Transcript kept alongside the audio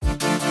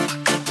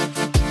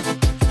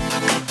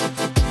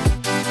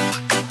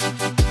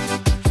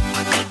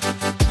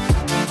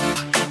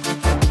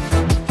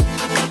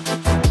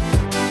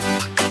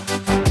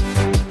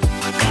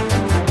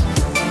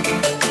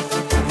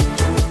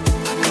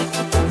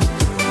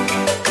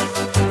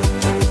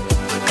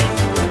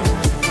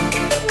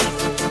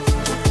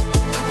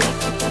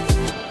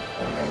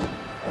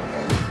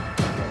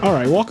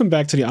welcome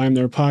back to the I'm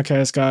Nerd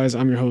podcast, guys.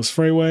 I'm your host,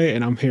 Freeway,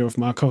 and I'm here with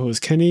my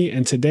co-host, Kenny.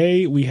 And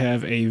today we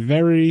have a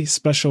very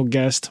special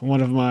guest, one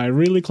of my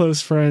really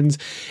close friends,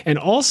 and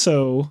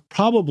also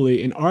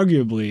probably and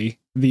arguably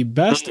the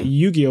best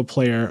Yu-Gi-Oh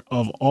player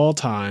of all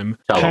time,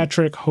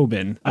 Patrick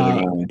Hoban.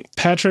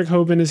 Patrick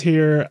Hoban is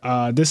here.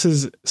 This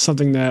is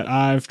something that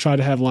I've tried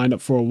to have lined up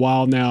for a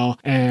while now,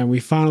 and we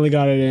finally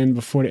got it in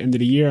before the end of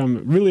the year.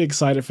 I'm really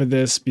excited for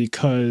this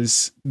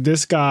because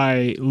this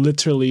guy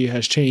literally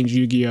has changed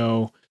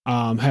Yu-Gi-Oh!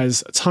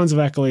 Has tons of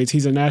accolades.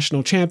 He's a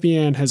national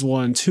champion, has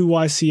won 2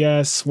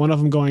 YCS, one of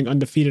them going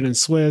undefeated in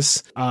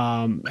Swiss,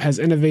 has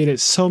innovated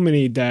so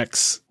many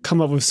decks,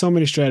 come up with so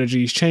many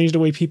strategies, changed the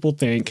way people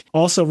think,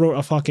 also wrote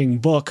a fucking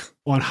book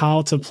on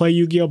how to play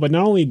Yu-Gi-Oh! But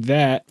not only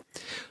that,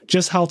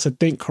 just how to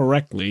think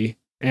correctly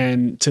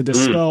and to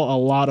dispel a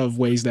lot of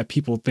ways that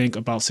people think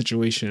about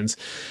situations.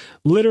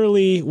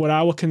 Literally what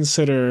I would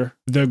consider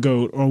the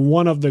GOAT or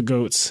one of the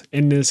GOATs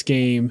in this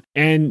game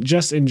and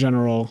just in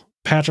general,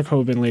 Patrick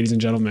Hoban, ladies and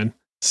gentlemen.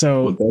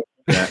 So,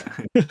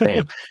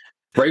 damn.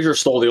 Frazier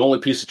stole the only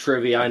piece of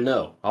trivia I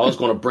know. I was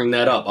going to bring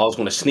that up. I was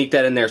going to sneak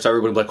that in there so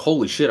everybody would be like,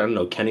 holy shit, I didn't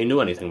know Kenny knew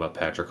anything about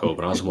Patrick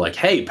Hoban. I was like,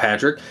 hey,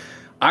 Patrick,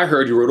 I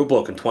heard you wrote a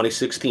book in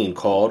 2016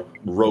 called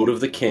Road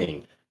of the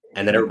King.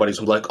 And then everybody's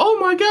like, oh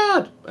my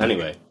God.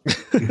 Anyway.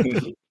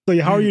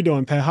 So how are you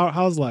doing, Pat?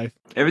 How's life?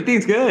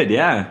 Everything's good,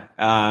 yeah.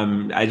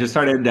 I just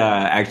started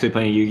actually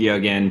playing Yu-Gi-Oh!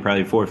 Again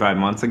probably 4 or 5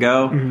 months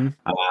ago.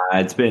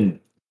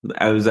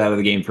 I was out of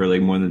the game for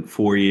like more than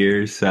 4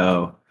 years,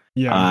 so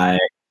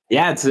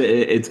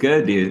it's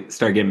good to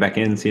start getting back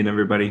in, seeing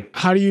everybody.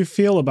 How do you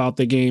feel about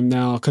the game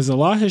now? Because a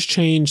lot has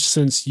changed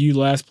since you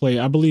last played.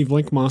 I believe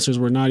Link Monsters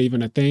were not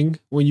even a thing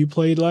when you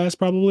played last,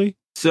 probably.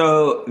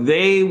 So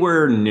they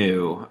were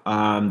new.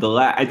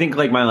 I think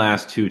like my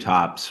last 2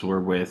 tops were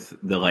with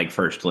the like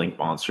first Link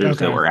Monsters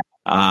that were out.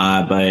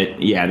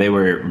 But yeah, they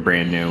were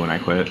brand new when I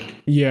quit.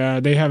 Yeah,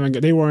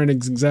 they weren't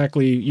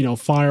exactly,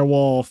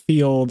 firewall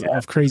field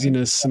of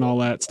craziness and all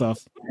that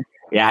stuff.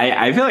 Yeah,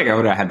 I feel like I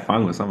would have had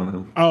fun with some of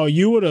them. Oh,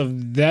 you would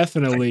have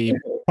definitely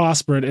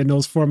prospered in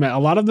those formats. A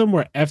lot of them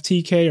were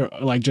FTK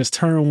or like just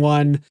turn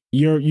one.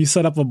 You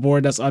set up a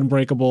board that's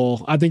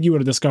unbreakable. I think you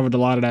would have discovered a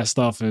lot of that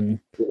stuff. And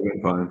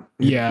fun.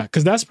 Yeah,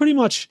 because that's pretty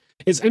much,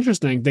 it's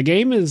interesting. The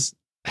game has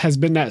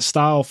been that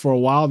style for a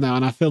while now,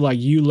 and I feel like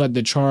you led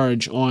the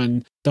charge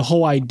on the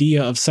whole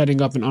idea of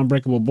setting up an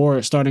unbreakable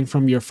board, starting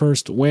from your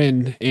first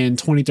win in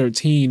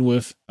 2013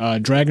 with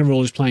Dragon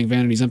Rollers playing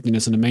Vanity's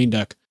Emptiness in the main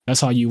deck.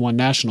 That's how you won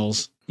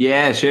nationals.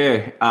 Yeah,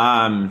 sure.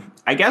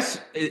 I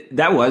guess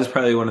that was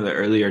probably one of the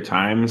earlier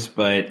times,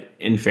 but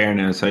in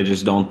fairness, I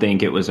just don't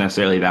think it was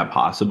necessarily that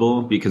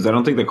possible because I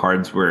don't think the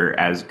cards were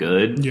as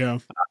good. Yeah.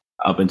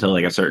 Up until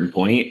like a certain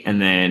point,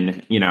 and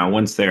then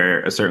once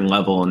they're a certain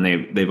level, and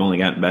they've only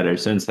gotten better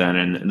since then,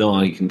 and they'll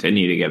only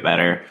continue to get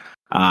better.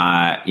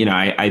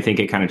 I think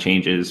it kind of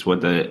changes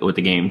what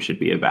the game should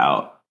be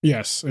about.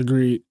 Yes,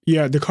 agreed.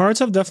 Yeah, the cards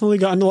have definitely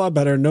gotten a lot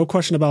better. No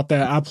question about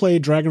that. I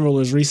played Dragon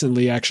Rollers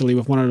recently, actually,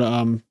 with one of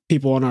the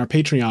people on our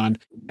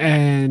Patreon,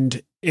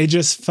 and it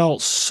just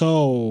felt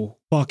so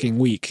fucking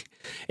weak.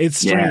 It's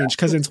strange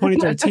because in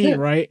 2013,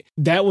 right,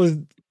 that was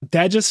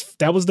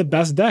the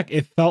best deck.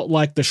 It felt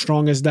like the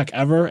strongest deck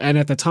ever, and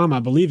at the time, I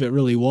believe it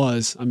really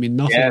was. I mean,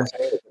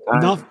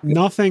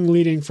 nothing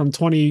leading from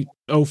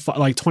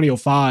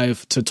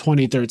 2005 to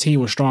 2013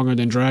 was stronger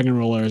than Dragon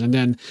Rollers, and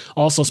then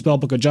also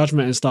Spellbook of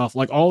Judgment and stuff.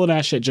 Like all of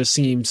that shit just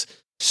seems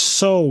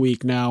so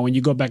weak now when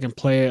you go back and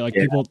play it. Like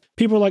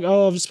people are like,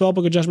 oh, if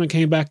Spellbook of Judgment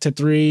came back to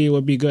 3, it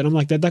would be good. I'm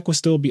like, that deck would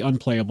still be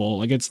unplayable.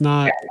 Like it's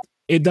not.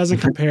 It doesn't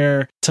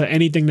compare to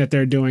anything that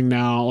they're doing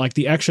now. Like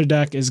the extra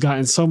deck has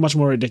gotten so much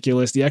more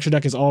ridiculous. The extra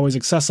deck is always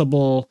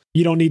accessible.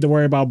 You don't need to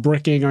worry about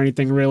bricking or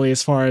anything really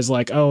as far as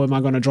like, oh, am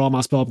I going to draw my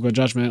Spellbook of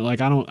Judgment? Like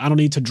I don't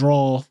need to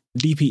draw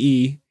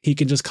DPE. He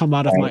can just come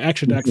out of my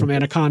extra deck from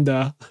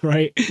Anaconda,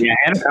 right? Yeah,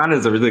 Anaconda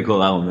is a really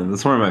cool element.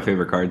 That's one of my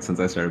favorite cards since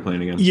I started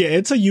playing again. Yeah,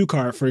 it's a U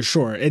card for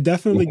sure. It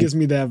definitely gives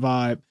me that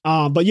vibe.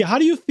 But yeah, how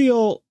do you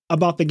feel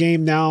about the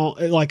game now,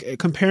 like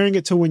comparing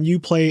it to when you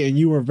played and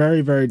you were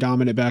very, very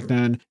dominant back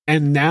then,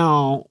 and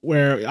now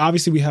where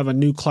obviously we have a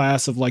new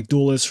class of like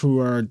duelists who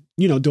are,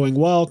 doing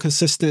well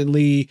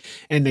consistently,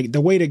 and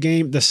the way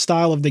the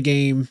style of the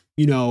game,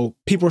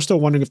 people are still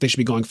wondering if they should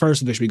be going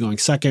first, if they should be going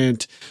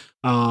second.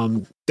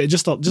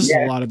 Just a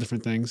lot of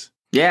different things.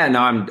 Yeah, no,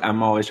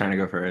 I'm always trying to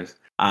go first.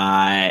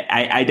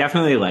 I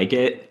definitely like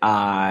it.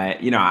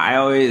 I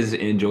always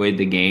enjoyed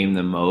the game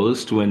the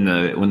most when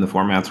the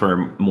formats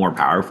were more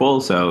powerful.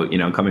 So,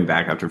 coming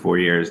back after 4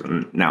 years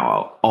and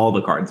now all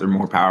the cards are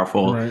more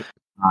powerful. Right.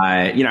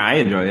 I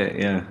enjoy it.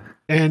 Yeah.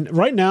 And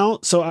right now,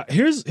 so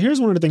here's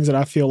one of the things that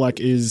I feel like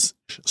is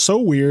so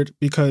weird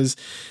because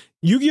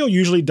Yu-Gi-Oh!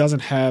 Usually doesn't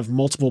have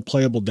multiple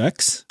playable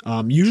decks.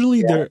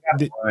 Usually anything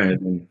I've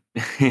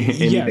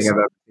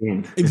ever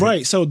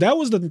Right. So that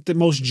was the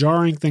most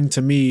jarring thing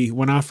to me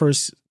when I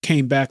first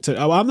came back to.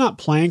 I'm not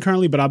playing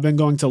currently, but I've been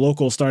going to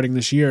locals starting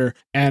this year,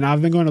 and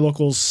I've been going to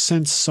locals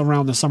since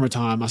around the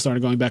summertime. I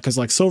started going back because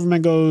like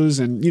Silverman goes,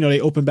 and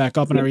they open back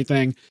up and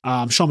everything.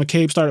 Sean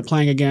McCabe started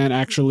playing again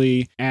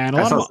actually, and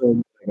a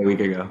week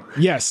ago.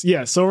 Yes,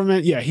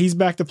 Silverman. Yeah, he's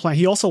back to play.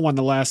 He also won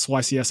the last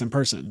YCS in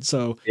person.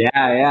 So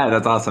yeah,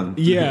 that's awesome.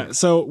 Yeah,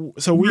 so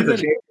we've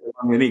been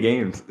many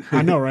games.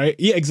 I know, right?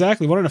 Yeah,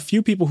 exactly. One of the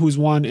few people who's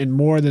won in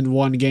more than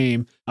one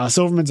game.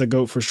 Silverman's a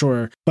GOAT for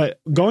sure. But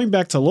going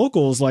back to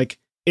locals, like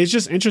it's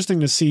just interesting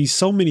to see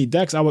so many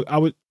decks. I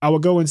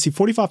would go and see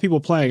 45 people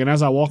playing, and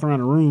as I walk around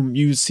the room,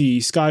 you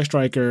see Sky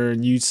Striker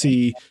and you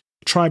see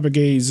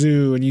Tri-Brigade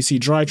Zoo, and you see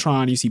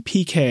Drytron, you see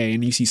PK,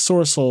 and you see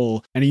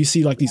Sorcel, and you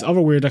see like these other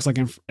weird decks like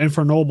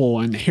Infernoble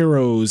and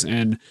Heroes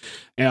and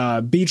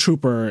B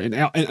Trooper,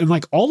 and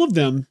like all of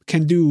them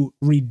can do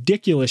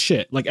ridiculous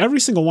shit. Like every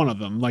single one of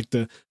them, like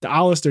the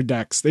Alistair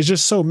decks, there's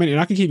just so many,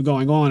 and I can keep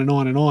going on and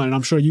on and on. And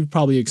I'm sure you've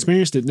probably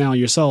experienced it now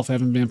yourself,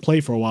 having been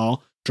played for a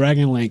while,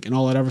 Dragon Link and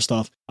all that other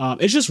stuff.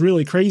 It's just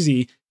really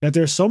crazy that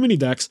there's so many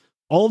decks.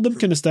 All of them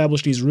can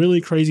establish these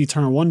really crazy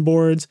turn one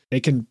boards. They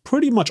can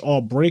pretty much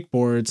all break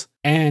boards.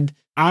 And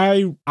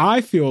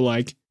I feel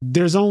like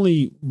there's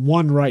only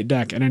one right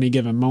deck at any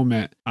given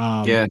moment.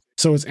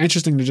 So it's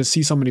interesting to just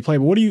see so many play.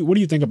 But what do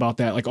you think about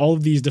that? Like all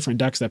of these different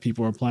decks that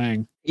people are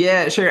playing.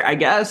 Yeah, sure. I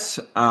guess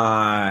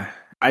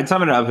I'd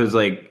sum it up as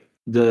like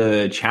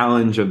the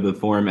challenge of the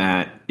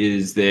format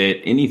is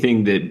that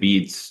anything that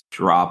beats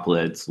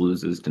Droplets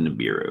loses to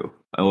Nibiru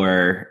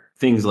or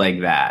things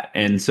like that.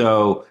 And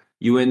so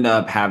you end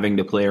up having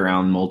to play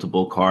around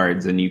multiple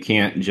cards, and you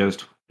can't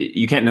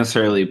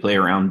necessarily play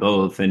around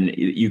both. And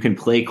you can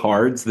play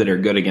cards that are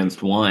good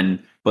against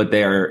one, but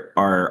they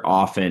are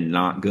often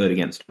not good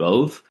against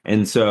both.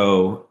 And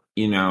so,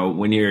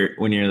 when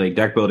you're like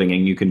deck building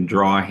and you can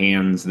draw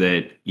hands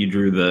that you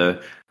drew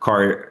the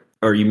card,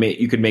 or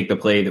you could make the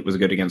play that was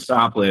good against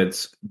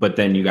Droplets, but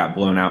then you got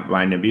blown out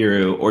by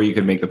Nibiru, or you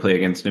could make the play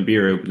against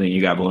Nibiru, but then you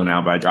got blown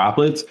out by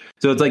Droplets.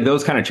 So it's like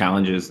those kind of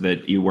challenges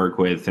that you work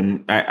with.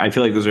 And I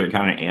feel like those are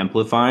kind of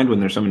amplified when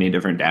there's so many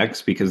different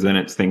decks, because then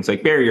it's things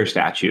like Barrier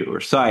Statue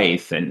or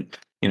Scythe and,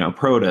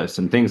 Protoss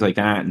and things like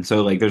that. And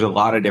so like there's a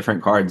lot of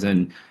different cards,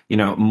 and,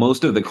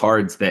 most of the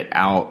cards that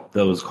out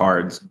those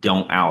cards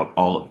don't out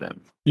all of them.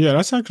 Yeah,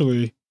 that's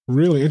actually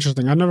really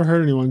interesting. I never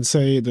heard anyone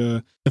say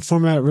the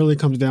format really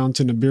comes down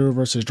to Nibiru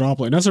versus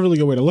Droplet. And that's a really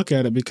good way to look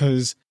at it,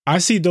 because I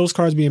see those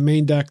cards being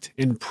main decked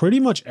in pretty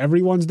much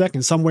everyone's deck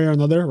in some way or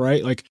another,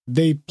 right? Like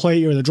they play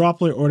either the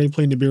Droplet or they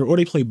play Nibiru or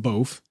they play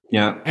both.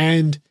 Yeah.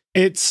 And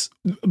it's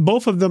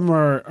both of them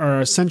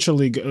are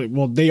essentially,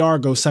 well, they are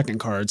Go Second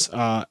cards.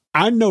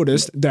 I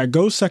noticed that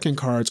Go Second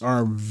cards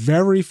are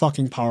very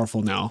fucking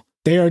powerful now.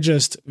 They are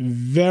just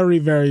very,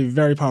 very,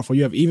 very powerful.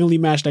 You have Evenly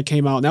Matched that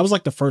came out, and that was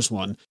like the first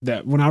one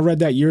that when I read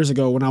that years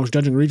ago when I was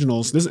judging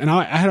regionals.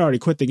 I had already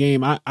quit the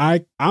game.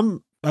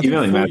 I'm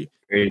Evenly Matched.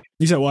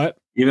 You said what?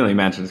 Evenly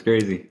Matched is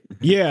crazy.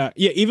 Yeah,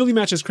 Evenly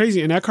Matched is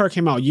crazy, and that card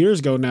came out years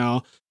ago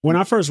now. When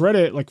I first read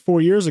it, like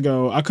 4 years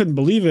ago, I couldn't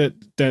believe it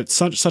that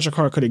such a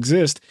card could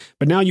exist.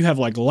 But now you have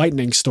like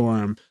Lightning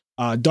Storm,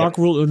 Dark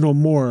Ruler No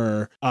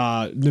More,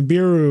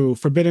 Nibiru,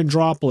 Forbidden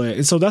Droplet.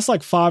 And so that's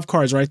like 5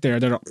 cards right there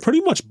that are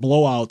pretty much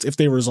blowouts if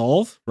they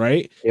resolve,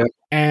 right? Yep.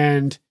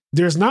 And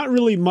there's not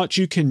really much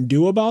you can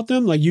do about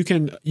them. Like you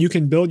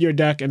can build your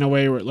deck in a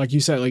way where, like you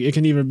said, like it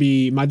can either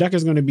be, my deck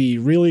is going to be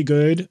really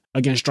good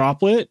against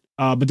Droplet,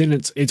 but then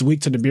it's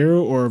weak to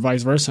Nibiru, or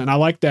vice versa. And I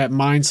like that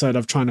mindset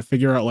of trying to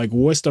figure out like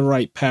what's the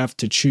right path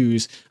to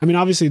choose. I mean,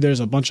 obviously there's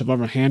a bunch of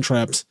other hand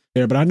traps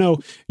there, but I know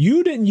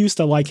you didn't used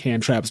to like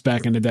hand traps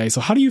back in the day. So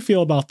how do you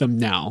feel about them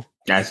now?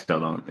 I still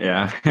don't.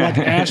 Yeah. Like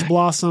Ash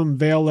Blossom,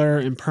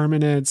 Veiler,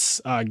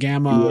 Impermanence,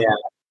 Gamma. Yeah.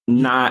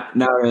 Not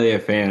really a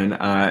fan.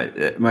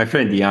 My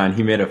friend Dion,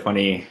 he made a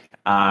funny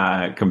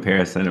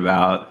comparison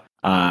about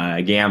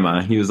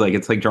Gamma. He was like,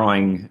 it's like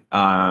drawing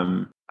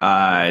Garnet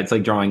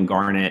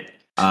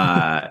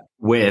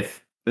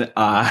with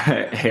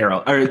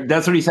Herald. Or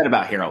that's what he said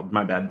about Herald.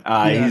 My bad.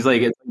 He's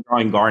like, it's like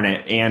drawing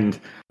Garnet and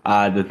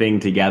the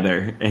thing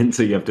together, and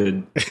so you have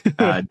to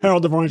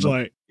Herald of Orange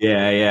Light.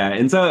 Yeah.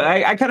 And so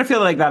I kind of feel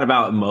like that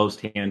about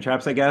most hand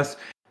traps, I guess.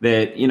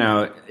 That,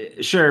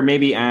 sure,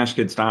 maybe Ash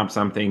could stop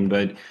something,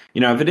 but,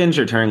 if it ends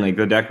your turn, like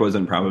the deck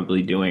wasn't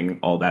probably doing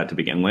all that to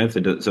begin with, so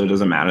it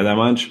doesn't matter that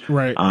much.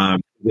 Right.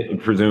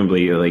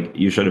 Presumably, like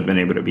you should have been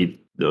able to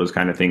beat those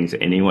kind of things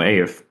anyway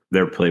if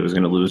their play was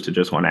going to lose to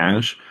just one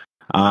Ash.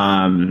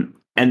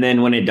 And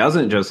then when it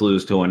doesn't just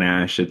lose to one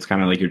Ash, it's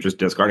kind of like you're just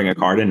discarding a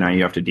card, and now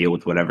you have to deal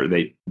with whatever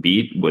they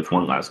beat with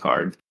one less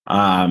card.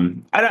 I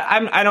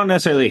don't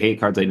necessarily hate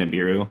cards like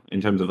Nibiru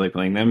in terms of like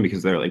playing them,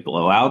 because they're like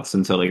blowouts,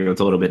 and so like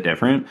it's a little bit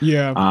different.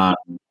 Yeah.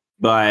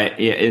 But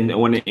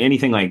when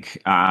anything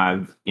like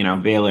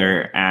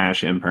Veiler,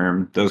 Ash,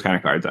 Imperm, those kind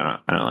of cards, I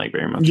don't like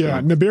very much. Yeah,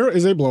 Nibiru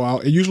is a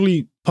blowout. It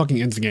usually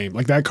fucking ends the game.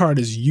 Like that card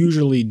is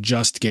usually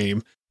just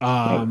game.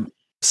 But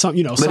it's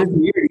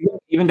weird.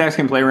 even decks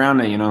can play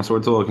around it.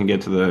 Sword Soul can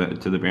get to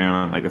the Baron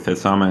on like a 5th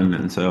summon,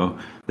 and so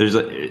there's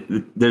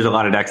a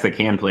lot of decks that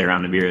can play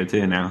around Nibiru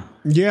too now.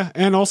 Yeah,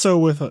 and also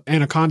with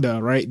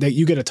Anaconda, right? That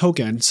you get a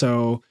token,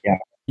 so yeah.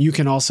 You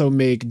can also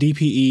make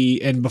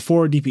DPE, and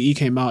before DPE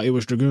came out, it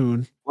was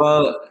Dragoon.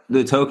 Well,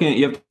 the token,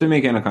 you have to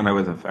make Anaconda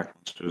with effect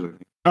monsters.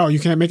 Oh, you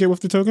can't make it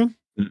with the token?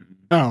 Mm-mm.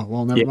 Oh,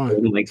 well, never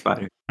mind. Lake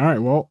Spider. All right,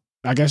 well,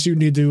 I guess you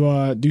need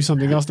to do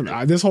something else.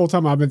 This whole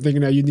time I've been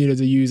thinking that you needed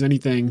to use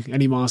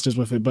any monsters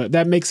with it, but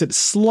that makes it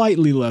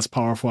slightly less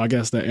powerful. I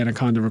guess that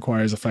Anaconda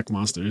requires effect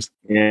monsters.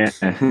 Yeah.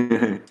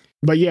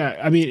 But yeah,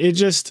 I mean,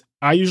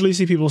 I usually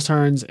see people's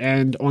turns,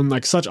 and on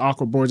like such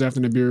awkward boards after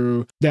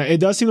Nibiru, that it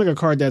does seem like a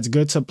card that's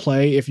good to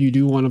play if you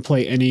do want to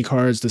play any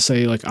cards to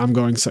say like I'm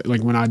going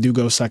like when I do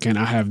go second,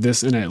 I have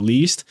this in at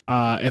least.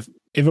 If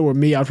it were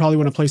me, I'd probably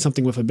want to play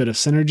something with a bit of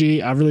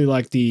synergy. I really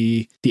like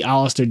the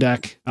Alistair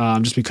deck,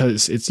 just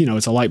because it's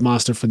it's a light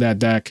monster for that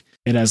deck.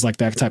 It has like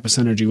that type of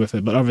synergy with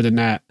it. But other than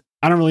that,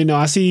 I don't really know.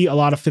 I see a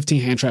lot of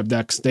 15 hand trap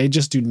decks. They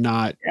just do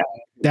not. Yeah.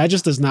 That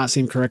just does not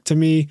seem correct to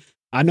me.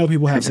 I know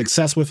people have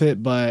success with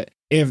it, but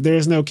if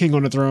there's no king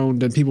on the throne,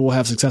 then people will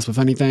have success with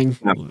anything.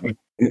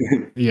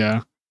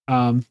 Yeah.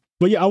 But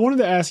yeah, I wanted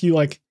to ask you,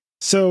 like,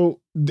 so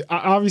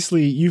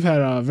obviously you've had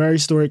a very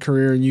storied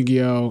career in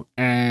Yu-Gi-Oh!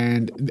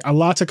 And a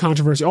lots of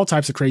controversy, all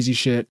types of crazy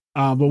shit.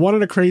 But one of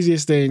the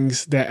craziest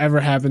things that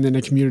ever happened in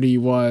the community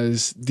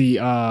was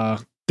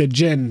the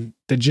Jin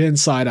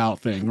side out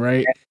thing,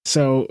 right?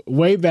 So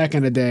way back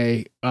in the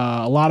day,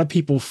 a lot of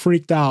people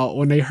freaked out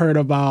when they heard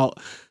about,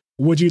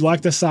 would you like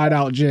to side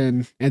out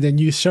Jin? And then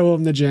you show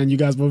them the Jin, you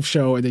guys both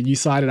show, and then you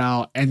side it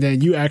out, and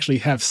then you actually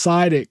have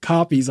sided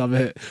copies of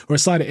it, or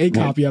sided a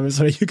copy of it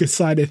so that you could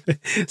side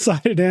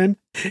it in,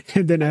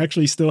 and then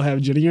actually still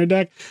have Jin in your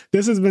deck.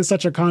 This has been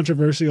such a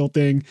controversial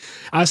thing.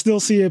 I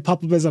still see it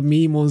pop up as a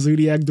meme on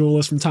Zodiac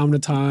Duelist from time to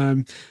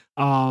time.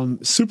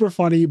 Super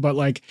funny, but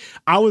like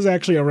I was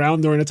actually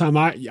around during the time.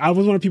 I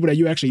was one of the people that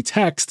you actually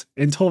text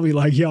and told me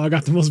like, yo, I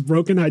got the most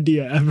broken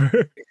idea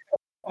ever.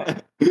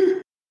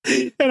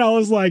 And I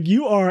was like,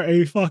 you are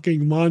a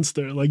fucking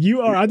monster. Like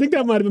you are, I think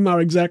that might have been my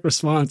exact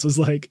response, was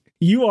like,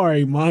 you are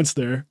a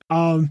monster.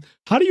 How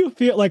do you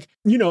feel, like,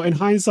 in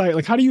hindsight,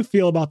 like, how do you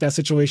feel about that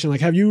situation?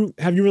 Like, have you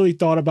really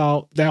thought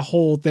about that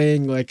whole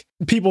thing? Like,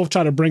 people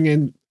try to bring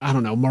in, I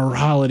don't know,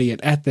 morality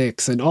and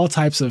ethics and all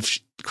types of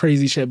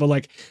crazy shit. But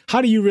like,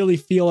 how do you really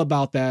feel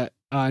about that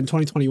in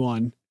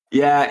 2021?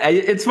 Yeah,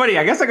 it's funny.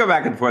 I guess I go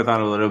back and forth on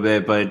it a little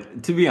bit,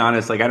 but to be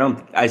honest, like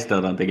I still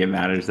don't think it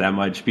matters that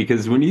much,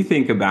 because when you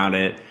think about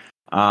it,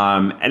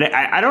 and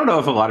I don't know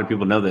if a lot of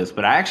people know this,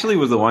 but I actually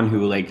was the one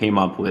who like came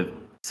up with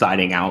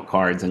siding out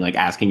cards and like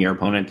asking your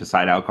opponent to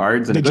side out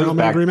cards. And the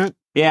gentleman agreement.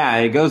 Yeah,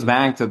 it goes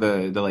back to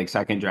the like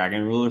second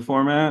Dragon Ruler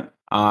format.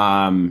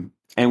 And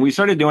we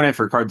started doing it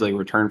for cards like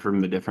Return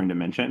from the Different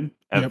Dimension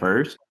at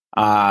first,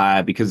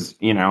 because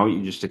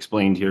you just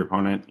explain to your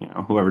opponent,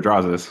 whoever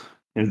draws this.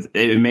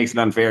 It makes it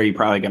unfair. You're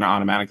probably going to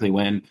automatically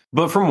win.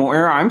 But from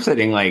where I'm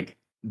sitting, like,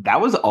 that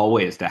was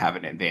always to have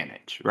an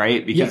advantage,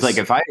 right? Because like,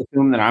 if I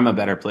assume that I'm a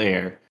better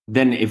player,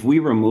 then if we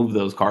remove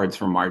those cards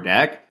from our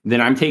deck,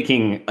 then I'm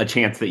taking a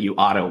chance that you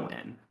auto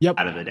win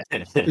out of the deck.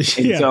 And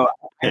so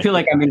I feel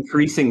like I'm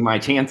increasing my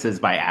chances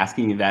by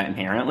asking you that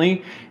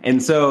inherently.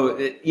 And so,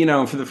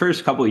 for the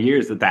first couple of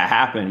years that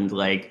happened,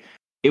 like,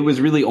 it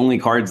was really only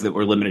cards that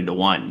were limited to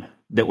one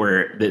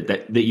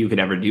that you could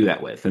ever do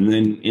that with. And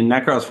then in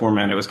Necros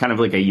format, it was kind of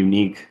like a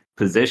unique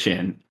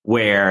position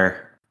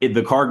where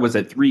the card was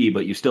at 3,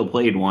 but you still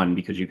played 1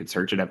 because you could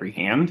search at every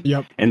hand.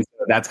 Yep. And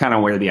so that's kind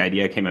of where the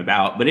idea came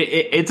about. But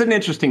it's an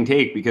interesting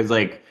take, because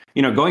like,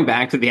 going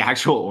back to the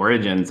actual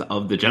origins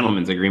of the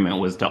Gentleman's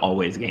Agreement was to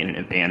always gain an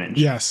advantage.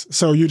 Yes.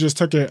 So you just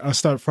took it a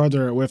step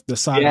further with the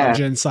side out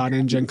Jin, side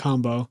in Jin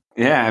combo.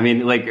 Yeah. I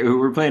mean, like,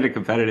 we're playing a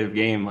competitive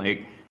game,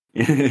 like,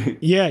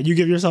 yeah, you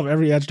give yourself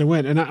every edge to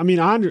win. And I mean,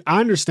 I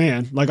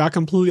understand. Like, I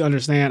completely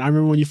understand. I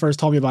remember when you first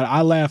told me about it,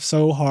 I laughed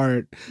so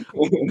hard.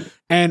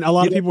 And a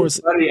lot of people were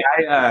funny.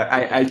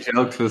 I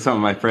joked with some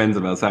of my friends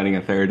about signing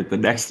a third at the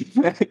next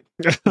event.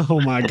 Oh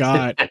my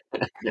God.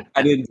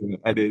 I didn't do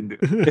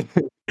it.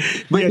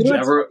 But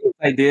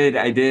I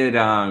did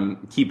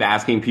keep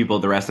asking people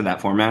the rest of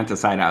that format to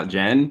side out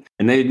Jen,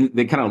 and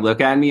they kind of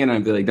look at me, and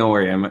I'd be like, "Don't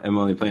worry, I'm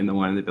only playing the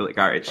one." And they'd be like,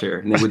 "All right, sure."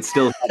 And they would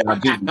still side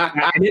out Jen.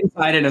 I didn't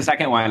side in a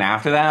second one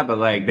after that, but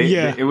like,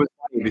 it was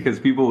funny because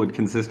people would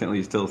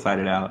consistently still side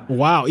it out.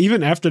 Wow!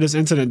 Even after this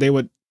incident, they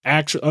would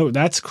actually. Oh,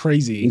 that's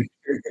crazy.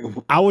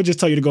 I would just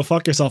tell you to go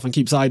fuck yourself and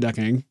keep side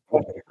decking.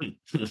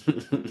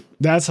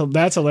 That's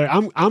hilarious.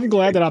 I'm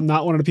glad that I'm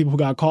not one of the people who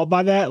got caught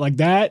by that. Like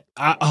that,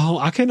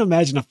 I can't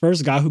imagine the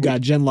first guy who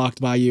got gen locked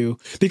by you,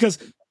 because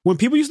when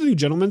people used to do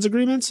gentlemen's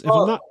agreements,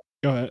 go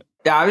ahead.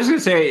 Yeah, I was gonna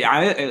say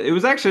it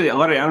was actually a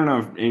lot of, I don't know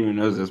if anyone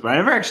knows this, but I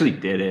never actually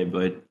did it,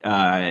 but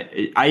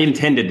I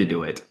intended to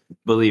do it.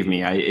 Believe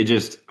me, it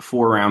just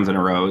 4 rounds in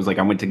a row. It was like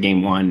I went to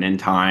game 1 in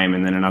time,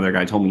 and then another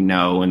guy told me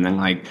no, and then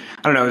like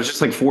I don't know, it was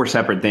just like 4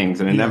 separate things,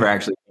 and it never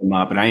actually came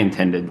up, and I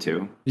intended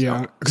to.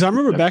 Yeah, because I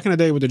remember back in the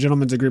day with the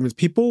gentlemen's agreements,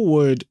 people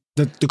would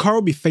the card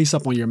would be face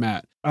up on your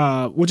mat.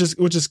 which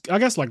is I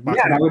guess like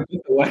yeah, I would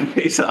put the one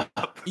face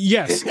up.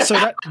 Yes, so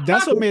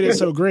that's what made it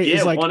so great. Yeah,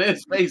 is like one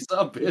is face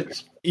up,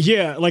 bitch.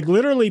 Yeah, like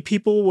literally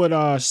people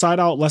would cite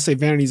out, let's say,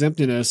 Vanity's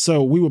Emptiness.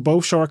 So we would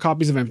both show our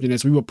copies of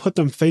Emptiness. We would put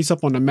them face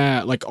up on the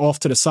mat, like off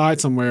to the side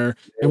somewhere,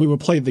 and we would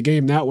play the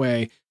game that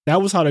way. That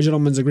was how the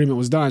gentleman's agreement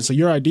was done. So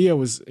your idea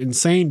was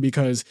insane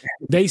because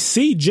they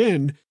see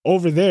Jin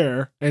over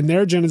there and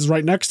their Jin is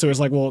right next to it. It's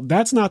like, well,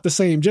 that's not the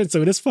same Jin.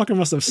 So this fucker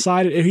must have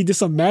sided, if he did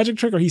some magic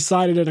trick or he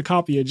sided in a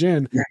copy of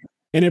Jin.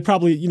 And it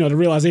probably, the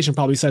realization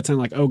probably sets in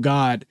like, oh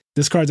God,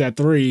 this card's at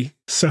 3.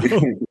 So,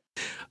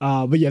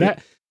 but yeah,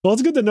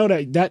 it's good to know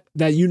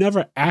that you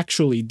never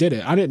actually did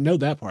it. I didn't know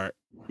that part.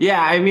 Yeah,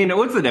 I mean,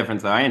 what's the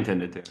difference though? I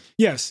intended to.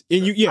 Yes,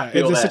 and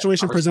if the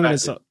situation presented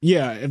itself,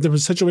 if the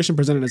situation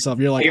presented itself,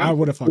 you're like, I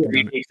would have fucking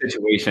done it.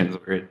 Situations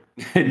where it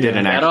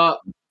didn't happen.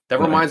 That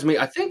reminds me,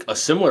 I think a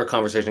similar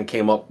conversation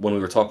came up when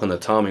we were talking to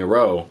Tommy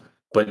Rowe.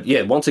 But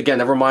yeah, once again,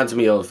 that reminds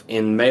me of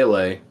in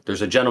Melee,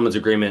 there's a gentleman's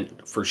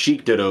agreement for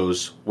Sheik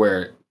Dittos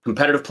where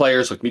competitive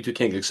players like Mewtwo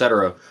King,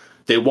 etc.,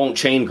 they won't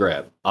chain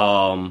grab,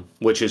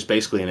 which is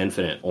basically an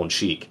infinite on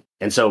Sheik.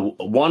 And so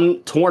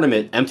one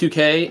tournament,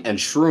 M2K and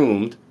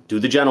Shroomed do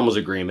the gentleman's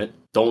agreement,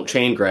 don't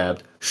chain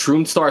grab.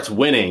 Shroom starts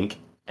winning,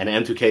 and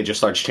M2K just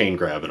starts chain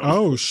grabbing him.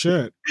 Oh,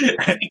 shit.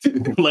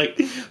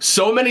 Like,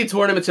 so many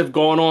tournaments have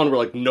gone on where,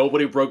 like,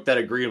 nobody broke that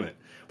agreement.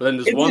 But then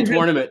this one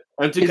tournament,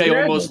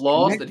 M2K almost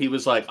lost, and he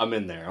was like, I'm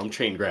in there. I'm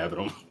chain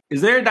grabbing him. Is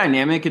there a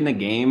dynamic in the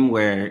game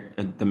where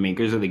the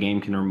makers of the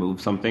game can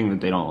remove something that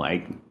they don't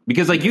like?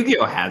 Because, like,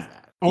 Yu-Gi-Oh! Has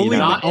that. Only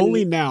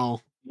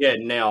now. Yeah,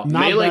 now.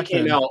 Melee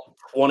came out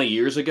 20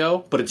 years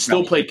ago, but it's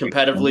still played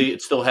competitively.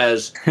 It still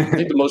has, I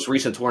think the most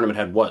recent tournament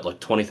had what, like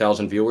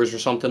 20,000 viewers or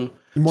something?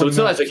 More so it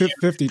still has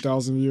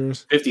 50,000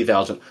 viewers.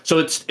 50,000. So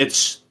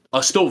it's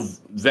a still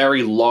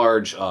very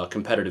large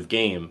competitive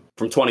game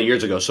from 20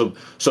 years ago. So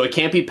it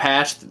can't be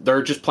patched.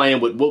 They're just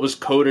playing with what was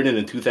coded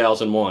in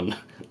 2001.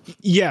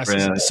 Yes.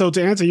 Really? So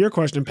to answer your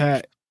question,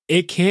 Pat,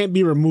 it can't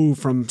be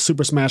removed from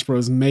Super Smash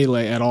Bros.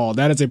 Melee at all.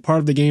 That is a part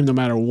of the game no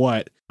matter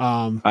what.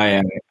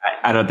 I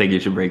don't think you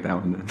should break that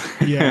one then.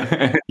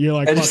 Yeah. You're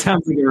like, it just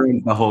sounds like it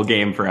ruins the whole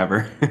game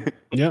forever.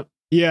 Yep.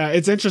 Yeah,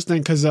 it's interesting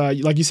because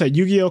like you said,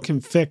 Yu-Gi-Oh!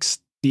 Can fix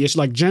the issue.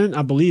 Like Jin,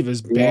 I believe,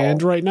 is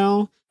banned right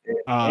now.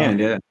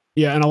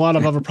 Yeah, and a lot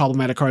of other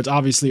problematic cards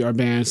obviously are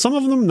banned. Some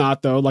of them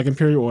not though, like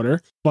Imperial Order.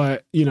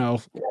 But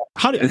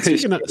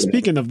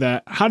speaking of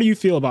that, how do you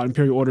feel about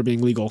Imperial Order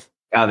being legal?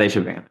 They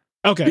should ban it.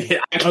 Okay. Yeah,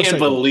 I can't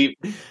believe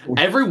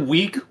every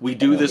week we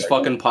do this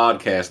fucking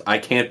podcast. I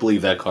can't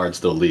believe that card's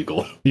still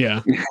legal.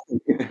 Yeah.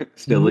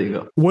 Still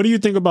legal. What do you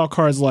think about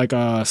cards like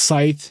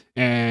Scythe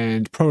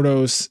and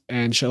Protoss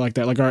and shit like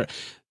that? Like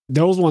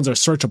those ones are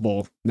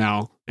searchable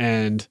now,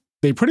 and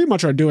they pretty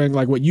much are doing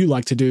like what you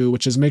like to do,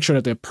 which is make sure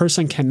that the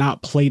person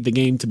cannot play the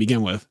game to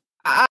begin with.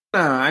 I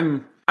don't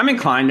know. I'm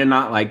inclined to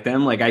not like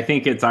them. Like, I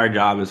think it's our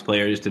job as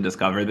players to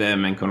discover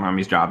them and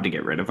Konami's job to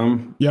get rid of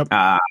them. Yep.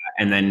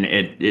 And then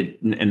it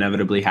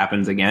inevitably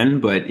happens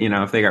again. But,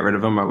 if they got rid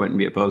of them, I wouldn't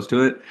be opposed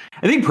to it.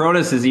 I think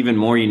Protoss is even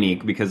more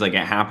unique because, like,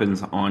 it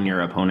happens on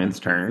your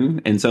opponent's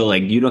turn. And so,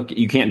 like,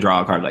 you can't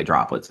draw a card like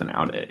Droplets and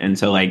out it. And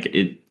so, like,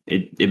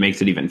 it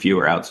makes it even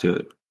fewer outs to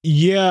it.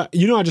 Yeah.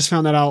 I just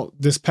found that out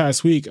this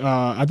past week.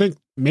 I think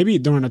maybe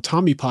during a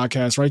Tommy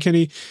podcast, right,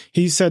 Kenny?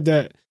 He said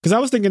that, because I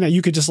was thinking that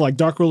you could just like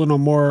Dark Ruler No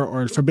More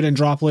or Forbidden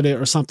Droplet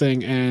it or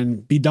something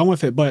and be done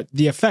with it, but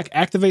the effect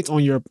activates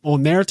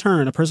on their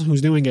turn, a person who's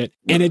doing it,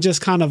 and it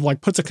just kind of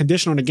like puts a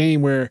condition on the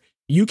game where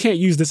you can't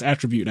use this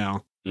attribute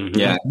now. Mm-hmm.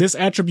 Yeah, this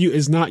attribute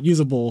is not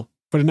usable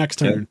for the next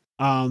turn.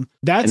 Yeah.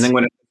 And then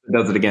when it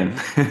does it again,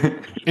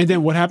 and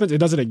then what happens? It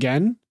does it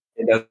again.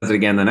 It does it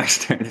again the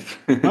next turn.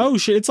 Oh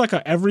shit! It's like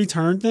a every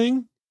turn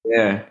thing.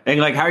 Yeah,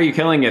 and like, how are you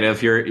killing it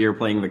if you're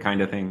playing the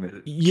kind of thing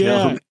that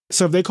kills?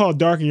 So if they call it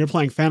dark and you're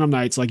playing Phantom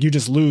Knights, like you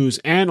just lose,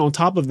 and on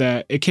top of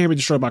that, it can't be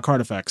destroyed by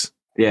card effects.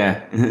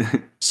 Yeah.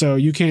 So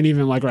you can't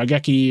even like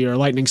Raigeki or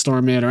Lightning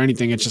Storm it or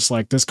anything. It's just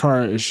like this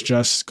card is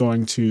just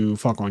going to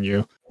fuck on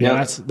you.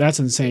 Yeah, that's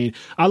insane.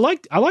 I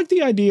like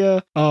the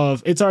idea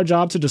of it's our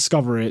job to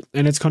discover it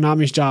and it's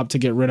Konami's job to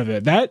get rid of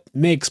it. That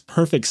makes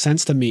perfect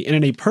sense to me. And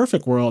in a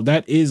perfect world,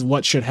 that is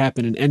what should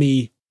happen in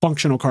any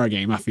functional card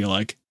game, I feel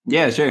like.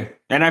 Yeah, sure.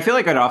 And I feel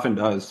like it often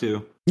does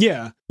too.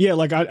 Yeah.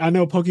 Like I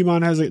know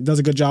Pokemon does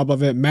a good job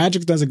of it.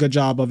 Magic does a good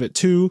job of it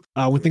too.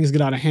 When things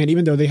get out of hand,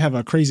 even though they have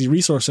a crazy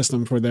resource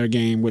system for their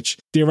game, which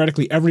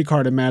theoretically every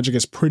card in Magic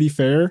is pretty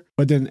fair,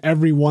 but then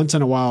every once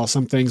in a while,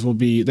 some things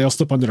they'll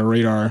slip under the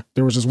radar.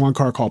 There was this one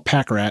card called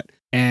Pack Rat,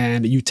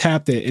 and you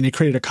tapped it and it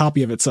created a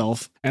copy of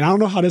itself. And I don't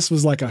know how this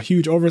was like a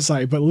huge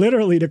oversight, but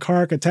literally the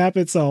card could tap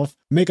itself,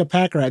 make a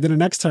Pack Rat, then the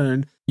next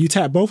turn you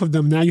tap both of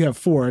them, now you have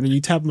 4, and then you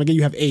tap them again,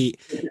 you have 8.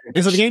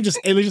 And so the game just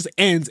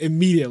ends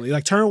immediately.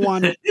 Like turn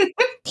 1,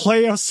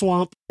 play a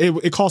swamp.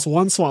 It costs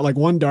 1 swamp, like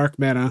 1 dark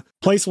mana.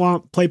 Play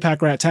swamp, play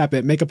Pack Rat, tap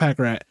it, make a Pack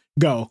Rat,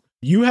 go.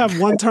 You have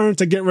 1 turn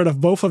to get rid of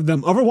both of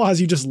them.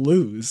 Otherwise, you just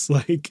lose.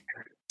 Like,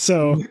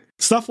 so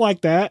stuff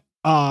like that.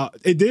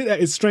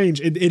 It's strange.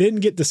 It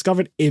didn't get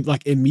discovered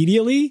like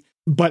immediately,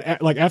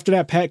 but like after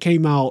that pack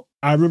came out,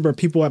 I remember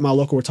people at my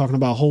local were talking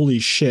about, holy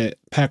shit,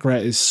 Pack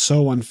Rat is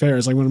so unfair.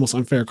 It's like one of the most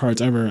unfair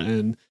cards ever.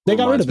 And they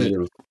got rid of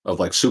it. Of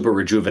like Super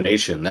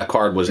Rejuvenation. That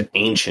card was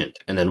ancient.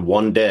 And then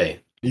one day,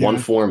 one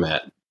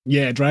format.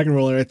 Yeah, Dragon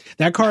Roller.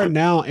 That card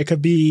now, it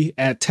could be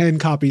at 10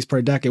 copies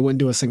per deck. It wouldn't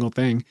do a single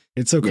thing.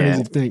 It's so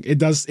crazy to think. It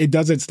does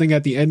its thing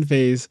at the end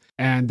phase.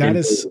 And that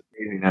is,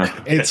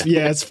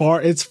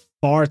 it's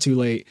far too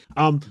late.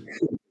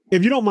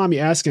 If you don't mind me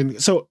asking,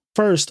 so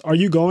first, are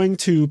you going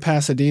to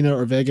Pasadena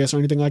or Vegas or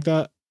anything like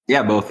that?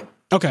 Yeah, both.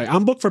 Okay,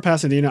 I'm booked for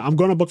Pasadena. I'm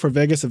going to book for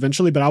Vegas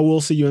eventually, but I will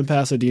see you in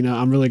Pasadena.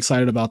 I'm really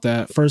excited about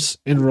that. First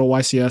in real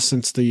YCS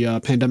since the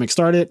pandemic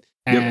started,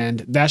 and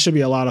that should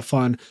be a lot of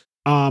fun.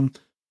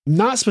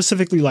 Not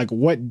specifically like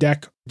what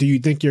deck do you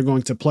think you're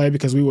going to play,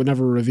 because we would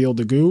never reveal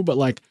the goo, but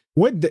like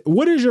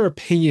what is your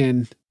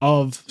opinion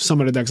of some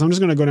of the decks? I'm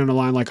just going to go down the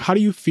line. Like, how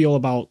do you feel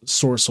about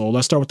Sword Soul?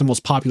 Let's start with the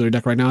most popular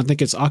deck right now. I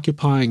think it's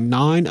occupying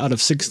 9 out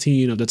of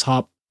 16 of the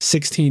top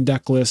 16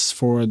 deck lists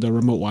for the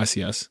remote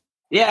YCS.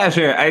 Yeah,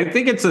 sure. I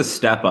think it's a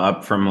step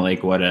up from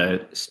like what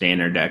a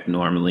standard deck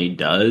normally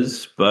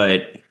does,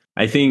 but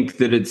I think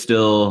that it's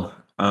still,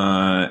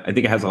 I think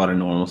it has a lot of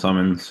normal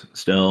summons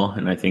still,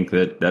 and I think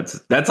that's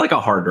like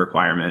a hard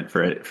requirement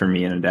for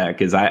me in a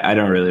deck, is I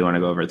don't really want to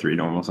go over 3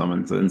 normal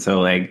summons, and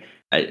so like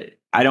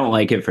I don't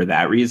like it for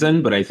that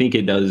reason, but I think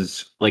it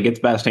does, like, its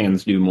best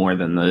hands do more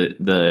than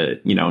the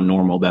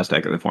normal best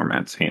deck of the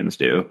format's hands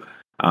do.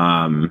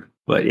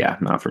 But yeah,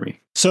 not for me.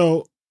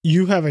 So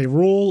you have a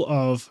rule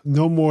of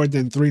no more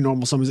than 3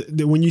 normal summons.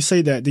 When you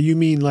say that, do you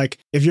mean like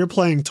if you're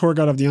playing Tour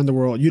God of the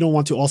Underworld, you don't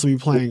want to also be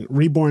playing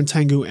Reborn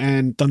Tengu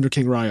and Thunder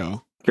King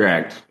Ryo?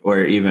 Correct.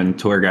 Or even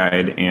Tour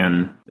Guide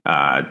and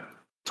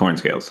Torn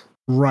Scales.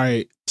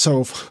 Right.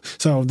 So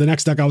the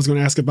next deck I was going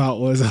to ask about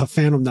was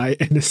Phantom Knight,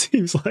 and it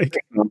seems like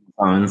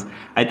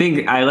I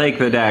think I like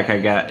the deck.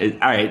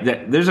 All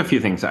right. There's a few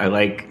things I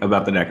like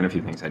about the deck and a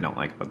few things I don't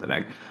like about the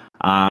deck.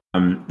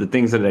 The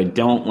things that I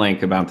don't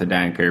like about the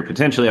deck are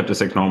potentially up to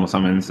 6 normal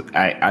summons.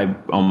 I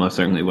almost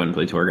certainly wouldn't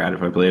play Tour Guide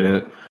if I played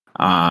it.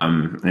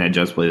 And I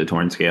just play the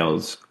Torn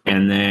Scales.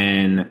 And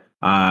then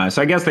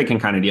so I guess they can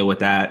kind of deal with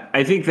that.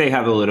 I think they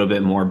have a little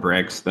bit more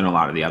bricks than a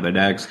lot of the other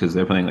decks, because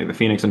they're playing like the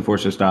Phoenix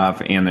Enforcer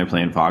stuff, and they're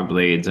playing Fog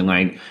Blades, and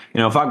like,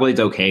 Fog Blades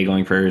okay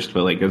going first,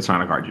 but like it's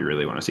not a card you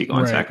really want to see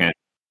going second,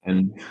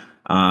 and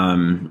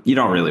you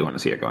don't really want to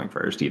see it going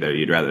first either.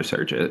 You'd rather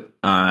search it.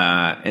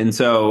 And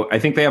so I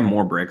think they have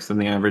more bricks than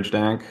the average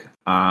deck,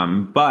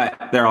 but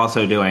they're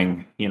also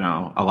doing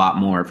a lot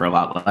more for a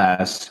lot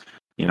less.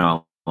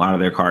 A lot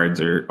of their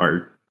cards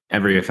are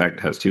every effect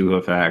has 2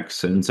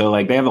 effects. And so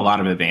like they have a lot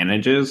of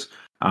advantages.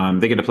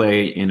 They get to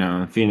play,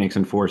 Phoenix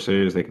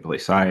Enforcers, they can play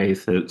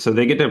Scythe. So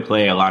they get to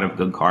play a lot of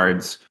good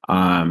cards.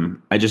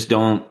 I just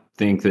don't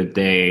think that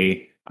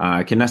they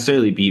can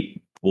necessarily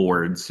beat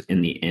boards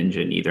in the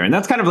engine either. And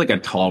that's kind of like a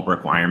tall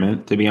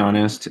requirement, to be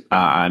honest.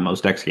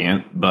 Most decks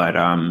can't. But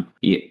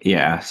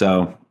yeah,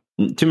 so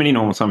too many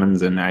normal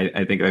summons, and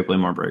I think they play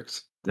more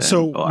bricks than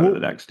a lot of the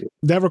decks do.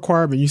 That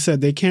requirement, you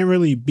said they can't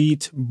really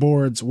beat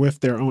boards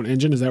with their own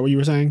engine. Is that what you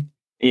were saying?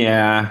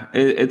 Yeah,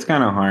 it's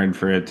kind of hard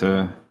for it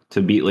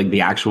to beat like the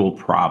actual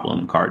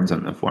problem cards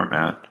in the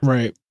format.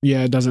 Right.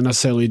 Yeah, it doesn't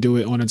necessarily do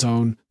it on its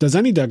own. Does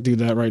any deck do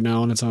that right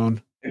now on its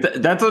own?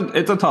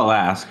 It's a tall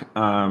ask.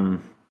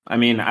 I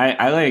mean,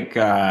 I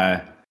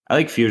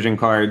like fusion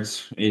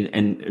cards,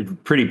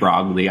 and pretty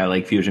broadly, I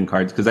like fusion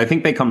cards because I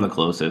think they come the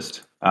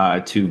closest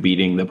to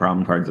beating the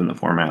problem cards in the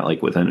format,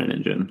 like within an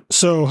engine.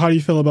 So how do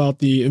you feel about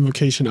the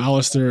Invocation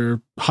Alistair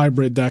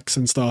hybrid decks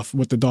and stuff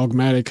with the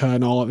Dogmatica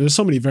and all of it? There's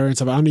so many variants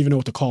of it. I don't even know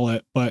what to call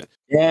it, but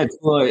yeah,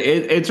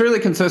 it's really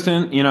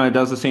consistent. It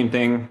does the same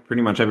thing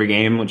pretty much every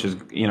game, which is,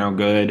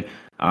 good.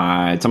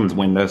 It's someone's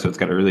window, so it's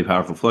got a really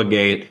powerful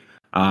floodgate.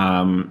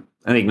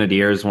 I think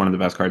Nadir is one of the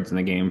best cards in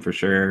the game for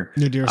sure.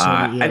 Nadir,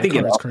 I think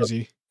it's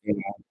crazy.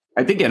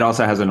 I think it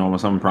also has a normal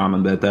summon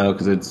problem a bit though,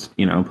 because it's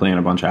playing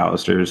a bunch of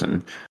Alistairs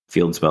and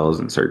field spells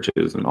and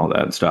searches and all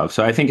that stuff.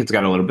 So I think it's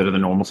got a little bit of the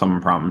normal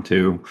summon problem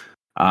too.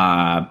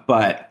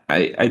 But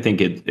I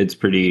think it's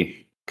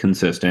pretty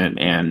consistent,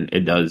 and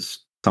it does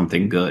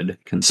something good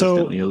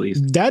consistently, at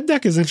least. That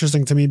deck is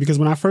interesting to me because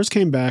when I first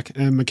came back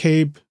and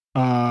McCabe,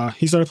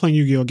 he started playing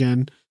Yu-Gi-Oh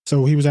again.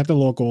 So he was at the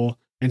local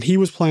and he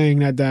was playing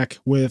that deck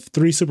with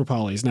 3 Super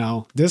Polys.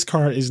 Now, this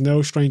card is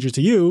no stranger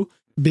to you,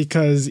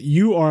 because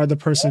you are the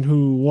person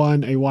who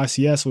won a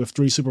YCS with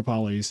 3 Super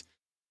Polys.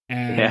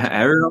 And yeah,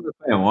 everyone was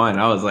playing 1.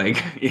 I was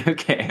like,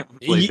 okay, I'll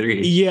play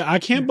 3. Yeah, I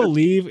can't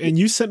believe, and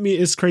you sent me,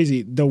 it's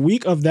crazy, the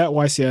week of that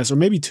YCS, or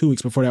maybe 2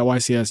 weeks before that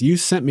YCS, you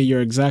sent me your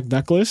exact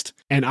deck list,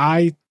 and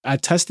I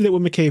tested it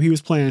with McCabe. He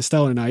was playing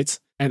Stellar Knights,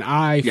 and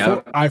I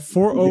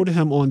 4-0'd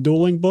him on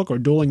Dueling Book or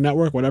Dueling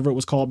Network, whatever it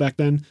was called back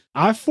then.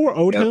 I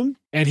 4-0'd him,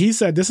 and he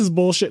said, "This is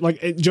bullshit." Like,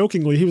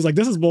 jokingly, he was like,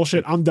 "This is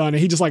bullshit. I'm done." And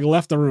he just like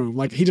left the room.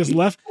 Like, he just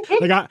left.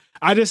 Like,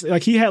 I just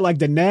like, he had like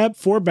the nab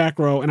 4 back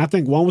row, and I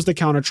think 1 was the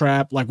counter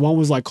trap. Like, 1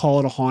 was like Call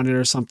It a Haunted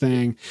or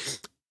something.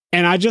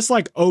 And I just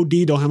like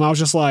OD'd on him. I was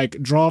just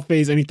like, draw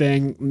phase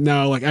anything.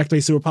 No, like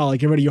activate Super Poly,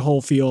 get rid of your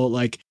whole field.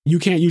 Like you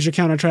can't use your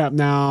counter trap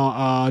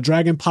now.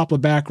 Dragon pop a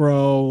back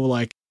row,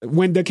 like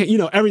Winda can,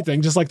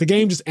 everything. Just like the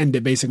game just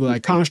ended basically.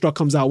 Like Construct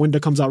comes out, Winda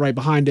comes out right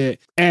behind it.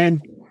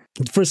 And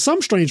for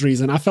some strange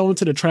reason, I fell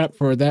into the trap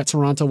for that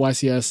Toronto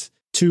YCS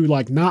to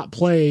like not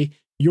play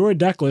your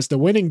deck list, the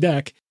winning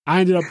deck. I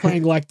ended up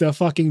playing like the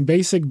fucking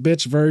basic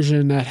bitch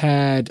version that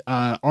had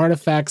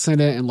artifacts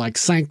in it and like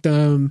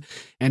Sanctum,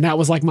 and that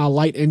was like my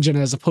light engine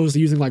as opposed to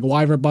using like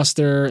Wyvern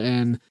Buster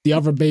and the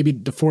other baby,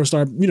 the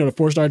 4-star, the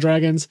 4-star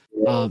dragons.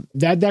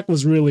 That deck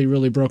was really,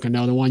 really broken.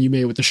 Now the one you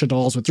made with the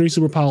Shaddolls with 3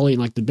 Super Poly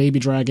and like the baby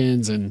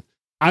dragons, and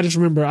I just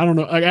remember, I don't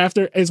know, like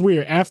it's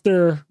weird.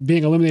 After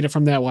being eliminated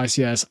from that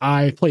YCS,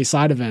 I played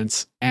side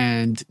events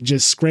and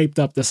just scraped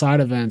up the side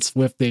events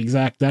with the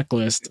exact deck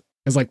list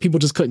because like people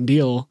just couldn't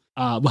deal.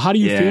 But how do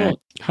you feel?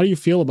 How do you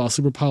feel about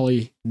Super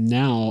Poly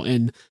now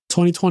in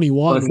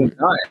 2021?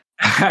 Well,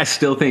 I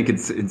still think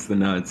it's the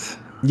nuts.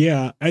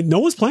 Yeah, and no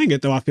one's playing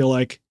it though. I feel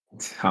like.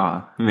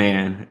 Oh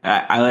man,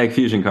 I like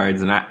fusion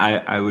cards, and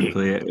I would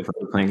play it if I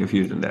were playing a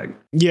fusion deck.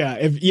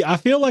 Yeah, I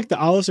feel like the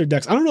Alistair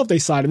decks. I don't know if they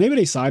side it. Maybe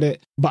they side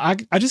it,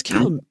 but I just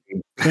can't.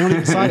 They don't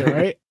even side it,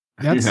 right?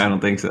 I don't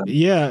think so.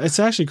 Yeah, it's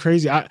actually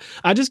crazy. I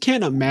just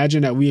can't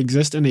imagine that we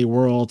exist in a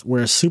world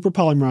where super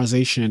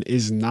polymerization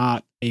is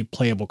not a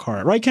playable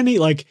card, right, Kenny?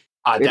 Like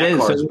that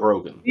card is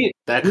broken.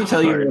 Let me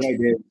tell you what I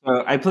did.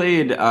 So I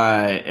played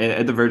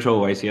at the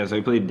virtual YCS. I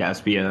played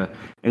Despia,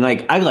 and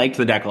like I liked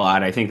the deck a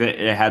lot. I think that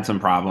it had some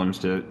problems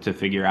to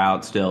figure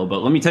out still. But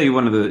let me tell you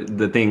one of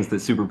the things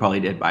that Super Poly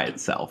did by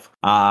itself.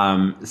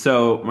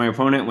 So my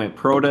opponent went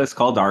Protoss,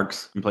 Call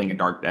Darks. I'm playing a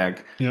dark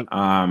deck. Yep.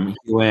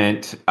 He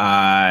went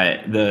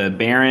the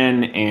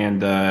Baron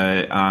and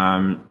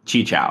the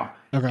Chi-Chow,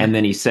 and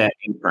then he set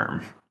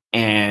Infirm.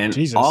 And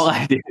all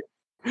I did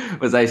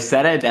was I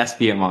set a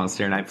Despia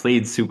monster and I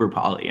played Super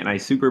Poly, and I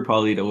Super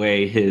Poly'd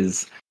away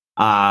his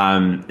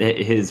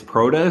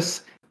Protoss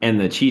and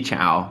the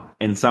Chi-Chow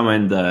and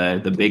summoned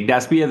the big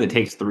Despia that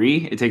takes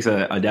 3. It takes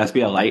a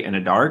Despia light and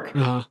a dark.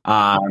 And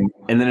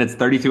then it's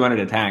 3,200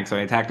 attack. So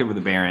I attacked it with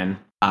a Baron.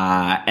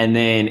 And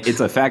then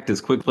its effect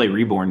is Quick Play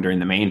Reborn during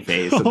the main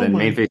phase. So then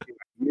main phase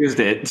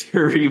used it to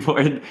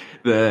reborn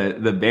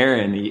the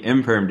Baron. He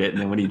impermed it, and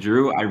then when he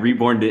drew, I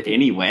reborned it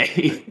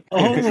anyway.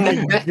 Oh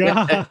my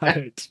god!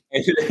 And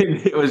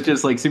it was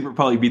just like Super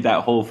Poly beat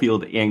that whole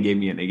field and gave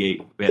me a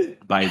negate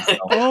by itself.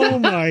 Oh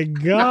my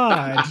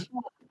god!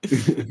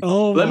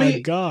 Oh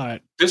my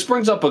god! This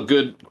brings up a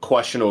good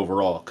question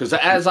overall, because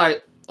as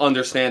I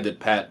understand it,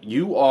 Pat,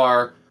 you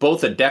are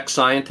both a deck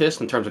scientist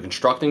in terms of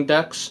constructing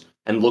decks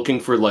and looking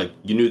for like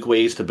unique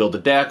ways to build a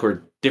deck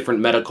or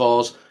different meta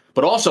calls,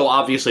 but also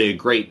obviously a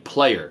great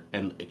player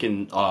and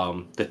can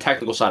the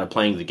technical side of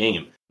playing the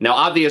game. Now,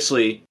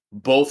 obviously,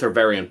 both are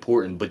very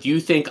important, but do you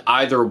think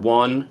either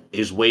one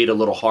is weighed a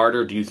little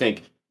harder? Do you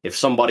think if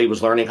somebody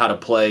was learning how to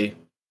play,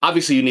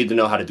 obviously you need to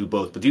know how to do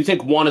both, but do you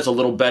think one is a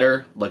little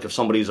better, like if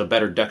somebody's a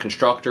better deck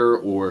constructor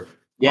or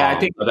I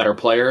think a better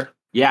player?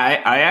 Yeah,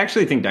 I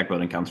actually think deck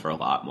building counts for a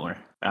lot more.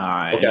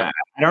 Okay. I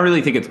don't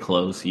really think it's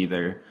close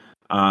either.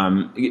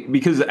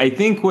 Because I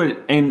think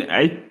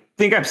I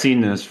think I've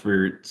seen this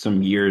for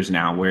some years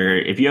now, where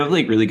if you have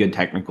like really good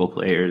technical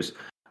players,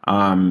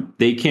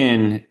 they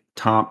can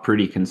top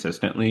pretty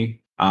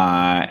consistently,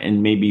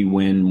 and maybe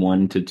win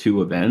 1 to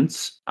 2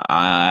 events.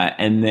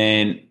 And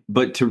then,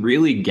 but to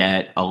really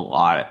get a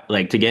lot,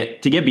 like to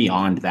get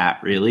beyond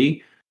that,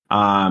 really,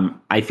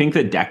 I think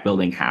that deck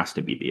building has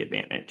to be the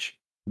advantage,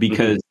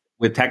 because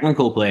with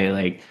technical play,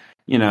 like,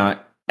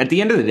 at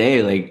the end of the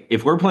day, like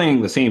if we're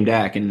playing the same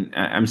deck and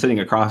I'm sitting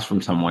across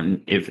from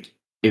someone,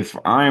 if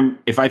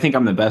I think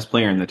I'm the best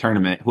player in the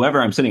tournament,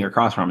 whoever I'm sitting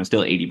across from is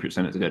still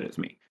 80% as good as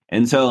me.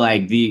 And so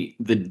like the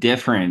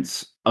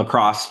difference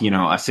across,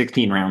 a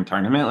 16 round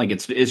tournament, like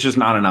it's just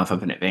not enough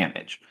of an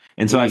advantage.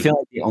 And so I feel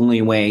like the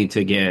only way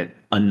to get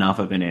enough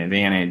of an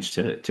advantage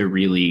to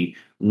really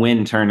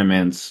win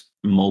tournaments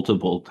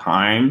multiple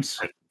times,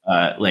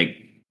 like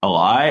a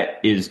lot,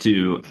 is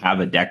to have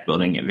a deck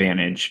building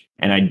advantage.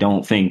 And I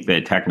don't think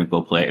that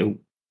technical play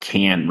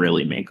can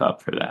really make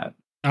up for that.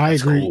 I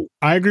agree. Cool.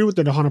 I agree with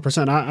it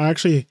 100%. I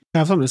actually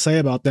have something to say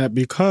about that,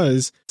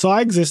 because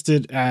I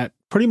existed at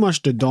pretty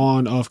much the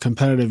dawn of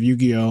competitive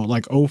Yu-Gi-Oh!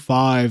 Like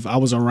 05. I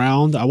was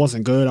around. I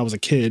wasn't good. I was a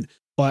kid,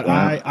 but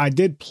I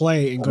did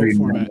play in GOAT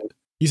format.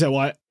 You said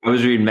what? I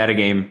was reading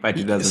Metagame by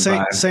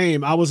 2005.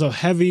 Same. I was a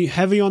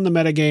heavy on the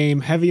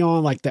metagame, heavy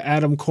on like the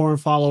Adam Korn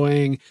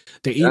following,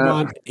 the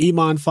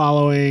Iman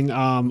following,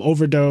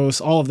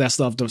 Overdose, all of that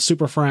stuff, the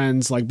Super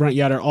Friends, like Brent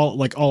Yetter,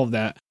 all of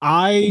that.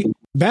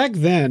 Back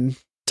then,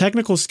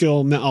 technical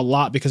skill meant a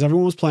lot because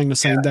everyone was playing the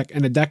same deck,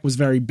 and the deck was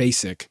very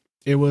basic.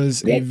 It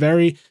was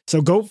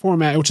so GOAT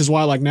format, which is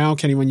why like now,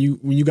 Kenny, when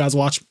you guys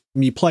watch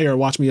me play or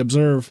watch me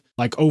observe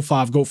like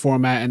 05 GOAT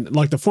format, and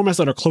like the formats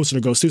that are closer to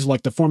GOAT too, so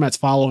like the formats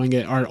following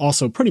it are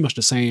also pretty much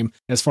the same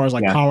as far as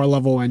like power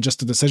level, and just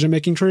the decision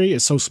making tree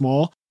is so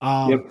small.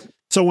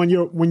 So when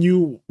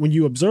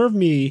you observe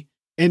me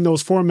in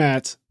those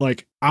formats,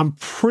 like I'm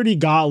pretty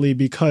godly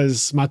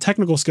because my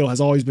technical skill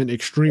has always been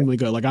extremely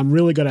good. Like I'm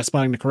really good at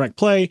spotting the correct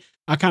play.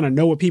 I kind of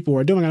know what people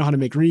are doing. I know how to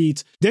make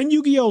reads. Then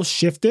Yu-Gi-Oh!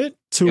 Shifted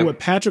to what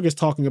Patrick is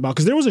talking about,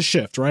 because there was a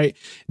shift, right?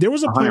 There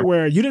was a point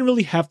where you didn't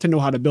really have to know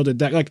how to build a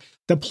deck. Like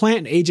the plant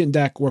and agent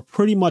deck were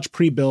pretty much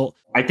pre-built.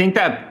 I think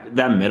that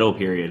middle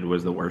period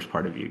was the worst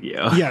part of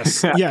Yu-Gi-Oh!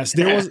 Yes.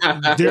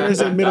 There is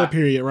a middle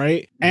period,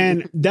 right?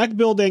 And deck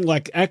building,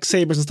 like X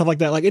Sabers and stuff like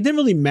that, like it didn't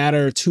really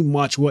matter too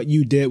much what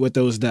you did with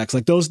those decks.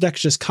 Like those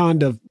decks just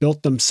kind of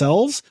built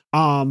themselves.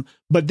 But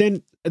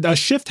then a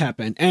shift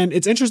happened, and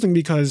it's interesting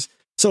because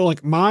so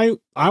like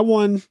I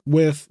won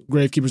with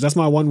Gravekeepers. That's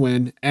my one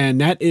win, and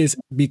that is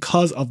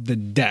because of the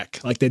deck.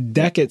 Like the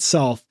deck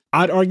itself,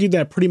 I'd argue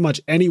that pretty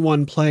much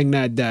anyone playing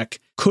that deck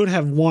could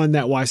have won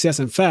that YCS.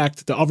 In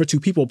fact, the other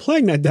two people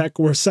playing that deck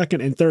were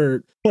second and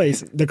third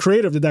place. The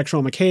creator of the deck,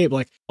 Sean McCabe,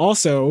 like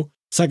also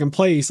second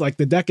place. Like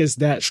the deck is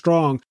that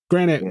strong.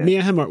 Granted, me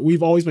and him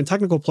we've always been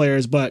technical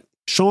players, but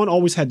Sean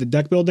always had the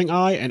deck building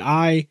eye, and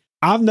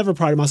I've never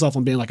prided myself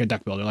on being like a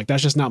deck builder. Like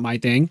that's just not my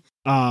thing.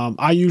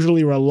 I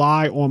usually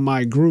rely on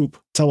my group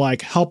to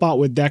like help out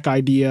with deck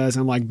ideas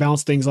and like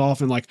bounce things off.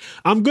 And like,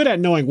 I'm good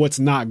at knowing what's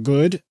not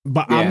good,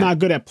 but I'm not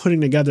good at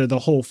putting together the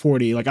whole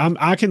 40. Like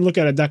I can look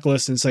at a deck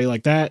list and say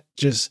like that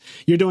just,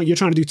 you're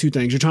trying to do two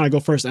things. You're trying to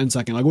go first and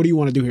second. Like, what do you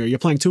want to do here? You're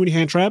playing too many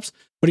hand traps,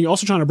 but you're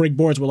also trying to break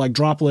boards with like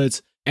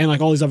droplets and like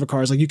all these other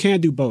cards. Like you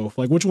can't do both.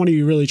 Like which one are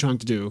you really trying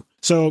to do?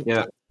 So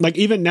like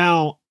even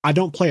now I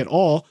don't play at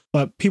all,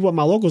 but people at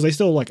my locals, they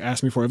still like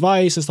ask me for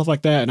advice and stuff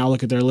like that. And I'll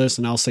look at their list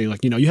and I'll say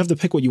like, you have to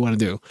pick what you want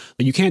to do.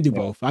 Like you can't do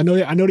both. I know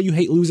that you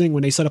hate losing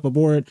when they set up a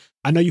board.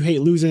 I know you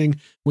hate losing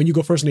when you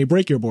go first and they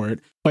break your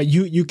board, but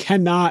you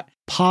cannot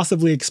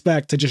possibly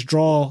expect to just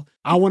draw.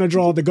 I want to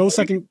draw the go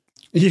second.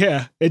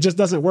 Yeah, it just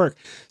doesn't work.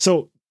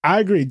 So I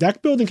agree.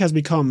 Deck building has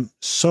become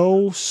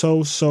so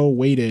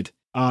weighted.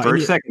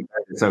 First, second,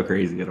 third is so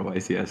crazy at a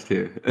YCS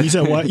too. You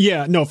said what?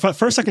 Yeah, no,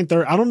 first, second,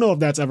 third. I don't know if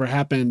that's ever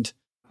happened.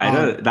 I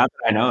know, not that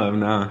I know of,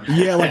 no.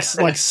 Yeah,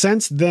 like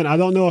since then, I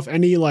don't know if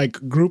any like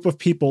group of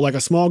people, like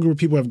a small group of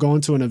people have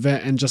gone to an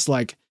event and just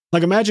like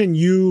imagine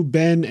you,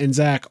 Ben, and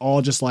Zach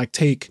all just like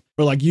take,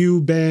 or like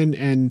you, Ben,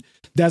 and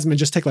Desmond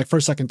just take like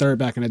first, second, third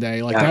back in the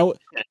day. Like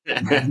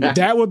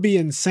that would be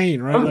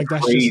insane, right? Like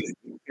that's crazy.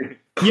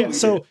 Yeah,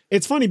 so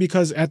it's funny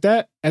because at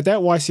that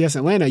YCS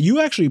Atlanta, you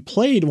actually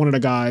played one of the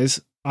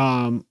guys.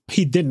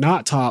 He did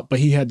not top, but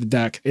he had the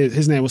deck.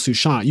 His name was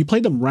Sushant. You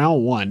played them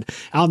round one.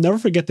 I'll never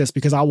forget this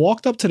because I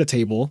walked up to the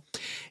table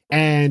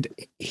and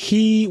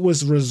he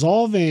was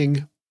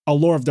resolving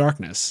Allure of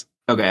Darkness.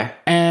 Okay.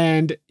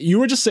 And you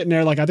were just sitting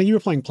there, like I think you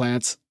were playing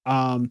plants.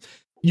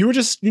 You were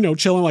just,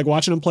 chilling, like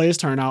watching him play his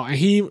turn out. And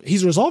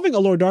he's resolving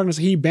Allure of Darkness.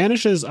 He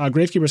banishes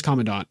Gravekeeper's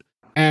Commandant.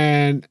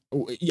 And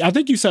I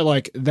think you said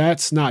like,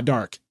 that's not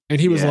dark. And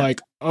he was like,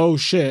 oh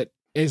shit.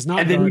 Is not.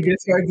 And then dark. he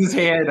discards his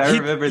hand. I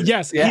remember.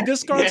 Yes, he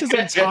discards his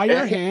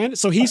entire hand.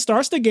 So he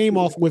starts the game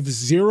off with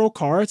 0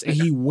 cards and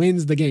he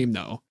wins the game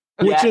though.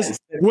 Which is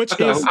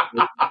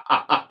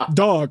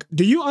dog,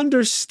 do you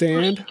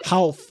understand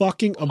how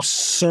fucking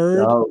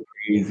absurd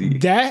crazy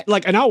that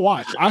like, and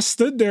I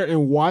stood there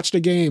and watched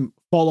the game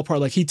fall apart.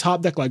 Like he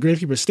top deck like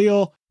Gravekeeper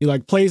Steel, he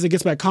like plays it,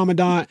 gets back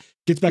Commandant,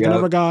 gets back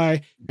another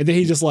guy, and then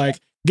he just like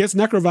gets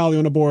Necro Valley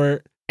on the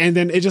board. And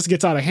then it just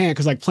gets out of hand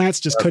because like plants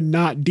just could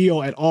not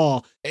deal at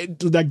all.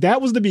 Like that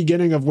was the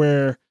beginning of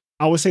where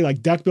I would say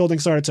like deck building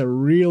started to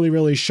really,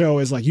 really show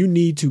is like you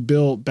need to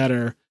build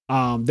better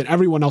than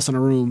everyone else in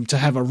a room to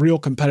have a real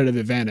competitive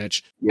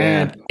advantage. Yeah.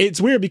 And it's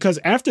weird because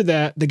after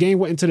that, the game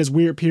went into this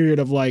weird period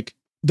of like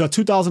the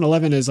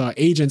 2011 is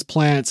agents,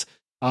 plants,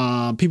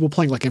 people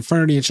playing like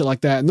Infernity and shit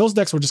like that. And those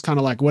decks were just kind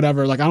of like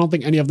whatever. Like I don't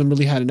think any of them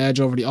really had an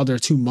edge over the other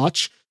too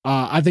much.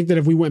 I think that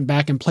if we went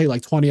back and played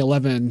like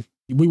 2011,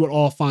 we would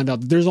all find out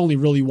that there's only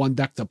really one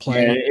deck to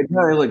play. Yeah, it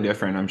probably look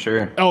different, I'm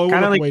sure. Oh, it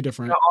would look way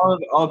different.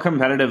 All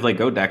competitive like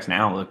Go decks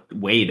now look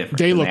way different.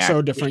 They look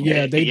so different.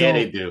 Yeah, they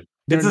do.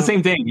 It's the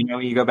same thing.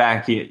 You go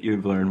back,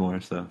 you've learned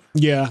more stuff.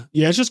 Yeah,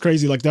 it's just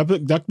crazy. Like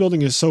deck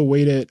building is so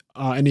weighted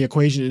in the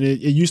equation. And it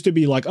used to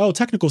be like, oh,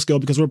 technical skill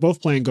because we're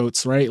both playing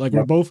goats, right? Like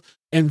we're both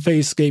end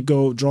phase,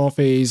 scapegoat, draw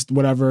phase,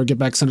 whatever, get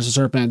back Sinister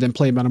Serpent, then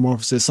play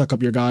Metamorphosis, suck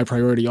up your guy,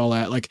 priority, all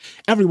that. Like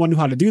everyone knew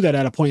how to do that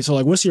at a point. So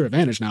like, what's your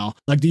advantage now?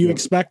 Like, do you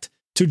expect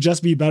to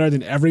just be better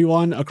than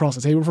everyone across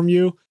the table from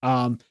you?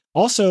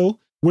 Also,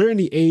 we're in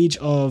the age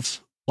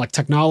of like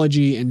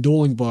technology and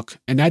dueling book,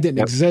 and that didn't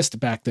exist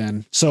back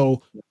then.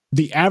 So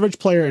the average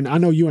player, and I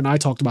know you and I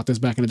talked about this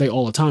back in the day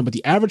all the time, but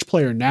the average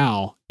player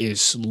now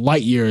is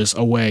light years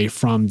away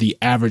from the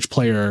average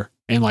player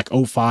in like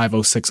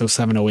 05, 06,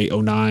 07, 08,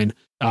 09.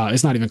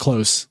 It's not even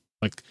close.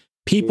 Like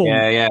people.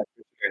 Yeah.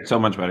 So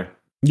much better.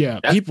 Yeah.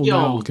 That's, people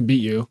now can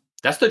beat you.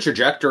 That's the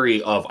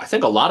trajectory of, I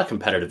think, a lot of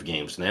competitive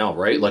games now,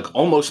 right? Like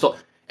almost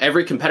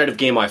every competitive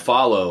game I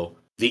follow,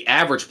 the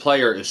average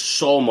player is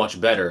so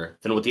much better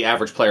than what the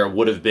average player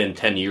would have been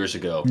 10 years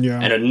ago. Yeah.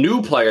 And a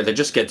new player that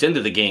just gets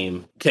into the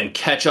game can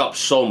catch up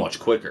so much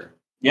quicker.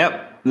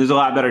 Yep. There's a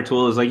lot better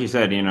tools. Like you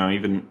said,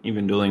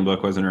 even Dueling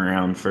Book wasn't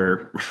around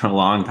for a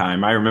long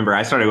time. I remember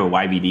I started with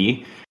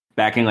YBD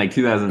back in like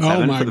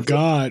 2007. Oh my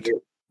God.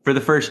 For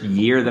the first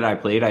year that I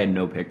played, I had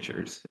no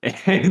pictures.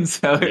 And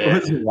so it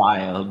was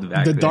wild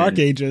back The then. Dark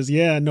Ages.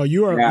 Yeah, no,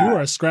 you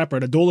are a scrapper.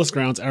 The Duelist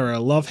Grounds era.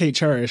 Love, hate,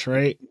 cherish,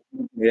 right?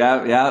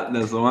 Yeah,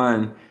 that's the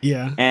one.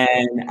 Yeah.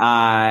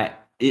 And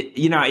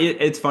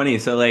it's funny.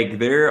 So like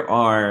there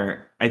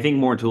are, I think,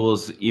 more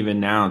tools even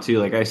now too.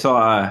 Like I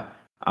saw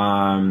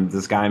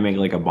this guy make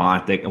like a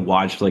bot that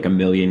watched like 1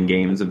 million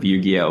games of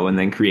Yu-Gi-Oh! And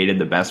then created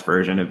the best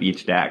version of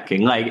each deck.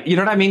 And like, you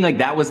know what I mean? Like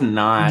that was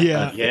not.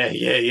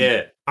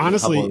 Yeah.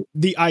 Honestly,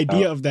 the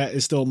idea of that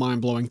is still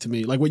mind blowing to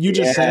me. Like what you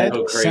just said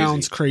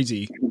sounds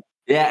crazy.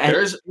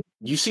 Yeah.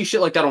 You see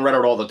shit like that on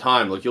Reddit all the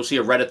time. Like you'll see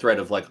a Reddit thread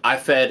of like, I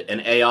fed an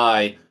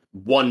AI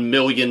 1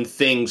 million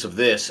things of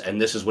this,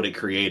 and this is what it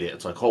created.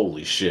 It's like,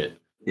 holy shit.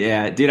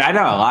 Yeah, dude, I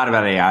know a lot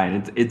about AI,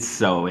 and it's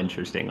so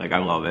interesting. Like, I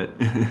love it.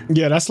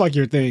 Yeah, that's like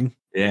your thing.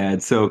 Yeah,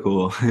 it's so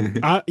cool.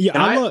 I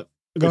love.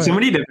 There's so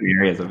many different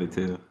areas of it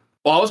too.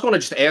 Well, I was going to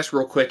just ask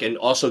real quick, and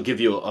also give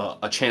you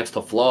a chance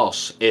to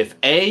floss. If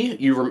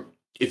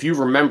you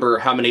remember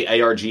how many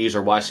ARGs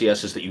or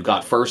YCSs that you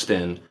got first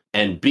in,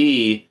 and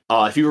B,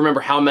 if you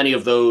remember how many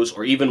of those,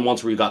 or even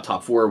ones where you got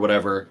top 4 or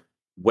whatever,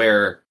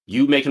 where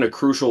you making a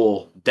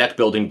crucial deck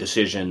building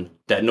decision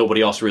that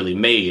nobody else really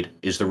made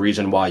is the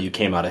reason why you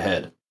came out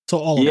ahead. So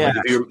all of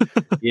them.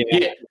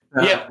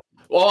 Yeah.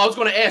 Well, I was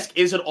going to ask,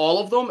 is it all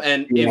of them?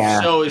 And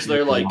if so, is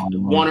there like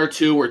 1 or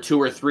 2 or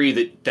 2 or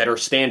 3 that are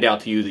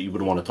standout to you that you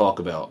would want to talk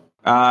about?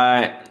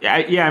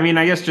 I mean,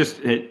 I guess just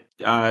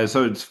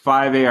so it's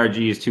 5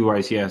 ARGs, 2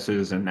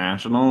 ICSs, and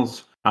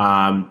nationals.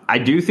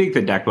 I do think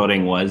the deck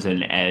building was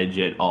an edge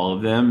at all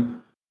of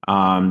them.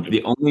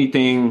 The only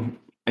thing,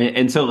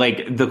 and so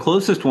like the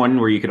closest one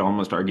where you could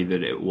almost argue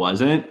that it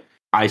wasn't,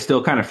 I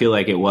still kind of feel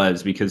like it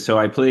was, because so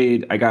I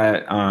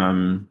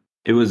got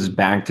it was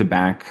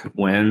back-to-back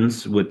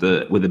wins with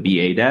the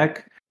BA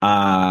deck,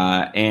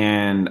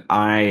 and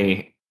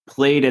I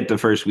played it the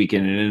first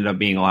weekend and it ended up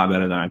being a lot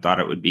better than I thought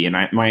it would be. And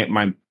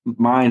my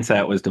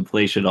mindset was to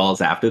play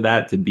Shaddolls after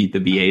that to beat the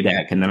BA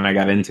deck, and then I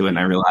got into it and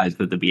I realized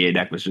that the BA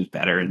deck was just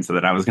better, and so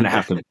that I was going to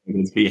have to play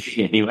against BA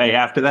anyway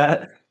after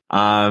that.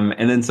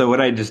 And then so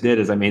what I just did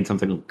is I made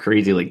something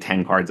crazy, like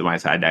 10 cards in my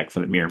side deck for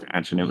the mirror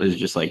match, and it was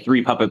just like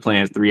 3 puppet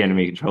plants, 3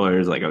 enemy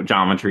controllers, like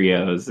Ojama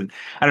trios, and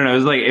I don't know,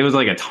 it was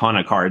like a ton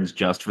of cards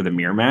just for the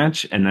mirror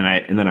match, and then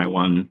I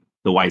won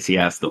the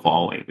YCS the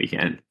following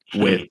weekend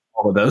with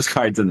all of those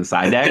cards in the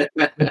side deck.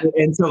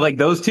 And so like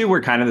those two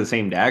were kind of the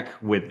same deck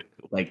with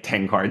like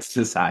 10 cards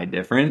to side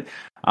different.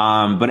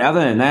 But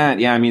other than that,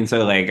 yeah, I mean,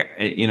 so like,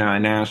 in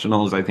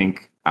nationals, I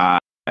think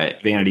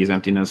Vanity's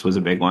Emptiness was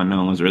a big one. No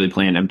one was really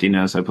playing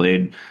Emptiness. I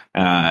played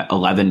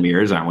 11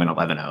 mirrors. I went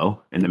 11-0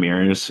 in the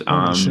mirrors.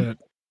 Shit.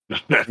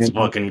 That's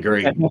fucking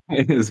great.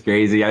 It was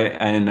crazy.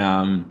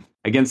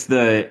 Against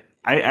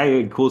I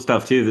had cool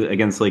stuff too.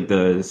 Against like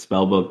the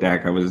spellbook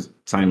deck, I was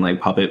signing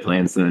like puppet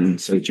plants and then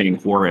searching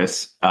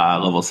Horus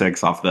level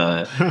 6 off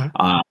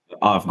the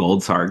off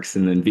Gold Sarks,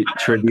 and then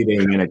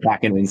tributing and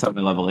attacking in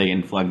something level 8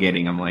 and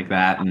floodgating them like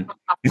that, and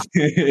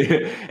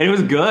it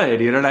was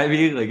good. You know what I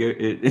mean? Like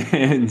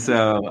and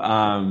so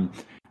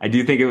I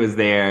do think it was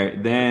there.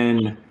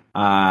 Then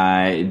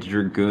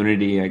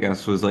Dragoonity, I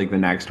guess, was like the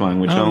next one.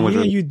 Which one was?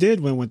 Yeah, you did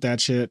win with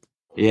that shit.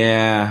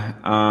 Yeah.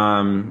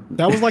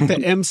 That was like the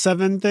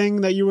M7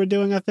 thing that you were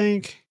doing, I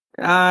think.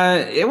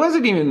 It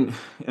wasn't even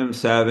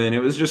M7. It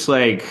was just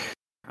like,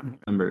 I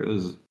remember it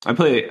was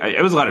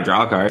a lot of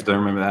draw cards. I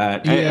remember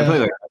that. Yeah. I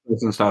played like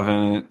some stuff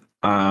in it.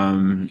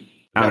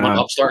 I don't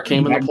know. Upstart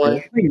came into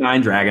play.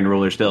 9 Dragon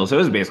Ruler still, so it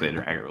was basically a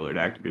Dragon Ruler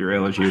deck, to be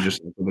real with you,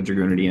 just with the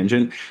Dragoonity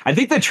engine. I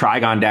think the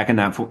Trigon deck in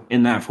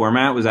that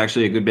format was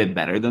actually a good bit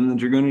better than the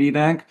Dragoonity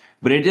deck,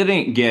 but it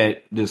didn't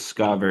get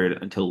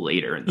discovered until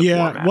later in the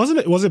format.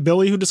 Was it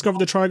Billy who discovered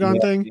the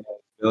Trigon thing? Yeah,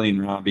 Billy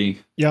and Robbie.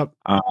 Yep.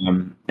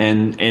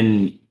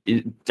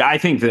 I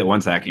think that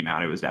once that came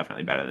out, it was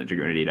definitely better than the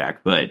Dragoonity deck,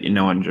 but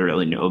no one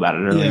really knew about it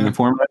early in the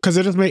format. Because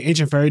it just made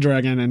Ancient Fairy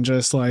Dragon and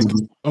just like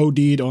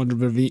OD'd on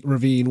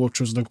Ravine, which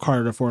was the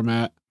Carter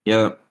format.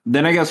 Yeah.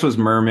 Then I guess was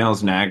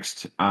Mermail's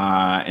next.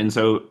 And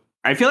so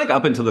I feel like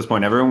up until this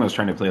point, everyone was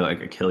trying to play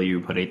like a kill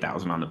you, put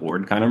 8,000 on the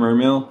board kind of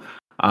Mermail.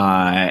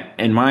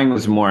 And mine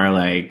was more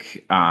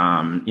like,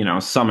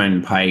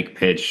 summon Pike,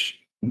 pitch,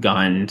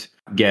 gunned,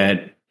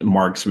 get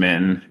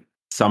marksman,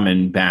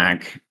 summon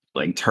back,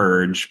 like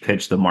Turge,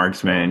 pitch the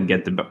marksman,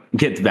 get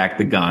back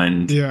the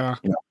gun, pop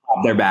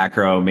their back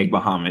row, make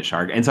Bahamut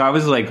Shark. And so I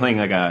was like playing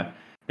like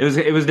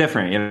it was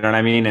different, you know what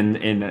I mean?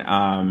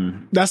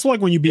 And that's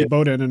like when you beat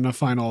Bowden in the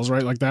finals,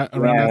 right? Like that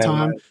around that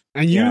time.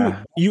 And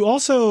you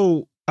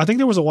also, I think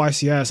there was a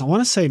YCS. I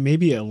want to say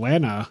maybe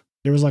Atlanta.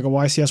 There was like a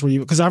YCS where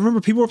because I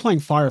remember people were playing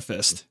Fire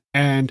Fist,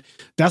 and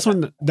that's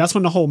when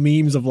the whole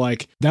memes of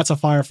like that's a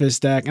Fire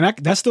Fist deck, and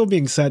that's still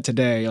being said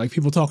today. Like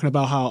people talking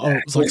about how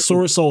it's like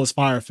Sword Soul is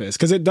Fire Fist,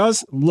 because it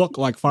does look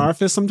like Fire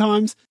Fist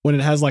sometimes when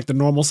it has like the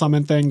normal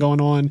summon thing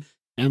going on,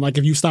 and like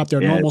if you stop their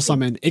normal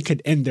summon, it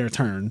could end their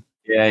turn.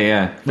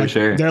 Yeah, for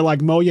sure. They're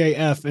like Moye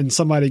F, and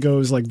somebody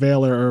goes like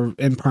Valor or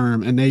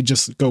Imperm, and they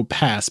just go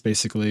pass.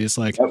 Basically, it's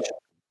like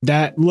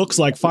that looks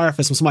like Fire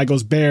Fist when somebody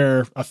goes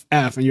Bear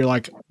F, and you're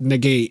like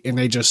negate, and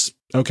they just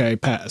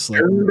pass.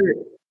 Like,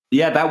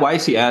 yeah, that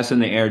YCS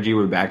and the ARG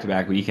were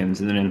back-to-back weekends,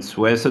 and then in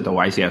Swiss at the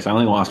YCS, I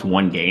only lost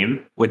one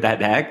game with that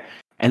deck,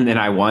 and then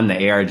I won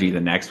the ARG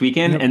the next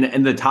weekend,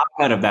 and the top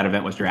cut of that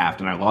event was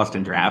draft, and I lost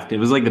in draft. It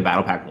was like the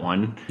Battle Pack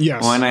 1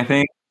 one, I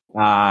think.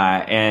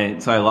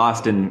 And so I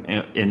lost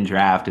in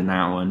draft in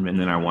that one, and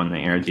then I won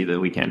the ARG the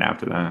weekend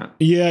after that.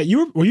 Yeah,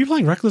 were you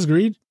playing Reckless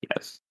Greed?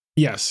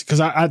 Yes, because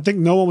I think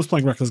no one was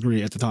playing Reckless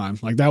Greed at the time.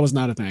 Like that was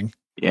not a thing.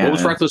 Yeah, what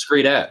was Reckless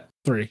Greed at?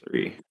 3.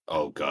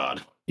 Oh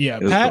God. Yeah,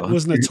 Pat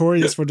was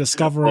notorious for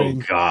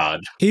discovering. Oh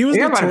God, he was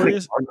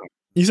notorious.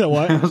 You said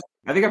what?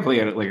 I think I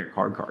played like a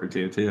card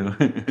too.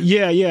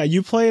 Yeah.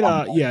 You played.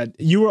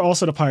 You were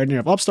also the pioneer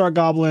of Upstart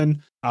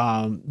Goblin.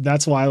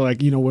 That's why,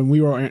 like, when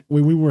we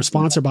were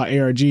sponsored by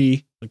ARG,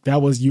 like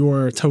that was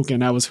your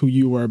token. That was who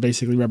you were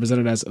basically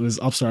represented as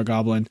Upstart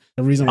Goblin.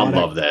 The reason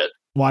why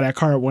why that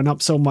card went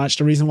up so much.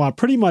 The reason why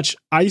pretty much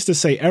I used to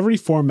say every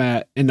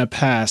format in the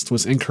past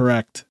was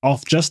incorrect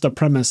off just the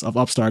premise of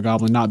Upstart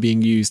Goblin not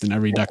being used in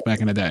every deck back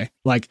in the day.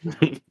 Like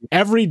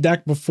every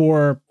deck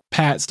before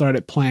Pat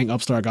started playing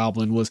Upstart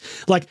Goblin was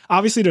like,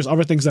 obviously there's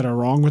other things that are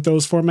wrong with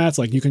those formats.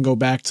 Like you can go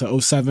back to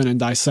 07 and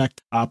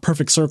dissect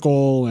Perfect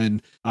Circle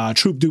and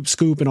Troop Dupe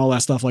Scoop and all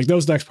that stuff. Like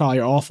those decks probably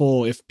are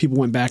awful if people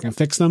went back and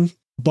fixed them.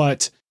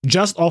 But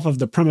just off of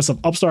the premise of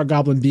Upstart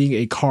Goblin being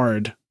a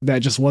card that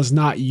just was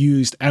not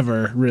used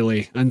ever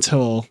really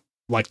until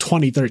like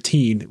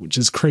 2013, which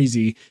is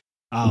crazy.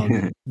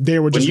 They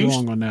were just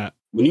wrong on that.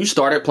 When you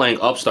started playing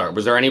Upstart,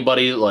 was there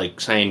anybody like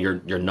saying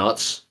you're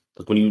nuts?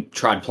 Like when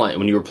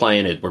you were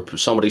playing it, were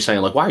somebody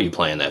saying like, why are you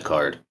playing that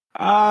card?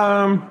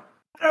 I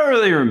don't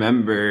really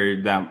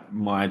remember that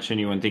much.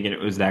 Anyone thinking it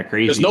was that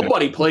crazy? Because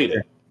nobody played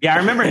it. Yeah, I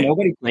remember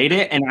nobody played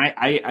it, and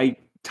I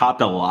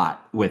topped a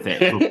lot with it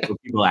before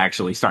people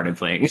actually started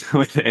playing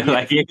with it.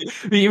 Like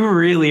you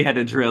really had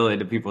to drill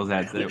into people's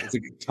heads that it was a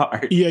good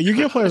card. Yeah, you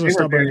get players with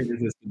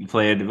stubborn.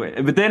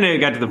 But then it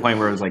got to the point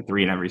where it was like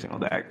 3 in every single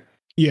deck.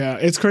 Yeah,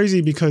 it's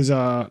crazy because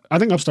I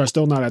think Upstart's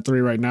still not at 3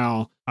 right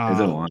now. Is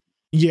it 1?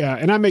 Yeah,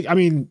 and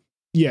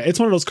it's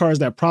one of those cards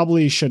that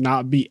probably should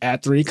not be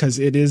at 3 because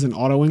it is an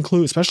auto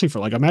include, especially for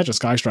like Imagine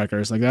Sky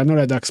Strikers. Like I know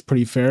that deck's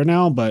pretty fair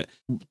now, but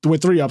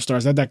with 3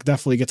 Upstarts, that deck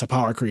definitely gets a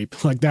power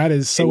creep. Like that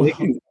is so.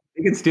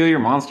 They can steal your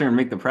monster and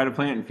make the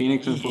Predaplant and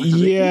Phoenix. And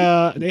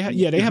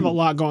they have a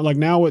lot going. Like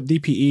now with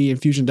DPE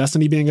and Fusion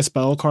Destiny being a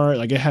spell card,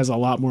 like it has a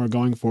lot more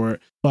going for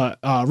it. But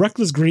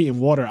Reckless Greed and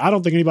Water, I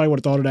don't think anybody would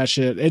have thought of that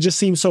shit. It just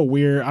seems so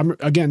weird.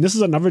 Again, this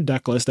is another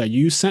deck list that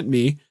you sent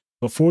me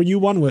before you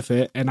won with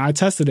it, and I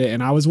tested it,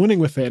 and I was winning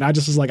with it, and I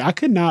just was like, I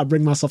could not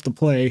bring myself to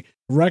play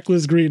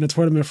Reckless Greed in a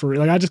tournament for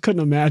like I just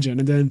couldn't imagine.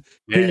 And then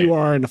here you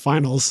are in the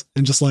finals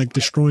and just like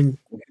destroying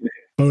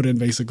Bowden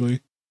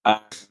basically.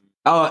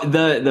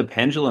 The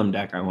Pendulum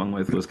deck I won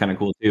with was kind of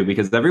cool too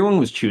because everyone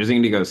was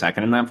choosing to go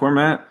second in that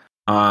format.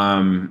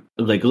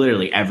 Like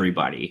literally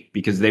everybody,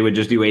 because they would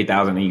just do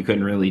 8,000 and you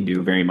couldn't really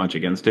do very much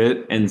against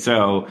it. And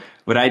so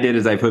what I did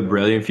is I put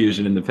Brilliant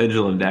Fusion in the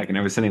Pendulum deck and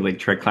I was sending like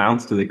Trick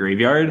Clowns to the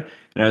graveyard.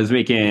 And I was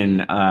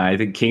making, I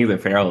think King of the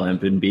Feral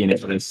Imp and being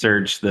able to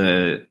search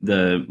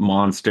the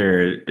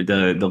monster,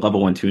 the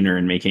level 1 tuner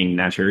and making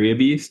Naturia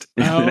Beast.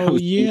 Oh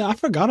yeah, I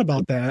forgot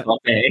about that.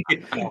 Okay.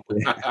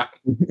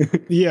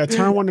 Yeah,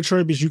 turn 1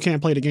 Naturia Beast, you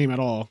can't play the game at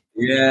all.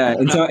 Yeah,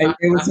 and so it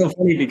was so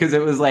funny because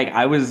it was like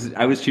I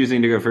was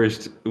choosing to go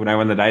first when I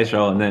won the dice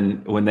roll, and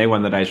then when they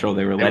won the dice roll,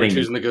 they were letting me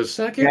choosing to go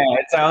second. Yeah,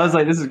 so I was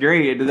like, "This is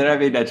great." And then I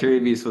made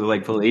Naturia Beast with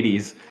like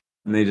Pallades,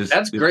 and they just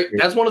that's great.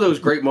 That's one of those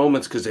great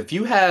moments because if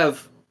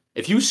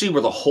you see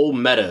where the whole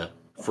meta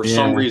for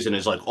some reason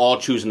is like all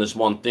choosing this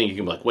one thing, you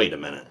can be like, "Wait a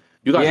minute,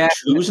 you guys are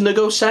choosing to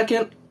go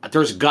second?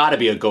 There's got to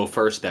be a go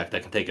first deck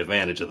that can take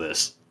advantage of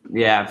this."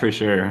 Yeah, for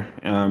sure.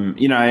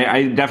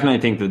 I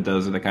definitely think that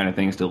those are the kind of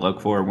things to look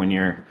for when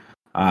you're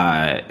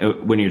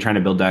trying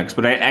to build decks.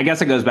 But I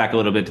guess it goes back a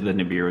little bit to the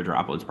Nibiru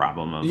Droplets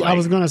problem. Of I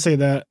was going to say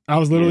that. I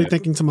was literally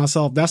thinking to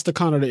myself, that's the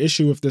kind of the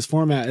issue with this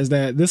format is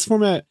that this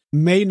format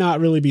may not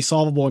really be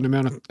solvable in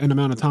the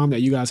amount of time that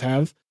you guys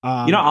have.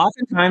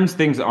 Oftentimes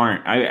things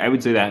aren't. I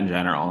would say that in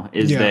general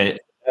is that the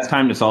best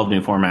time to solve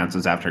new formats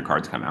is after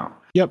cards come out.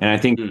 Yep. And I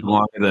think the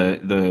longer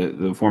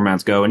the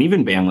formats go, and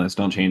even ban lists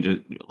don't change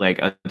it like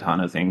a ton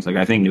of things. Like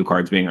I think new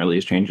cards being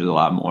released changes a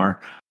lot more.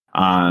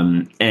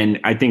 And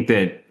I think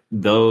that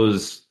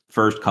those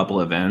first couple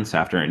events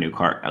after a new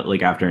card,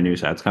 like after a new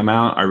sets come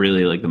out, are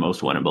really like the most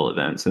winnable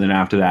events. And then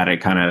after that,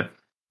 it kind of,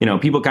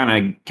 people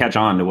kind of catch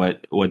on to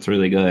what's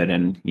really good.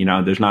 And,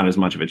 there's not as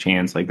much of a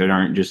chance. Like there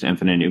aren't just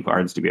infinite new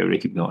cards to be able to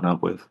keep going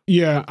up with.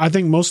 Yeah, I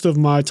think most of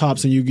my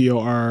tops in Yu-Gi-Oh!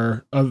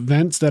 Are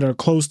events that are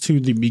close to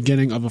the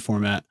beginning of a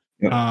format.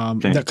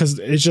 Because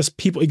it's just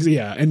people,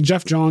 and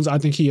Jeff Jones, I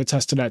think he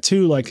attests to that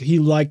too. Like he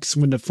likes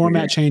when the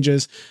format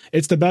changes.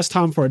 It's the best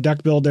time for a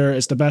deck builder.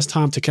 It's the best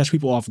time to catch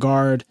people off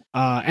guard.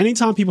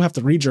 Anytime people have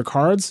to read your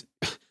cards,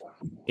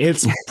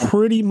 it's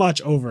pretty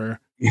much over.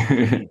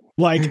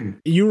 Like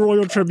you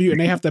royal tribute and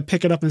they have to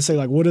pick it up and say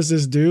like, what does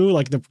this do?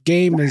 Like the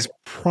game is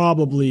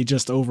probably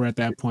just over at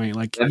that point.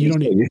 Like you don't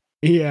need,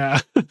 yeah.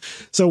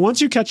 So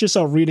once you catch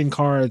yourself reading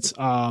cards,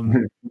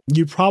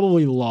 you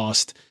probably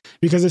lost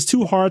because it's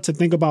too hard to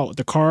think about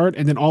the card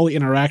and then all the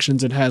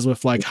interactions it has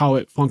with like how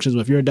it functions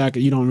with your deck.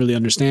 You don't really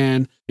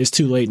understand. It's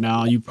too late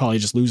now. You probably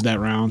just lose that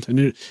round, and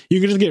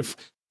you can just get.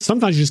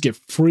 Sometimes you just get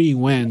free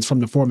wins from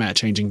the format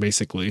changing,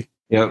 basically.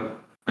 Yep,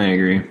 I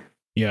agree.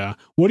 Yeah.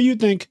 What do you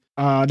think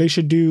they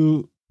should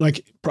do?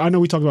 Like, I know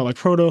we talked about like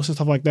Protoss and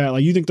stuff like that.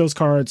 Like, you think those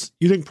cards?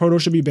 You think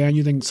Protoss should be banned?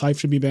 You think Scythe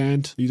should be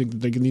banned? You think that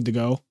they need to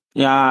go?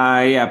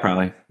 Yeah,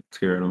 probably.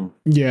 Scare them.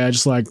 Yeah,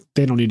 just like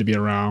they don't need to be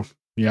around.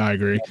 Yeah, I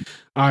agree.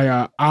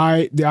 The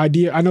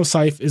idea, I know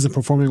Scythe isn't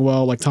performing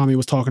well, like Tommy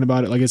was talking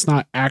about it. Like it's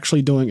not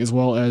actually doing as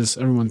well as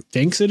everyone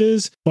thinks it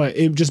is, but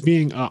it just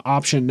being an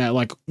option that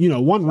like, you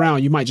know, one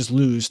round you might just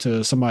lose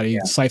to somebody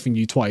siphoning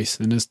you twice.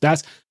 And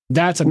that's annoying.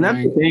 That's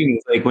the thing.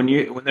 Like when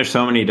there's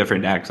so many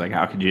different decks, like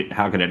how could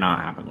it not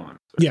happen once?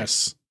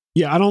 Yes.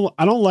 Yeah, I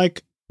don't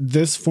like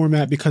this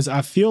format because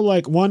I feel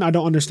like one, I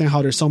don't understand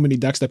how there's so many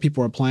decks that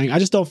people are playing. I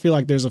just don't feel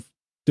like there's a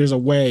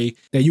way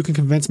that you can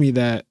convince me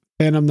that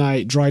Phantom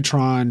Knight,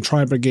 Drytron,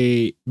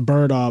 Tri-Brigade,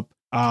 Bird Up,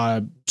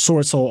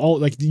 Sword Soul, all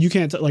like you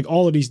can't like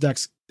all of these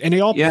decks, and they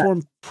all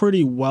perform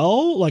pretty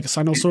well. Like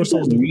I know Sword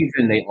Soul. The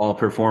reason they all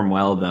perform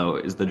well though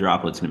is the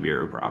Droplets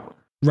Nibiru problem.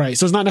 Right.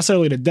 So it's not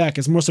necessarily the deck.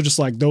 It's more so just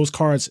like those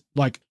cards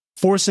like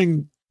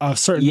forcing a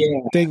certain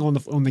thing on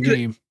the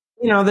game.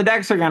 You know, the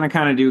decks are gonna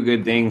kind of do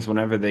good things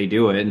whenever they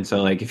do it, and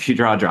so like if you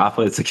draw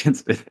Droplets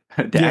against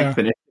a deck,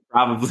 then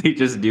probably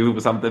just do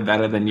something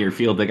better than your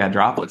field that got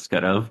droplets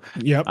could have.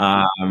 Yep.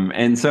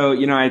 And so,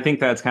 you know, I think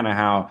that's kind of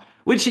how,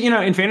 which, you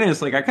know, in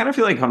fairness, like I kind of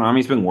feel like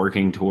Konami's been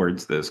working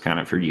towards this kind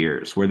of for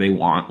years where they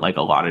want like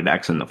a lot of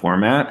decks in the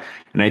format.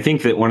 And I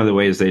think that one of the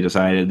ways they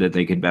decided that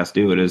they could best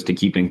do it is to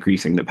keep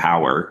increasing the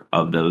power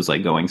of those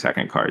like going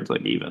second cards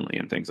like evenly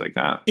and things like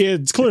that.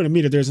 It's clear to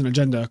me that there's an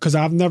agenda because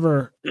I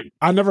never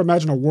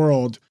imagined a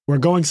world where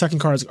going second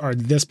cards are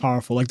this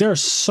powerful. Like they're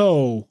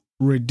so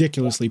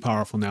ridiculously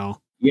powerful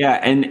now.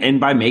 Yeah, and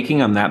by making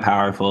them that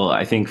powerful,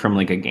 I think from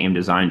like a game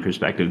design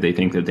perspective, they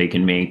think that they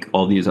can make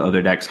all these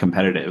other decks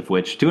competitive,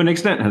 which to an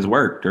extent has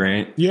worked,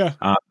 right? Yeah.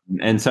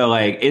 And so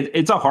like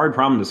it's a hard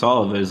problem to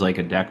solve as like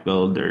a deck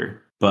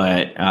builder,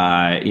 but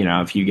you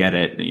know, if you get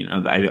it, you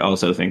know, I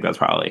also think that's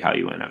probably how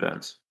you win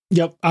events.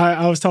 Yep.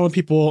 I was telling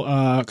people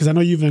because I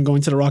know you've been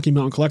going to the Rocky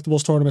Mountain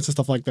Collectibles tournaments and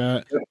stuff like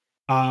that. Yep.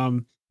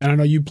 And I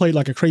know you played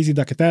like a crazy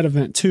deck at that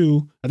event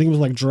too. I think it was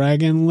like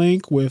Dragon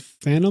Link with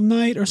Phantom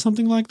Knight or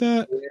something like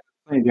that. Yeah.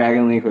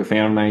 Dragon Link with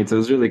Phantom Knights. It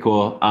was really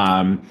cool.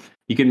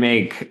 You can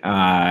make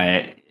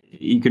like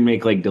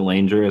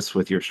Delangerous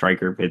with your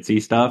Striker Pitsy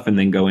stuff, and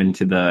then go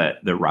into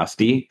the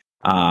Rusty,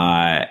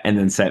 and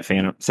then set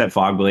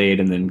Fogblade,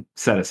 and then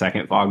set a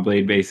second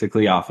Fogblade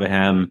basically off of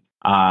him.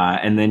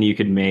 And then you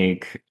could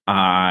make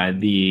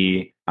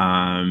you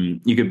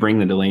could bring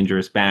the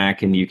Delangerous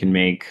back, and you can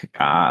make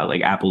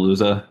like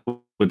Appaloosa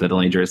with the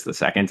Delangerous the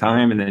second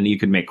time, and then you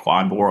could make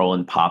Quad Boral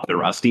and pop the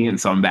Rusty and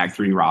summon back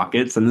 3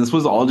 rockets. And this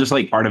was all just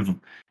like part of,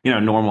 you know,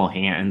 normal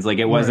hands. Like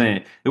there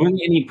wasn't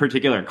any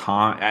particular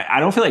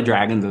I don't feel like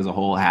Dragons as a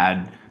whole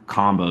had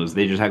combos.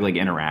 They just had like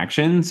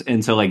interactions,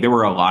 and so like there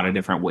were a lot of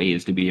different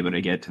ways to be able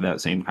to get to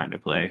that same kind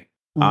of play.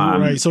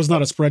 Right. So it's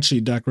not a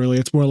spreadsheet deck really.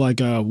 It's more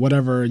like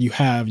whatever you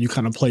have, you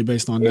kind of play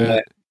based on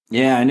that.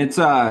 Yeah, and it's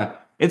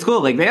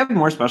cool. Like they have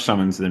more special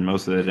summons than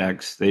most of the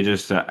decks. They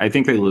just, I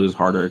think they lose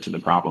harder to the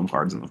problem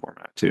cards in the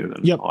format too.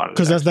 Than a lot of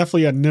because that's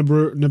definitely a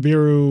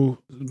Nibiru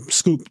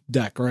scoop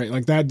deck, right?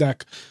 Like that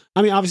deck.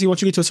 I mean, obviously,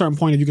 once you get to a certain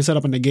point, if you can set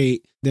up a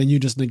negate, then you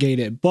just negate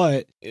it.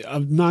 But you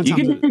can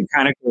do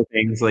kind of cool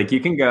things. Like you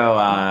can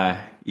go,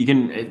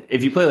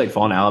 if you play like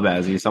Fallen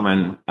Alabaz, you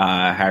summon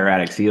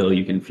Hieratic Seal,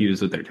 you can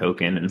fuse with their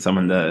token and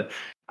summon the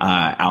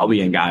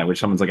Albion guy, which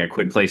summons like a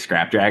quick play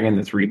Scrap Dragon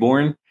that's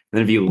reborn.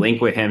 Then if you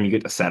link with him, you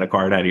get to set a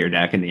card out of your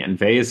deck in the end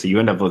phase. So you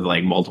end up with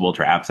like multiple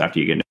traps after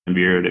you get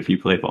Nibiru'd if you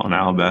play Fallen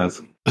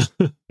Alabaz.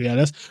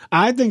 Yeah,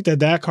 I think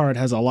that card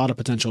has a lot of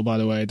potential, by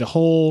the way. The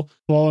whole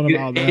Fallen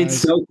Alabaz. It's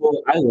so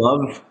cool. I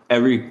love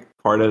every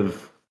part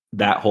of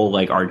that whole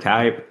like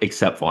archetype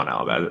except Fallen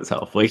Alabaz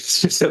itself. Like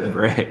it's just a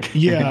brick.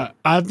 Yeah,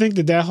 I think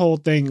that whole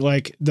thing,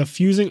 like the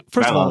fusing,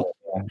 first of all,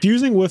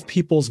 fusing with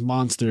people's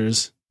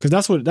monsters, because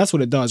that's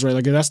what it does, right?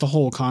 Like that's the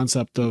whole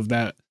concept of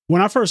that.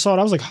 When I first saw it,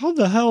 I was like, how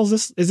the hell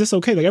is this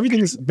okay? Like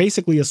everything is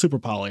basically a super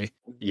poly.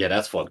 Yeah,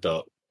 that's fucked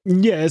up.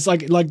 Yeah, it's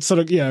like sort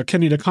of, yeah,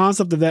 Kenny, the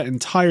concept of that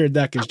entire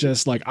deck is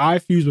just like I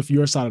fuse with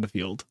your side of the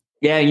field.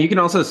 Yeah, you can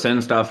also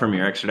send stuff from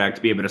your extra deck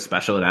to be able to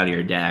special it out of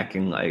your deck,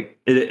 and like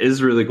it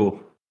is really cool.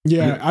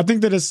 Yeah, I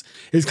think that it's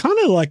kind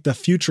of like the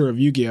future of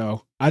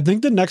Yu-Gi-Oh! I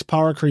think the next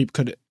power creep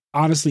could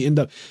honestly end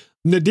up.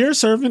 Nadir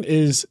Servant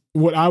is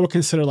what I would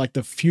consider like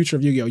the future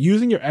of Yu-Gi-Oh!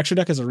 Using your extra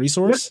deck as a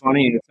resource. It's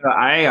funny. So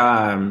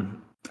I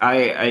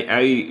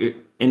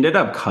ended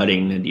up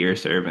cutting Nadir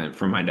Servant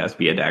from my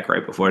Despia deck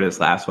right before this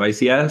last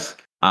YCS.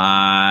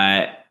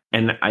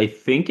 And I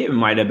think it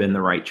might have been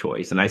the right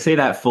choice. And I say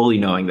that fully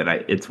knowing that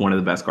it's one of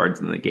the best cards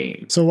in the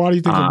game. So why do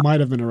you think it might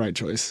have been the right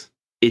choice?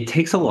 It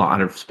takes a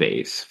lot of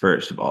space,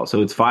 first of all.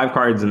 So it's 5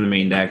 cards in the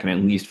main deck and at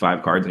least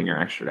 5 cards in your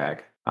extra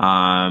deck.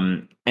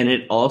 And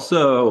it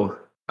also,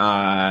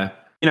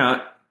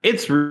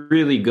 it's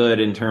really good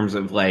in terms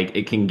of like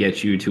it can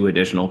get you 2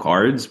 additional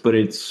cards, but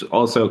it's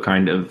also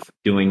kind of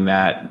doing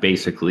that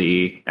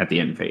basically at the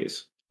end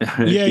phase.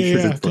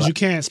 Yeah. Because you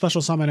can't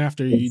special summon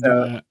after you do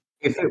that.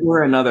 If it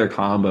were another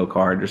combo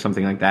card or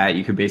something like that,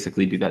 you could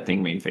basically do that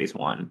thing main phase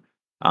 1.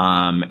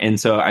 And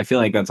so I feel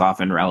like that's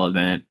often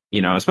relevant,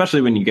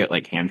 especially when you get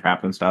like hand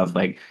trap and stuff.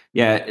 Like,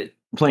 yeah,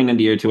 playing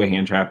Nadir to a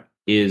hand trap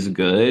is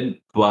good,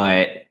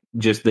 but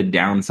just the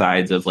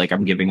downsides of like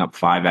I'm giving up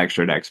 5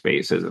 extra deck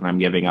spaces and I'm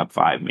giving up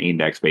 5 main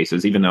deck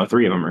spaces, even though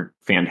 3 of them are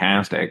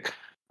fantastic.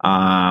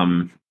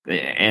 And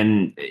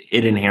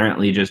it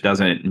inherently just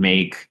doesn't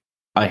make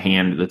a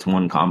hand that's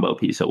one combo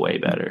piece away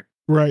better.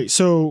 Right.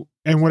 So,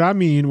 and what I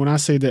mean when I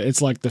say that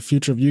it's like the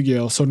future of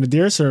Yu-Gi-Oh! So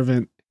Nadir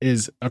Servant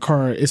is a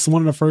card. It's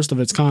one of the first of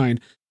its kind.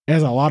 It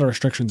has a lot of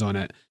restrictions on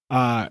it.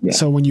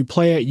 So when you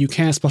play it, you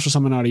can't special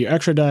summon out of your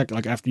extra deck,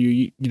 like after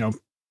you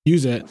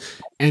use it.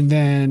 And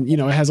then, it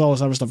has all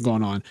this other stuff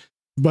going on.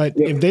 But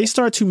if they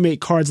start to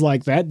make cards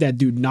like that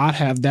do not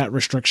have that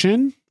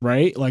restriction,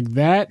 right? Like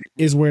that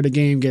is where the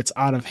game gets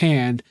out of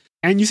hand.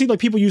 And you see like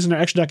people using their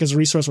extra deck as a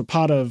resource for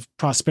Pot of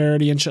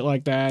Prosperity and shit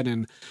like that.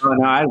 And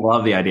I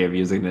love the idea of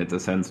using it to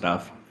send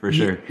stuff for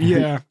sure.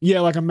 Yeah.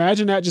 Like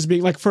imagine that just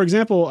being like, for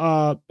example,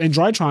 in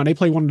Drytron, they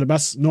play one of the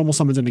best normal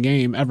summons in the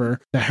game ever.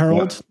 The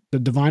Herald, the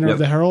Diviner of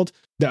the Herald.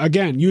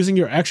 Again, using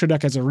your extra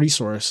deck as a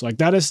resource. Like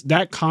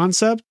that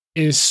concept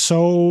is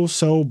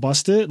so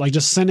busted. Like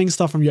just sending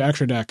stuff from your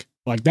extra deck.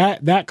 Like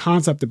that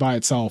concept by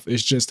itself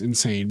is just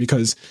insane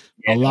because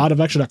a lot of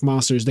extra deck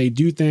monsters, they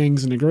do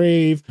things in the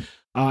grave.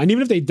 And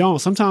even if they don't,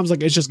 sometimes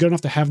like it's just good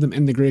enough to have them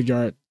in the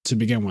graveyard to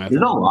begin with.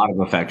 There's a lot of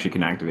effects you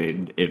can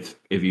activate if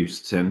you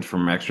send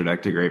from extra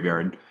deck to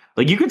graveyard.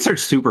 Like you could search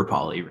Super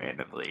Poly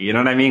randomly. You know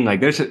what I mean? Like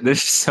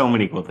there's so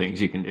many cool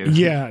things you can do.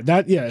 Yeah,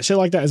 shit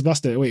like that is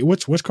busted. Wait,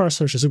 which card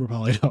search is Super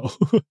Poly though?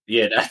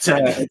 Yeah, that's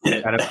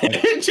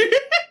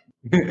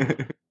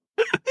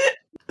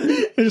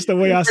just the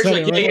way I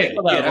said it.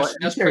 Right?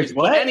 That's crazy.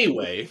 But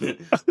anyway,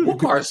 what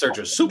card search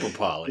is Super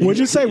Poly? What'd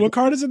you say? What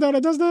card is it though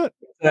that does that?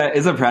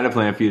 It's a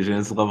Predaplant Fusion.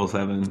 It's level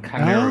 7.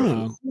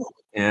 Oh.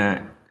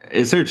 Yeah,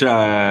 it search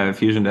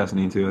Fusion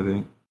Destiny too, I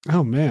think.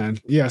 Oh man,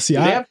 yeah. See,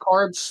 do they have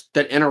cards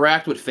that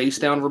interact with face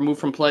down remove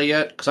from play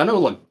yet? Because I know,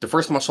 like the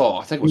first time I saw,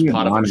 I think it was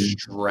Pot of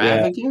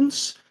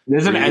Extravagance.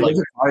 There's a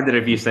card that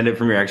if you send it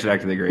from your extra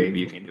deck to the grave,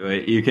 you can do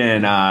it. You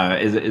can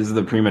is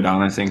the Prima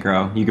Donna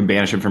Synchro. You can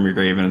banish it from your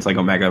grave, and it's like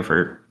Omega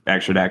for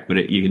extra deck,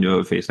 but you can do it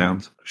with face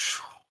downs.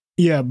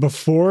 Yeah,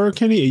 before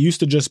Kenny, it used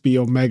to just be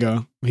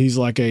Omega. He's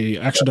like a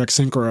extra deck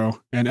synchro,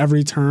 and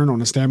every turn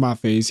on a standby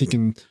phase, he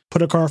can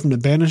put a card from the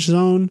banish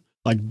zone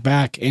like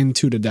back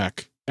into the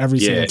deck every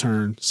single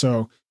turn.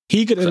 So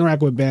he could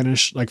interact with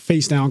banish like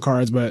face down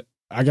cards, but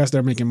I guess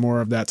they're making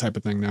more of that type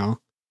of thing now.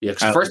 Yeah,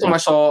 because the first time I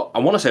saw, I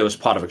want to say it was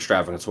Pot of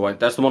Extravagance. So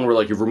that's the one where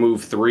like you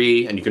remove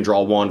 3 and you can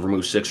draw 1,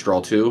 remove 6, draw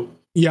 2.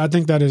 Yeah, I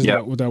think that is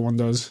what that one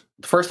does.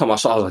 The first time I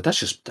saw, I was like, that's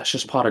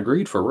just Pot of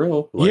Greed for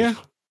real. Like,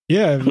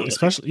 yeah,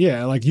 especially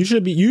like you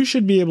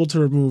should be able to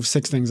remove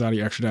 6 things out of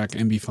your extra deck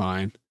and be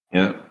fine.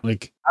 Yeah,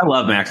 like I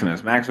love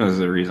Maximus. Maximus is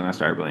the reason I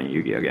started playing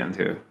Yu-Gi-Oh again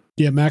too.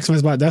 Yeah,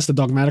 Maximus, that's the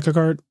Dogmatica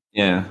card.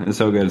 Yeah, it's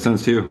so good. It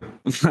sends 2.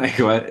 Like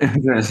what?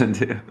 It sends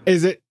 2.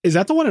 Is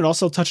that the one that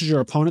also touches your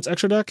opponent's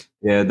extra deck?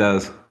 Yeah, it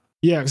does.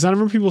 Yeah, because I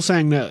remember people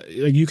saying that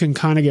like, you can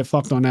kind of get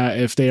fucked on that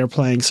if they are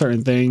playing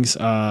certain things.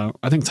 I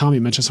think Tommy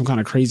mentioned some kind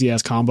of crazy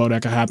ass combo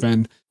that could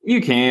happen.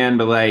 You can,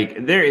 but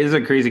like there is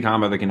a crazy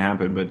combo that can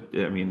happen. But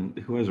I mean,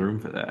 who has room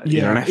for that? Yeah,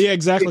 you know what I mean? Yeah,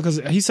 exactly.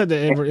 Because he said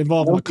that it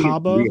involved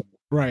Makaba.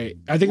 Right.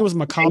 I think it was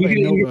Makaba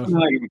and Nova.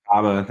 Like a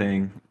Makaba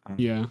thing.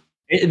 Yeah.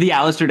 The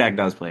Alistair deck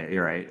does play it.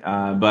 You're right.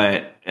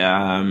 But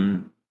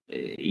I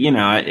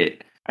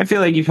feel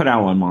like you put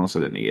out one monster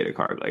that negate a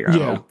card. Like I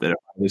hope that if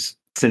I was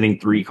sending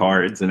 3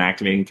 cards and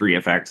activating 3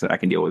 effects that I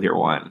can deal with your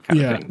one. Kind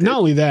of thing not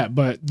only that,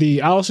 but the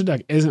Alistair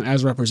deck isn't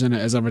as represented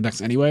as other decks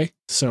anyway.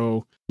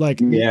 So like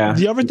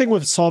the other thing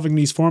with solving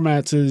these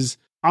formats is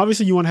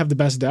obviously you want to have the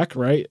best deck,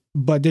 right?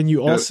 But then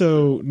you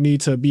also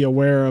need to be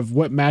aware of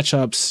what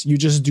matchups you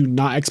just do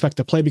not expect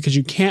to play because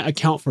you can't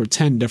account for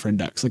 10 different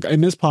decks. Like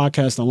in this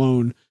podcast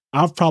alone,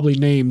 I've probably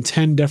named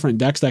 10 different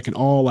decks that can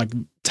all like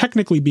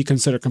technically be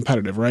considered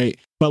competitive, right?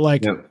 But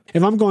like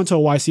if I'm going to a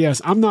YCS,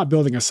 I'm not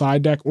building a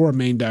side deck or a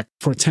main deck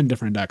for 10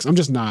 different decks. I'm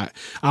just not.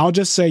 I'll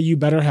just say you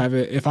better have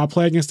it. If I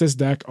play against this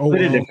deck, a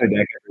different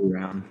deck every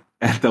round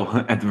at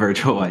the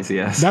virtual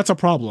YCS. That's a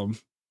problem.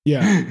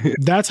 Yeah.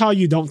 That's how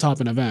you don't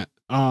top an event.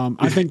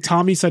 I think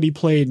Tommy said he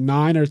played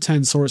 9 or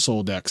 10 Sword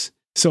Soul decks.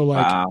 So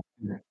like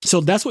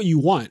so that's what you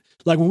want.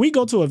 Like when we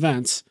go to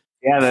events,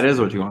 yeah, that is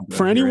what you want.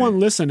 For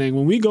anyone listening,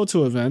 when we go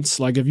to events,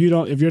 like if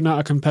you're not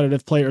a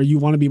competitive player, or you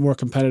want to be more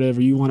competitive,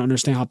 or you want to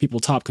understand how people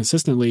top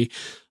consistently,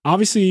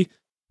 obviously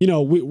you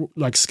know,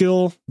 like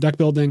skill, deck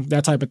building,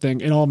 that type of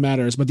thing. It all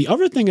matters. But the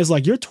other thing is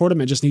like your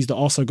tournament just needs to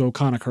also go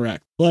kind of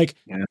correct. Like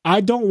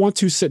I don't want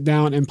to sit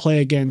down and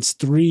play against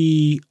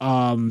three.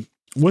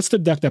 What's the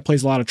deck that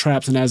plays a lot of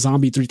traps and that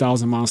zombie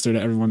 3000 monster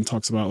that everyone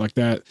talks about like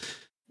that?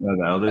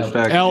 The Eldritch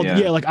deck.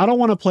 Yeah, like I don't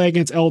want to play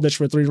against Eldritch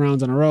for 3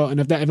 rounds in a row. And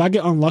if I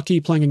get unlucky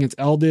playing against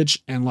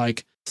Eldritch and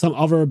like some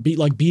other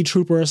like B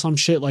Trooper or some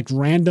shit like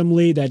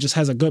randomly that just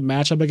has a good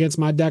matchup against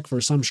my deck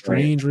for some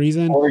strange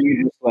reason, or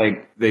you just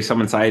like they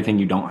summon side thing,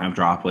 you don't have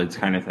droplets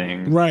kind of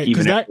thing, right?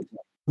 Because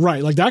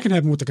right, like that can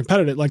happen with the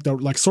competitive,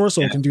 like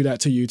Sorcerer can do that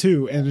to you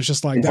too, and it's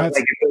just like that's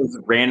like if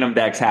those random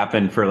decks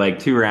happen for like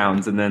 2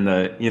 rounds and then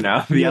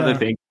the other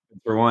thing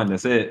for 1,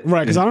 that's it.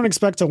 Right, because I don't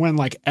expect to win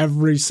like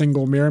every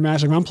single mirror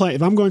match. Like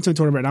if I'm going to a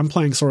tournament, I'm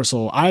playing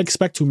Sorcerer. I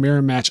expect to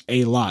mirror match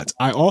a lot.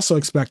 I also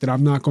expect that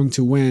I'm not going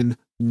to win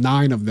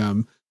 9 of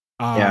them.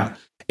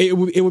 It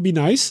would be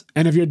nice.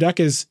 And if your deck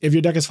is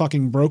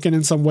fucking broken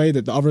in some way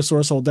that the other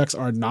Sorcerer decks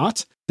are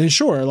not, then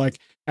sure, like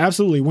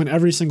absolutely win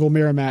every single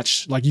mirror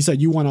match. Like you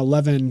said, you won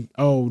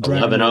 11-0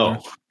 Dragon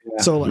 11-0.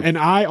 Yeah. So, and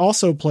I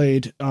also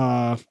played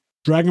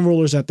Dragon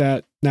Rulers at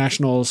that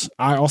Nationals.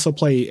 I also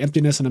played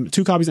Emptiness and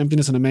 2 copies of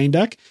Emptiness in the main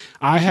deck.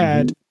 I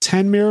had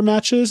 10 mirror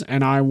matches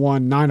and I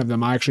won 9 of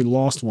them. I actually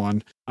lost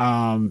one.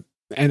 And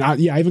I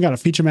even got a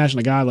feature match and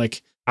a guy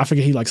like, I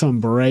forget he like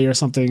some beret or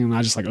something, and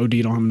I just like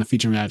OD'd on him in the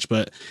feature match.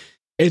 But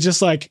it's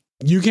just like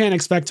you can't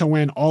expect to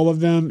win all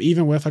of them,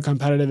 even with a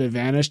competitive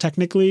advantage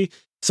technically.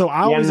 So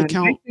I always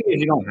account.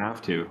 You don't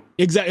have to.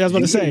 Exactly, I was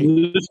about to say.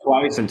 You lose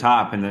twice in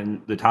top, and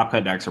then the top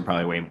cut decks are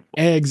probably way more.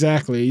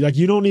 Exactly, like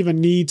you don't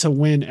even need to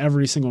win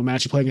every single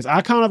match you play against.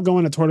 I kind of go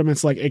into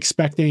tournaments like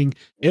expecting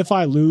if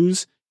I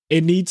lose,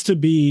 it needs to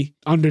be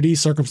under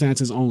these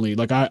circumstances only.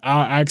 Like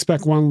I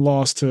expect 1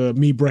 loss to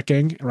me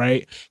bricking,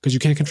 right? Because you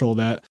can't control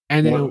that.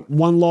 And then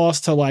 1 loss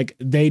to like,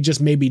 they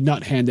just maybe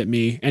nut handed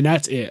me. And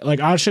that's it.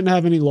 Like I shouldn't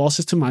have any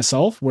losses to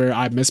myself where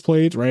I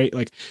misplayed, right?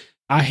 Like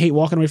I hate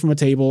walking away from a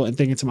table and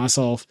thinking to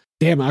myself,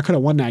 damn, I could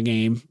have won that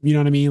game. You know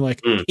what I mean?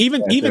 Like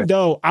even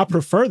though I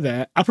prefer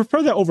that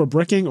over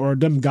bricking or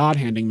them God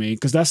handing me.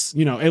 Cause that's,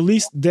 you know, at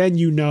least then,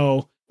 you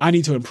know, I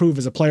need to improve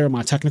as a player,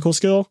 my technical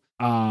skill.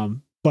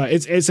 But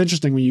it's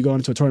interesting when you go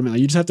into a tournament,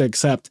 like you just have to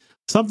accept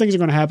some things are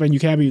going to happen. You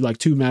can't be like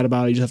too mad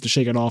about it. You just have to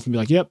shake it off and be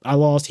like, yep, I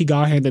lost. He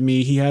God handed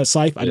me. He has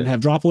Scythe. I didn't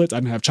have droplets. I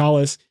didn't have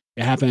Chalice.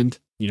 It happened.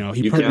 You know,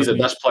 you can be the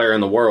best player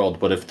in the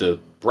world, but if the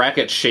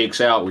bracket shakes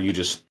out where you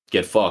just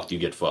get fucked, you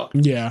get fucked.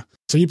 Yeah.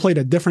 So you played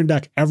a different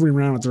deck every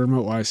round with the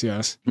remote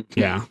YCS.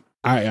 Yeah.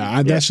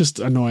 That's just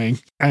annoying.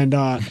 And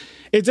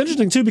it's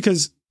interesting too,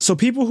 because so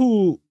people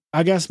who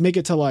I guess make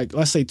it to like,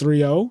 let's say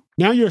 3-0,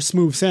 now you're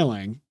smooth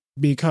sailing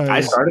because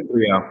I started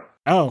 3-0.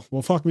 Oh,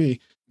 well, fuck me.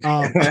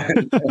 That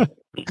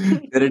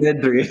it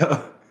did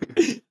 3-0.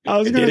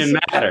 It didn't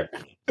matter.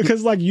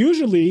 Because like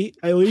usually,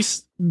 at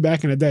least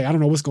back in the day, I don't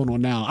know what's going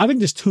on now. I think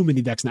there's too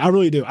many decks now. I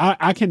really do.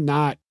 I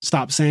cannot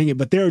stop saying it,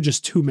 but there are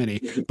just too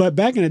many. But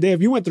back in the day,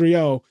 if you went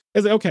 3-0,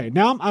 it's like, okay,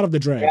 now I'm out of the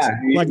dregs.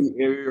 Yeah, like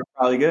you're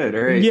probably good,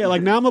 right? Yeah,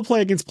 like now I'm gonna play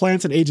against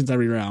plants and agents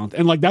every round.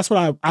 And like that's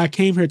what I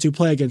came here to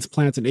play against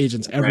plants and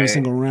agents every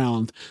single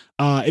round.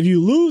 If you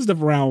lose the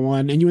round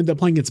 1 and you end up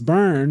playing against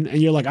burn and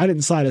you're like, I didn't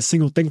decide a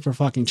single thing for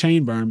fucking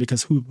chain burn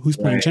because who's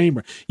playing chain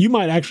burn? You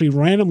might actually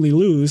randomly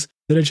lose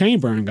to the chain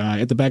burn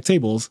guy at the back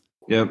tables.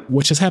 Yep.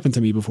 Which has happened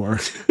to me before.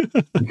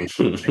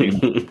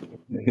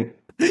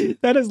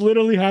 That has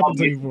literally happened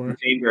to me before.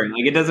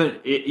 Like it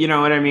doesn't, you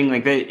know what I mean?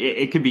 Like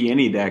it could be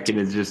any deck. It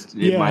is just,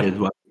 it might as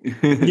well.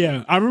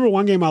 Yeah. I remember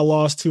one game I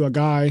lost to a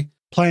guy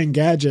playing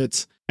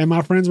gadgets and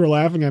my friends were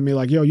laughing at me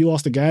like, yo, you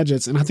lost to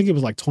gadgets. And I think it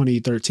was like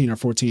 2013 or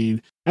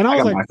 14. And I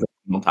was like,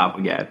 on top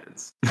of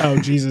gadgets. Oh,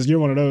 Jesus, you're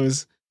one of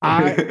those.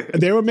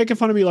 They were making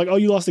fun of me like, oh,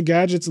 you lost to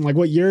gadgets and like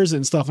what years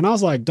and stuff. And I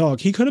was like, dog,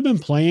 he could have been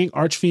playing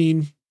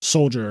Archfiend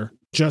Soldier.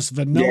 Just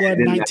vanilla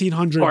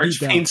 1900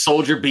 Archfiend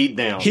Soldier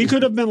beatdown. He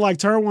could have been like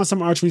turn 1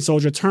 summon Archfiend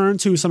Soldier, turn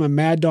 2 summon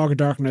Mad Dog of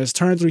Darkness,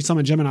 turn 3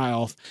 summon Gemini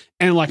Elf,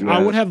 and like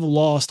I would have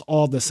lost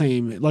all the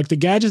same. Like the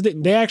gadgets,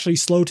 they actually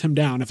slowed him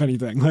down, if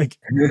anything. Like,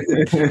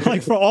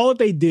 like for all that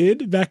they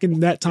did back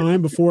in that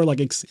time before, like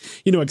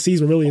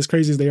Xyz were really as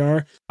crazy as they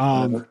are.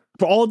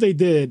 For all that they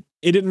did,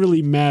 it didn't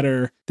really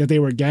matter that they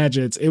were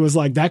gadgets. It was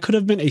like that could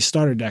have been a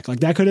starter deck. Like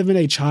that could have been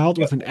a child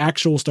with an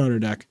actual starter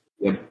deck.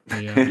 Yep.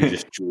 Yeah.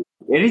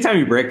 Anytime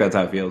you break, that's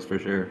how it feels for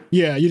sure.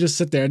 Yeah, you just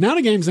sit there. Now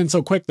the game's in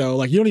so quick though.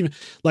 Like you don't even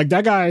like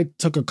that guy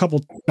took a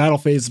couple battle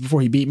phases before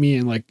he beat me,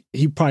 and like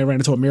he probably ran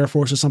into a Mirror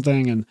Force or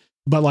something.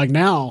 But like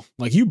now,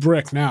 like you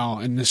brick now,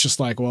 and it's just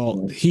like,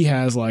 well, he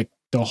has like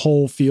the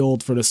whole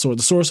field for the sword.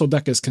 The Sorcerer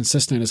deck is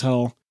consistent as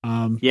hell.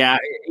 Yeah,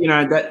 you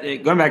know that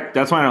going back,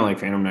 that's why I don't like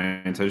Phantom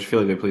Knights. I just feel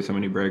like they play so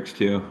many bricks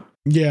too.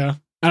 Yeah,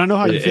 I don't know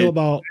how you feel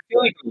about. I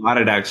feel like a lot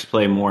of decks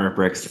play more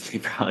bricks than they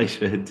probably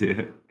should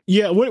too.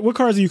 Yeah, what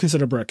cards do you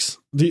consider bricks?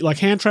 Like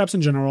hand traps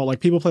in general?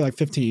 Like people play like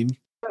 15.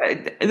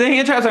 The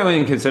hand traps I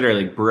wouldn't consider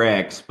like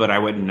bricks, but I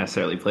wouldn't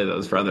necessarily play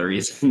those for other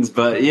reasons.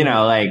 But you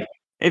know, like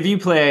if you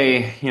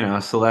play, you know,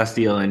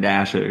 Celestial and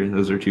Dasher,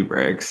 those are 2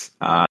 bricks.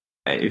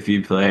 If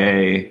you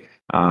play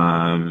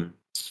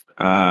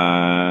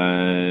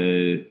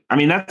I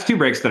mean, that's 2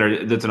 bricks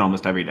that's in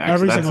almost every deck.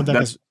 Every so single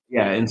deck is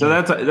and so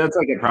that's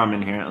like a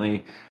problem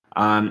inherently.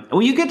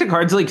 When you get to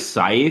cards like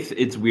Scythe,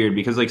 it's weird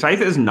because like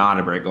Scythe is not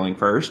a brick going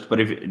first, but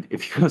if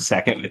you go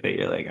second with it,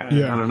 you're like, I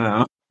don't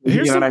know.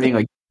 You know what I mean?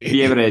 Like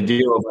be able to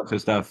do a bunch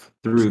of stuff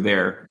through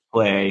their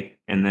play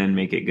and then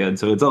make it good.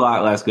 So it's a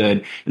lot less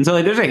good. And so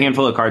like there's a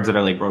handful of cards that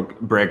are like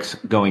bricks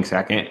going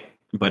second,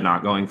 but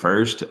not going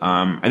first.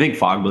 I think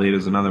Fogblade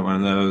is another one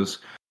of those.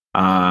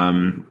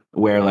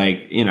 Where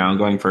like,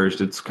 going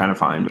first, it's kind of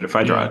fine. But if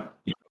I draw it,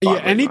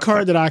 any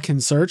card that I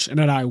can search and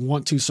that I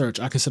want to search,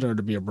 I consider it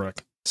to be a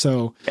brick.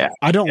 So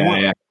I don't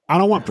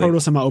want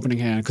Protoss in my opening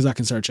hand because I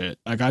can search it.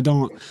 Like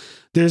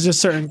there's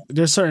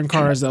certain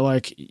cards that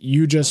like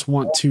you just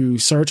want to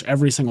search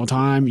every single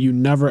time. You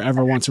never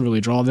ever want to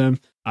really draw them.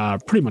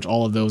 Pretty much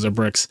all of those are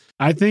bricks.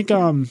 I think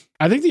the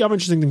other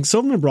interesting thing,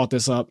 Silverman brought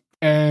this up,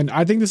 and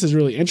I think this is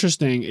really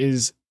interesting,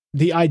 is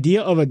the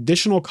idea of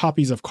additional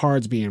copies of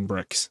cards being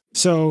bricks.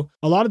 So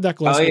a lot of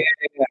deck lists,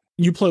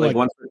 you play like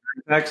once per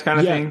decks kind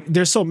of thing.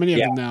 There's so many of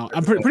them now.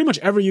 I'm pretty much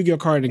every Yu-Gi-Oh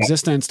card in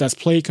existence that's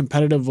played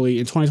competitively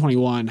in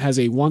 2021 has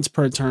a once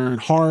per turn,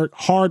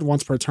 hard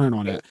once per turn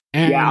on it.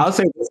 And I'll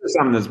say this is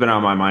something that's been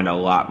on my mind a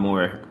lot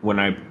more when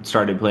I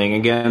started playing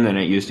again than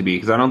it used to be,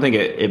 because I don't think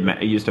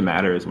it used to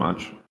matter as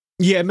much.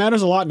 Yeah, it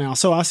matters a lot now.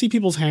 So I see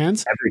people's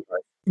hands. Every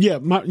card. Yeah,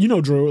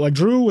 Drew. Like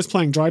Drew was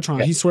playing Drytron.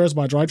 Yeah. He swears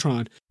by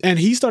Drytron, and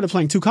he started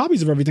playing 2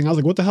 copies of everything. I was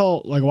like, "What the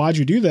hell? Like, why'd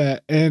you do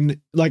that?" And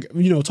like,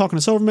 talking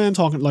to Silverman,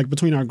 talking like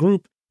between our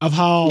group of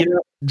how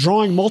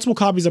drawing multiple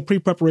copies of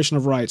pre-preparation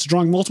of rights,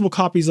 drawing multiple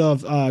copies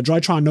of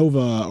Drytron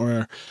Nova,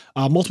 or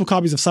multiple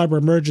copies of Cyber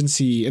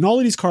Emergency, and all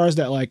of these cards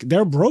that like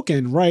they're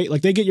broken, right?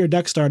 Like they get your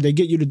deck started, they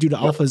get you to do the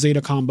Alpha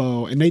Zeta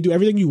combo, and they do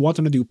everything you want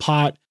them to do,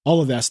 pot,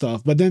 all of that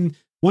stuff. But then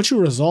once you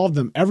resolve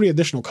them, every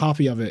additional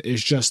copy of it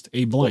is just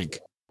a blank.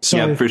 So,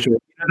 yeah, for sure.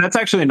 That's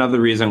actually another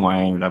reason why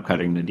I ended up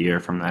cutting the deer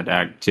from that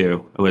deck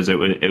too. It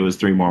was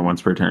 3 more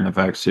once per turn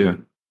effects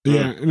too.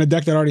 Yeah, in a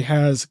deck that already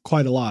has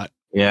quite a lot.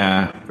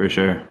 Yeah, for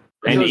sure.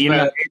 And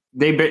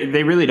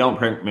they really don't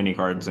print many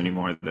cards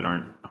anymore that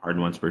aren't hard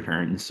once per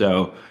turn.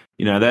 So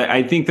that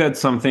I think that's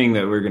something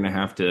that we're gonna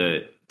have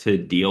to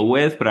deal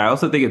with. But I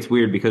also think it's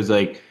weird because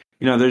like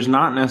there's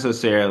not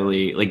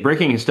necessarily like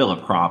bricking is still a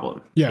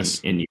problem. Yes.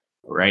 In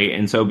right?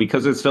 And so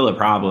because it's still a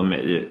problem,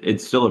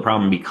 it's still a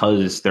problem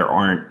because there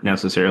aren't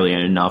necessarily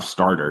enough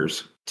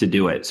starters to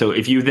do it. So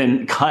if you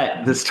then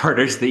cut the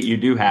starters that you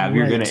do have,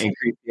 you're going to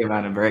increase the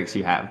amount of bricks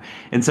you have.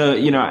 And so,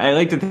 I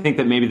like to think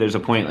that maybe there's a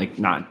point like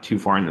not too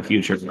far in the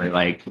future where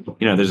like,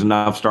 there's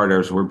enough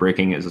starters where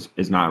bricking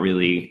is not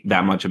really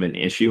that much of an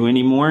issue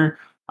anymore.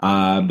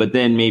 But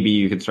then maybe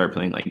you could start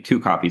playing like 2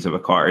 copies of a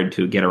card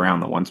to get around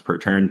the once per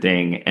turn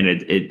thing, and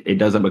it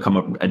doesn't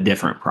become a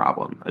different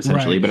problem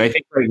essentially. Right. But I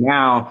think right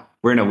now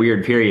we're in a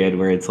weird period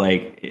where it's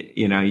like,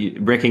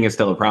 bricking is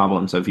still a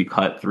problem. So if you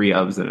cut 3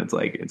 ofs, then it's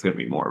like, it's going to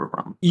be more of a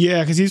problem. Yeah,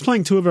 because he's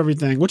playing 2 of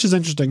everything, which is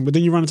interesting. But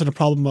then you run into the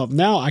problem of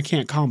now I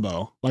can't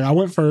combo. Like I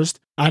went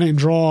first, I didn't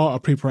draw a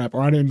pre-prep,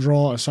 or I didn't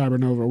draw a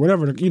Cybernova, or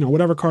whatever,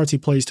 whatever cards he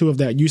plays, 2 of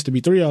that used to be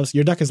 3 ofs.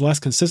 Your deck is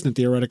less consistent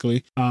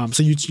theoretically.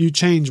 So you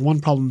change one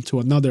problem to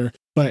another.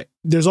 But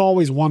there's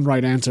always one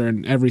right answer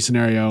in every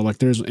scenario. Like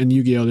there's in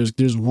Yu-Gi-Oh,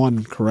 there's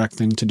one correct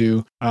thing to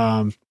do.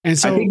 And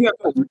so I think you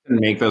have to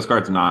make those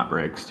cards not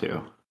bricks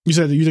too. You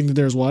said that you think that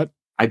there's what?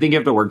 I think you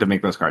have to work to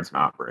make those cards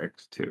not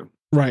bricks too.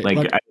 Right.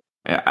 Like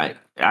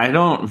I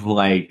don't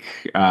like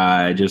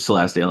just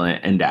Celestial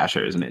and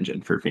Dasher as an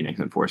engine for Phoenix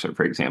Enforcer,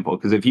 for example,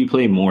 because if you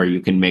play more, you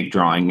can make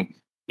drawing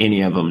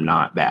any of them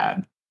not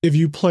bad. If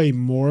you play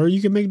more,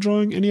 you can make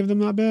drawing any of them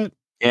not bad?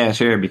 Yeah,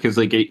 sure. Because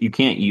like you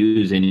can't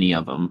use any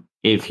of them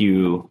if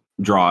you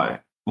draw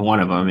one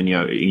of them, and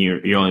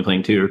you're only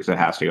playing 2 because it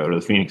has to go to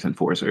the Phoenix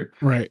Enforcer.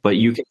 Right. But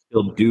you can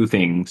still do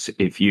things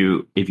if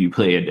you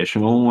play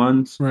additional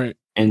ones. Right.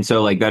 And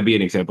so like that'd be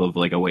an example of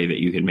like a way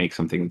that you could make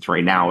something that's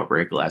right now a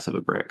brick less of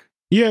a brick.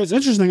 Yeah, it's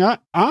interesting.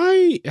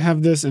 I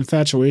have this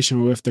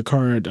infatuation with the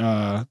card,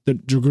 the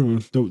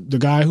Dragoon, the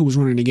guy who was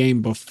running the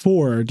game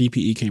before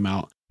DPE came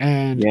out.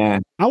 And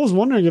I was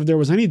wondering if there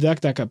was any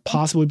deck that could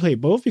possibly play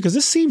both, because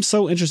this seems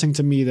so interesting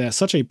to me that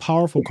such a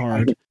powerful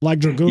card like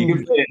Dragoon. You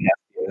can play it in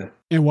Despia.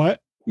 And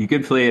what? You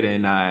could play it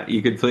in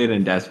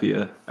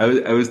Despia.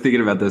 I was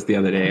thinking about this the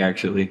other day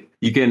actually.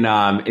 You can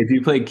if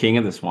you play King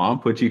of the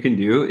Swamp, what you can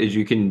do is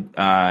you can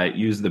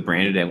use the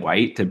Branded and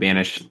White to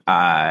banish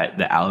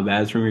the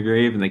Alabaz from your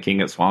grave, and the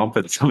King of the Swamp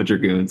and summon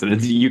Dragoons,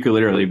 and you could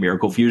literally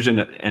Miracle Fusion,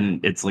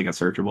 and it's like a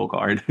searchable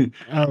card.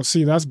 Oh,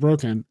 see, that's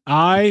broken.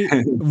 I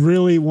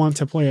really want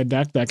to play a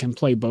deck that can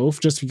play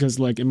both, just because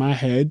like in my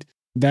head,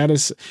 that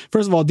is,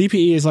 first of all,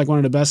 DPE is like one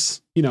of the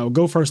best,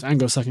 go first and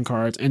go second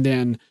cards, and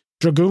then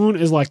Dragoon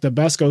is like the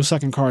best go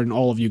second card in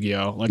all of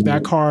Yu-Gi-Oh! Like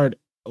that card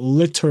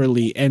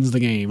literally ends the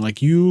game.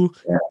 Like you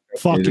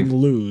fucking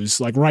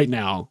lose. Like right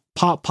now.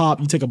 Pop,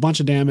 you take a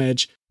bunch of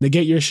damage,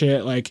 negate your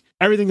shit. Like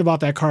everything about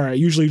that card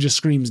usually just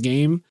screams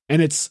game.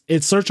 And it's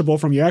searchable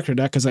from your extra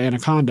deck because of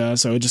Anaconda,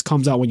 so it just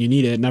comes out when you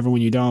need it, never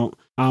when you don't.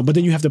 But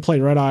then you have to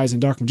play Red Eyes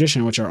and Dark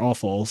Magician, which are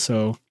awful.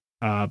 So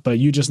But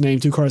you just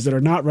named 2 cards that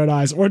are not Red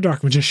Eyes or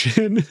Dark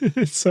Magician.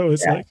 So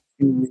it's like,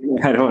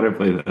 I don't want to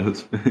play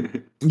those.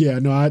 yeah,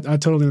 no, I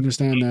totally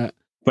understand that.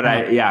 But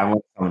I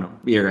want to.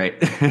 You're right.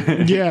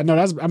 Yeah, no,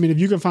 I mean, if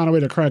you can find a way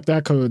to crack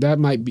that code, that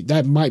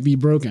might be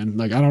broken.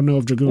 Like, I don't know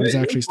if Dragoon is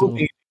actually still.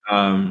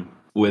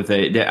 With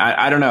it,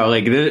 I don't know.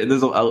 Like,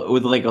 there's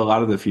with like a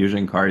lot of the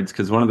fusion cards,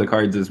 because one of the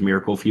cards is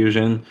Miracle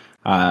Fusion,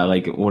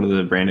 like one of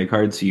the branded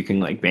cards. So you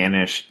can like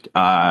banish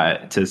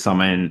to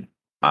summon.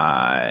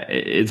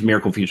 It's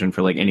Miracle Fusion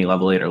for like any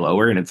level 8 or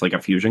lower, and it's like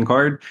a fusion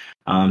card.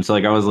 So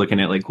like I was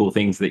looking at like cool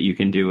things that you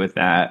can do with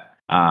that.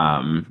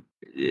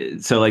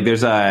 So like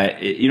there's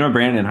what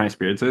Brandon High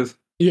Spirits is?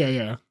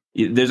 Yeah.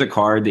 There's a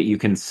card that you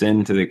can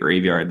send to the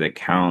graveyard that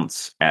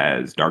counts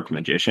as Dark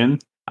Magician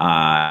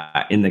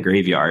in the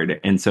graveyard,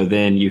 and so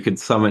then you could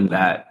summon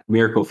that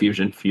Miracle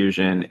Fusion,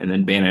 and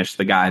then banish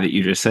the guy that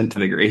you just sent to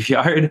the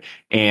graveyard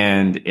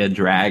and a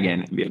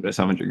dragon, and be able to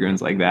summon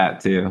Dragoons like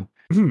that too.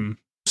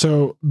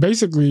 So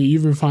basically,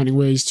 you've been finding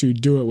ways to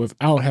do it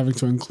without having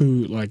to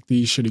include like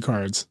these shitty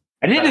cards.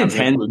 I didn't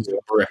intend to.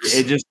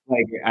 It just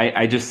like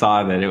I just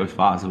saw that it was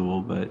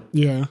possible, but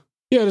yeah,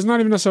 it's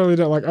not even necessarily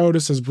that like, oh,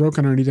 this is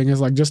broken or anything.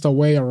 It's like just a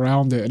way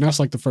around it, and that's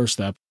like the first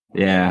step.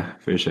 Yeah,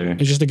 for sure.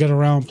 It's just to get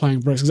around playing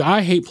bricks. Because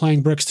I hate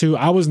playing bricks too.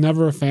 I was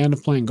never a fan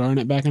of playing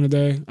Garnet back in the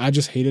day. I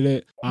just hated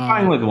it.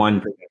 Fine with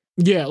one.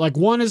 Yeah, like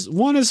one is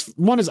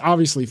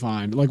obviously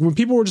fine. Like when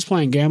people were just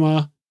playing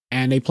Gamma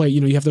and they play,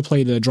 you have to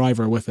play the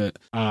driver with it.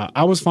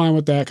 I was fine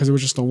with that because it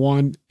was just the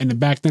one. And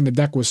back then the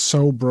deck was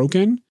so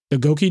broken. The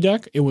Goki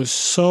deck, it was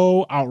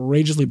so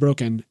outrageously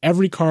broken.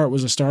 Every card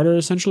was a starter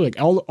essentially.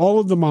 Like all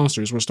of the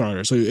monsters were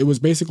starters. So it was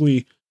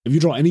basically if you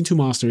draw any 2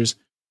 monsters,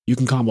 you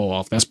can combo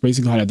off. That's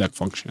basically how that deck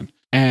functioned.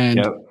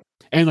 And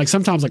and like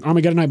sometimes like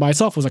Armageddon Knight by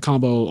itself was a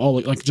combo, all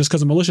like just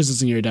because the Malicious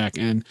is in your deck,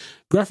 and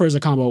Grepher is a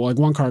combo, like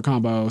 1 card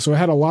combo. So it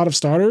had a lot of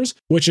starters,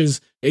 which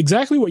is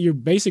exactly what you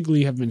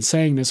basically have been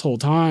saying this whole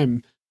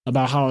time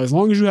about how as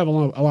long as you have a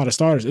lot of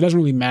starters, it doesn't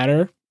really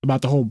matter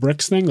about the whole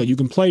bricks thing. Like you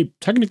can play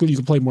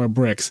more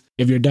bricks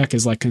if your deck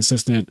is like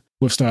consistent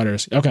with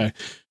starters. Okay.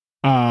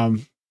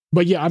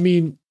 But yeah, I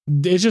mean,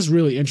 it's just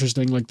really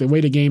interesting, like the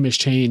way the game has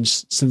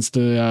changed since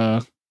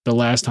the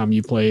last time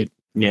you played.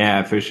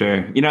 Yeah, for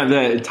sure.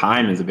 The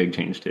time is a big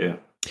change too.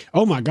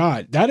 Oh my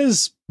God. That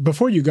is,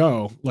 before you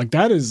go, like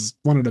that is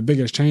one of the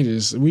biggest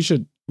changes. We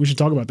should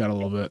talk about that a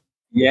little bit.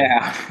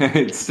 Yeah,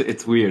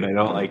 it's weird. I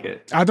don't like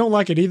it. I don't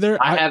like it either.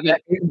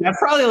 That's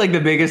probably like the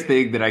biggest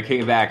thing that I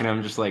came back and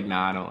I'm just like,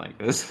 nah, I don't like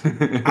this.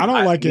 I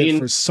don't like it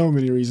for so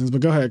many reasons,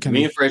 but go ahead, Kenny.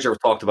 Me and Fraser have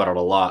talked about it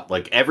a lot.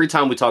 Like every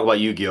time we talk about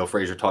Yu-Gi-Oh,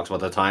 Fraser talks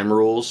about the time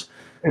rules,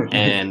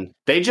 and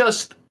they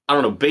just, I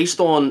don't know, based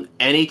on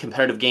any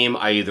competitive game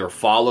I either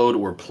followed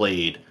or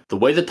played, the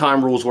way the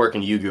time rules work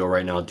in Yu-Gi-Oh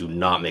right now do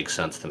not make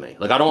sense to me.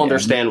 Like I don't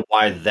understand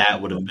why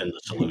that would have been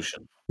the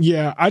solution.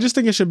 Yeah, I just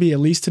think it should be at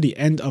least to the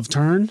end of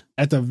turn.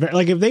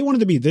 Like if they wanted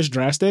to be this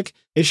drastic,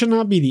 it should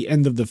not be the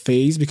end of the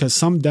phase, because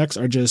some decks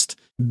are just,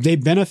 they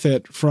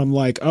benefit from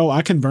like, oh,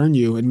 I can burn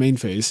you in main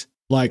phase.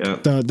 Like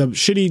the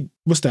shitty,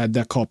 what's that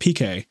deck called?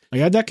 PK.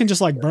 Like that deck can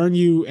just like burn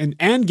you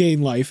and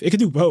gain life. It can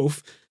do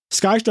both.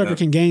 Sky Striker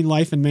can gain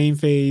life in main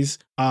phase.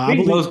 I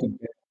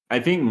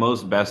think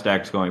most best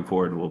decks going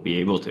forward will be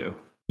able to.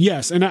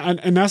 Yes, and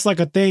that's like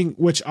a thing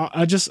which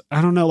I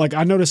don't know. Like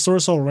I noticed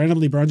Sword Soul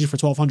randomly burns you for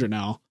 1200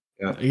 now.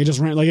 Yeah.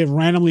 It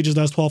randomly just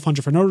does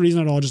 1200 for no reason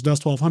at all, just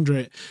does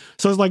 1200.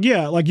 So it's like,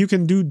 yeah, like you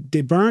can do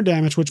burn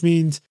damage, which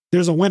means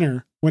there's a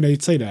winner when they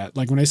say that.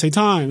 Like when they say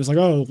time, it's like,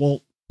 oh,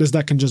 well, this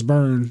deck can just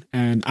burn.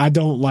 And I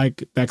don't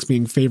like decks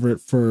being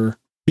favorite for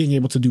being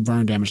able to do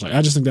burn damage. Like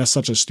I just think that's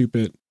such a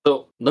stupid.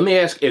 So let me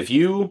ask, if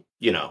you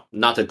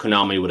not that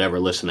Konami would ever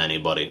listen to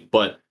anybody,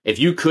 but if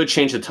you could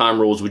change the time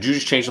rules, would you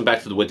just change them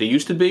back to what they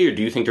used to be? Or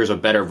do you think there's a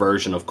better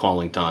version of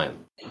calling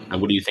time?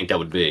 And what do you think that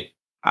would be?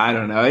 I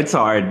don't know. It's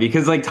hard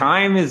because like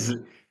time it's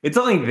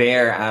only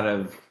there out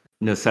of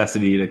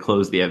necessity to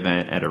close the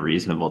event at a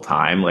reasonable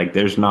time. Like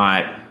there's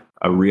not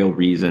a real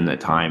reason that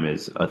time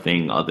is a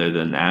thing other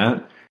than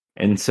that.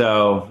 And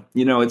so,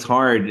 it's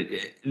hard.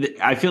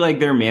 I feel like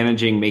they're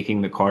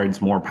making the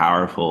cards more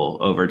powerful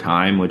over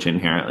time, which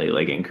inherently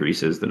like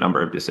increases the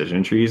number of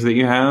decision trees that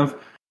you have.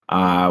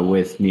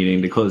 With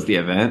needing to close the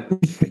event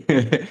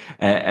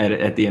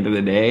at the end of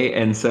the day.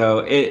 And so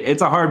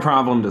it's a hard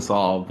problem to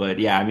solve. But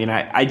yeah, I mean,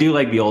 I do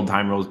like the old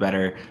time rules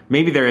better.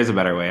 Maybe there is a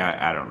better way.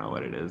 I don't know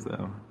what it is,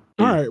 though.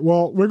 All right.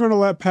 Well, we're going to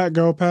let Pat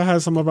go. Pat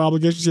has some other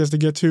obligations he has to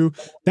get to.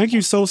 Thank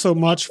you so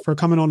much for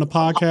coming on the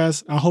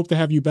podcast. I hope to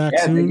have you back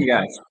soon. Thank you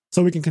guys.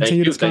 So we can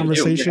continue this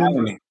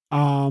conversation.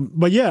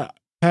 But yeah,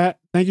 Pat,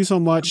 thank you so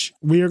much.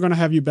 We are going to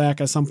have you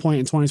back at some point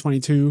in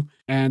 2022.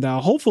 And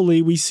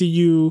hopefully we see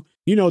you,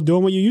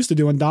 doing what you used to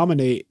do and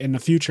dominate in the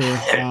future.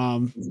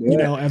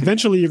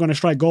 Eventually you're going to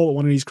strike gold with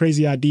one of these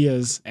crazy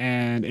ideas,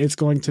 and it's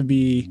going to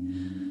be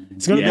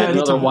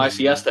another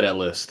YCS to that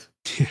list.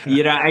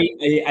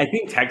 I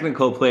think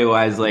technical play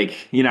wise, like,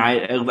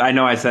 I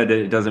know I said that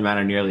it doesn't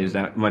matter nearly as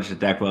much as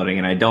deck loading,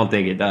 and I don't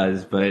think it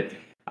does, but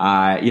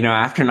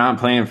After not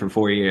playing for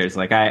 4 years,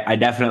 like I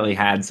definitely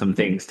had some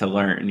things to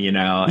learn,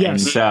 Yes.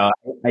 And so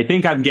I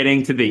think I'm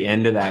getting to the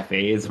end of that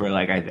phase where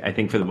like I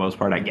think for the most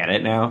part I get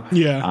it now.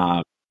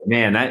 Yeah.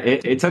 Man,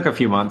 it took a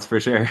few months for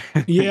sure.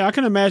 Yeah, I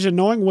can imagine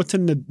knowing what to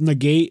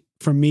negate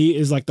for me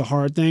is like the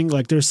hard thing.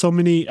 Like there's so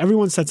many,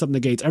 everyone sets up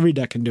negates, every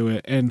deck can do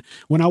it. And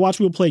when I watch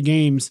people play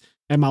games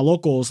at my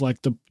locals,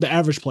 like the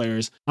average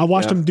players, I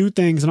watched them do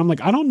things and I'm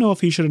like, I don't know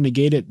if he should have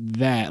negated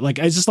that. Like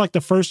it's just like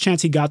the first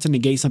chance he got to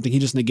negate something, he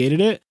just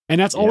negated it. And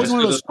that's always one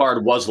of those. This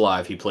card was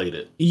live, he played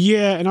it.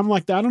 Yeah, and I'm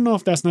like, I don't know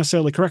if that's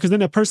necessarily correct, because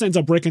then that person ends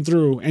up breaking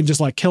through and just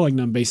like killing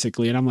them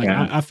basically. And I'm like,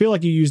 I feel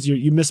like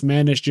you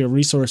mismanaged your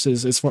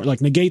resources as far like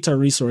negates are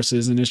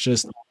resources, and it's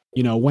just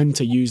when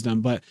to use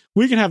them. But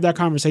we can have that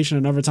conversation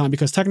another time,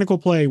 because technical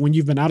play when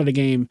you've been out of the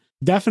game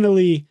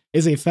definitely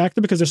is a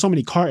factor, because there's so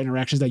many card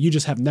interactions that you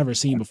just have never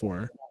seen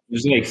before.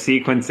 There's like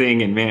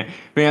sequencing and man,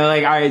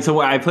 like, all right, so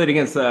I played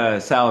against the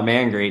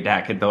Salamangreat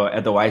deck at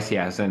the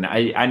YCS, and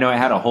I know I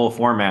had a whole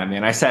format,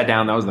 man. I sat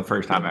down, that was the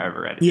first time I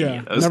ever read it.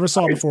 Yeah, never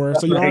saw it before.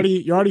 So you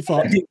already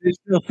fought. There's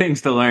still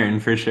things to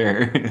learn for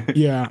sure.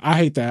 Yeah, I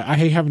hate that. I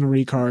hate having to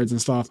read cards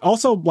and stuff.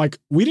 Also, like,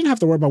 we didn't have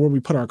to worry about where we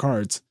put our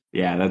cards.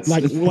 Yeah, that's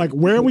like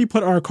where we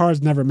put our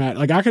cards never mattered.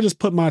 Like I could just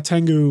put my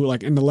Tengu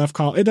like in the left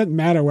column. It doesn't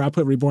matter where I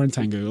put Reborn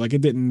Tengu. Like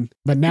it didn't.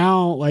 But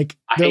now, like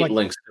I hate like,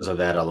 links because of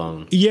that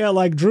alone. Yeah,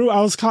 like Drew,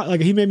 I was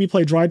like he made me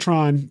play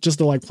Drytron just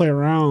to like play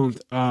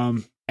around.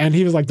 And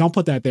he was like, "Don't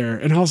put that there,"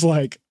 and I was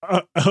like,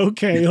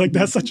 "Okay." Like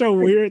that's such a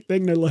weird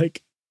thing to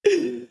like.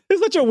 It's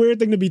such a weird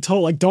thing to be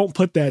told. Like, don't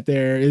put that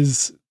there.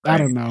 Is I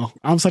don't know.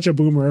 I'm such a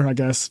boomer, I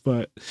guess.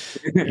 But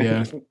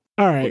yeah.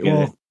 All right.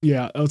 Well,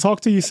 yeah. I'll talk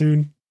to you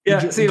soon. Yeah,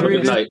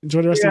 enjoy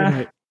the rest of the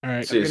night. All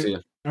right. See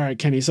you. All right,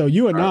 Kenny. So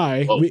you and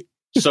I.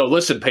 So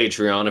listen,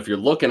 Patreon, if you're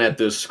looking at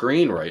this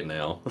screen right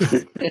now,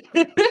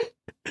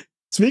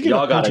 speaking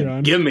y'all of gotta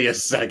Patreon, give me a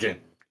second.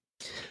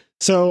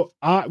 So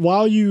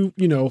while you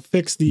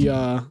fix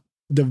the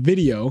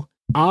video,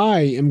 I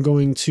am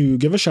going to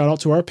give a shout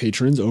out to our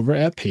patrons over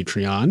at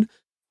Patreon.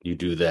 You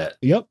do that.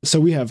 Yep. So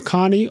we have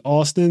Connie,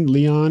 Austin,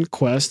 Leon,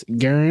 Quest,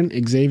 Garen,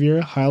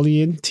 Xavier,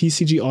 Hylian,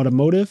 TCG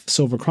Automotive,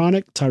 Silver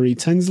Chronic, Tyree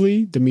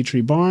Tinsley,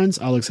 Dimitri Barnes,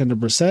 Alexander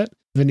Brissett,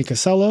 Vinny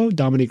Casello,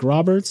 Dominique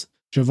Roberts,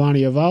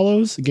 Giovanni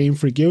Avalos, Game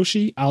Freak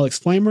Yoshi, Alex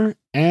Flamer,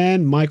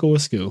 and Michael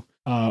Askew.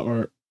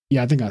 I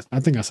think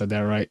I said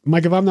that right.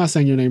 Mike, if I'm not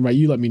saying your name right,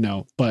 you let me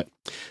know. But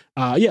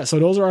so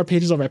those are our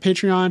pages over at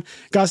Patreon.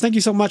 Guys, thank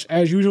you so much.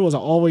 As usual, as I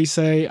always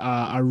say,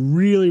 I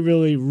really,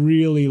 really,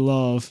 really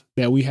love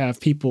that we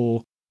have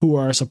people who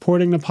are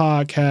supporting the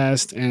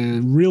podcast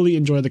and really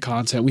enjoy the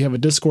content. We have a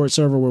Discord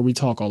server where we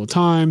talk all the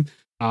time,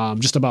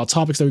 just about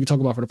topics that we can talk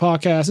about for the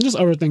podcast and just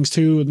other things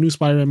too. The new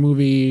Spider-Man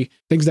movie,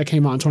 things that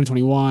came out in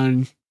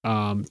 2021,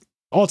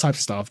 all types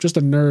of stuff. Just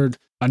a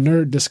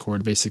nerd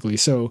Discord basically.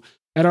 So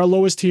at our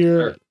lowest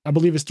tier, I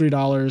believe it's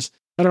 $3.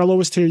 At our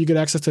lowest tier, you get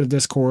access to the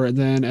Discord, and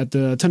then at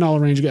the $10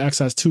 range, you get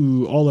access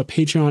to all the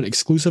Patreon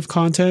exclusive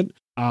content.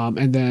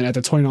 And then at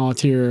the $20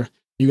 tier,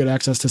 you get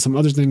access to some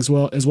other things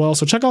as well.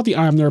 So check out the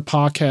I Am Nerd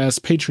podcast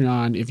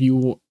Patreon if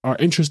you are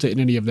interested in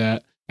any of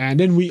that. And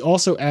then we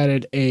also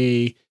added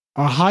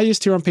our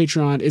highest tier on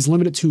Patreon is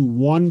limited to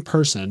one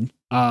person,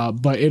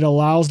 but it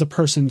allows the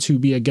person to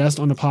be a guest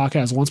on the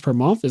podcast once per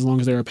month as long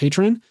as they're a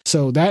patron.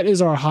 So that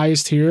is our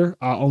highest tier.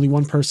 Only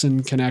one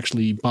person can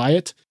actually buy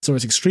it. So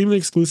it's extremely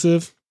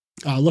exclusive.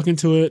 Look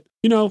into it.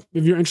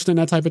 If you're interested in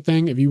that type of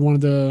thing, if you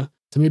wanted to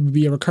maybe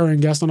be a recurring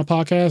guest on a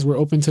podcast, we're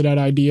open to that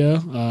idea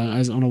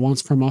as on a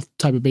once per month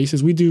type of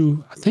basis. We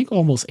do, I think,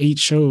 almost 8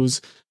 shows,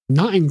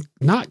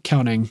 not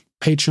counting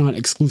Patreon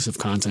exclusive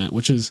content,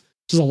 which is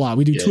just a lot.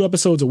 We do 2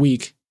 episodes a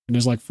week, and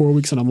there's like 4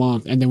 weeks in a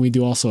month, and then we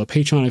do also a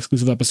Patreon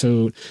exclusive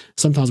episode.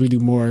 Sometimes we do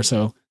more.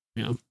 So,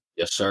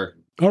 Yes, sir.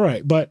 All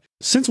right, but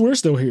since we're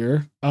still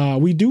here,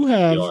 we do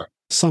have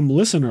some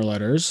listener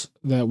letters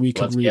that we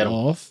could read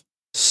off.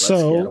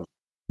 So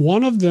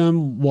one of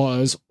them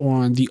was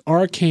on the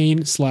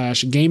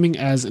Arcane/Gaming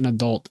as an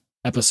Adult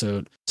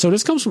episode. So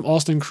this comes from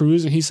Austin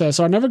Cruz, and he says,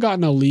 "So I never got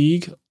in a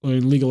league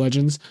in League of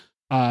Legends.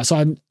 So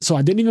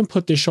I didn't even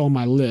put this show on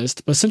my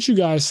list, but since you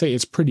guys say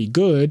it's pretty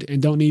good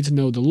and don't need to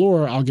know the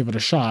lore, I'll give it a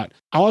shot."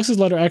 Alex's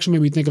letter actually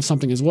made me think of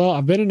something as well.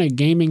 I've been in a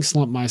gaming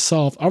slump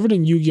myself, other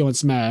than Yu-Gi-Oh! And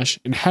Smash,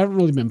 and haven't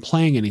really been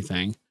playing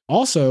anything.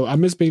 Also, I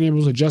miss being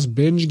able to just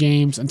binge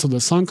games until the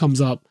sun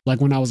comes up,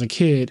 like when I was a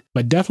kid,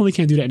 but definitely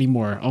can't do that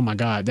anymore. Oh my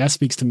God, that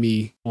speaks to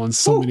me on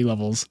so many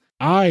levels.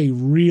 I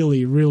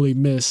really, really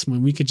miss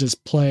when we could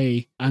just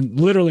play and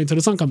literally until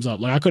the sun comes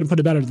up. Like I couldn't put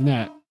it better than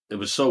that. It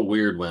was so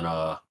weird when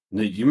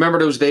you remember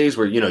those days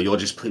where you'll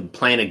just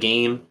playing a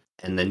game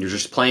and then you're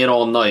just playing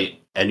all night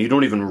and you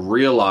don't even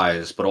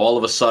realize, but all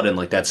of a sudden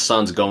like that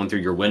sun's going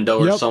through your window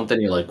or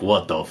something. You're like,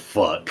 what the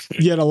fuck?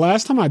 Yeah, the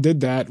last time I did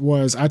that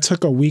was I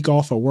took a week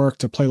off of work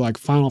to play like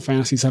Final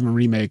Fantasy VII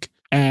Remake.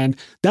 And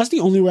that's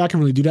the only way I can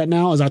really do that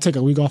now is I take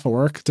a week off of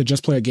work to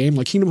just play a game.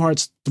 Like Kingdom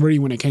Hearts 3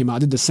 when it came out, I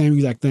did the same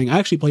exact thing. I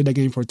actually played that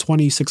game for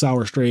 26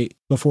 hours straight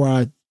before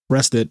I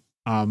rested.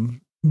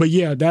 But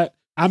yeah, that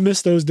I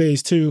miss those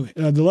days too.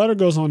 The letter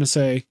goes on to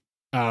say,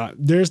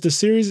 There's the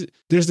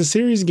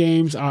series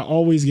games I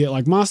always get,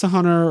 like Monster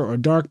Hunter or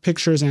Dark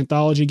Pictures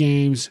anthology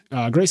games,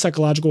 great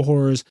psychological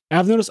horrors.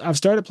 I've noticed I've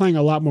started playing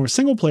a lot more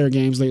single player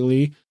games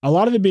lately, a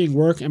lot of it being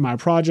work and my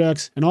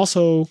projects, and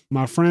also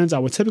my friends I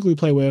would typically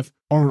play with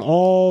are on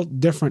all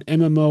different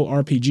MMO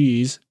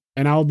RPGs,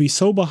 and I would be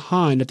so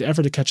behind that the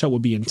effort to catch up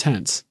would be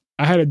intense.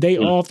 I had a day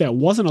off that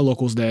wasn't a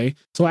locals day,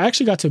 so I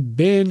actually got to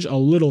binge a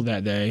little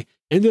that day.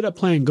 Ended up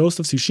playing Ghost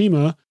of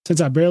Tsushima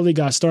since I barely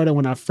got started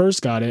when I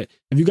first got it.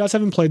 If you guys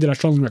haven't played it, I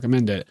strongly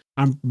recommend it.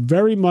 I'm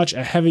very much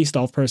a heavy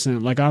stealth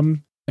person. Like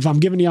if I'm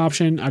given the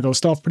option, I go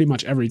stealth pretty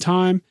much every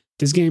time.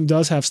 This game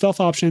does have stealth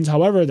options.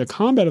 However, the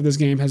combat of this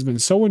game has been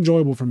so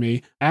enjoyable for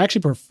me. I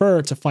actually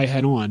prefer to fight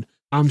head on.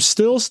 I'm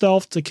still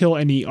stealth to kill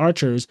any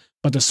archers,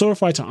 but the sword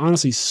fights are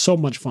honestly so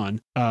much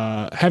fun.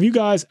 Have you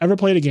guys ever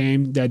played a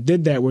game that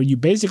did that where you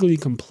basically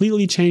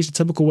completely changed the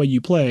typical way you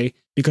play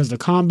because the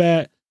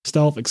combat,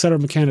 stealth, etc.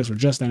 mechanics were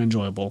just that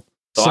enjoyable?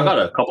 So I got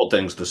a couple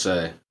things to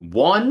say.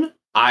 One,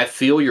 I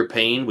feel your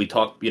pain. We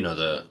talked,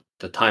 the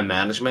time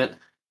management.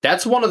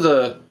 That's one of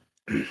the...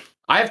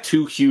 I have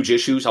two huge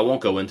issues. I won't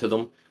go into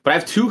them, but I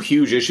have two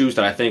huge issues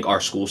that I think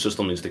our school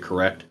system needs to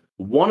correct.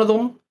 One of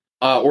them,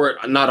 or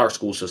not our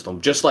school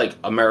system, just like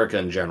America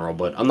in general,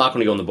 but I'm not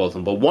going to go into both of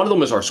them, but one of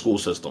them is our school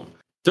system.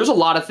 There's a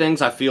lot of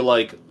things I feel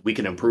like we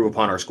can improve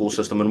upon our school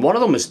system, and one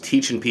of them is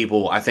teaching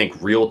people, I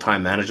think, real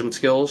time management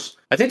skills.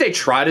 I think they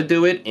try to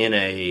do it in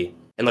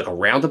like a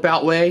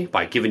roundabout way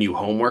by giving you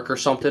homework or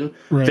something.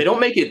 Right. They don't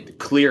make it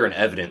clear and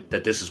evident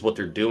that this is what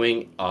they're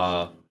doing.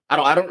 I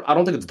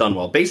don't think it's done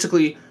well.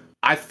 Basically,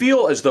 I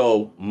feel as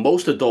though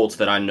most adults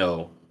that I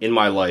know in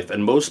my life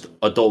and most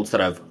adults that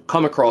I've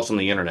come across on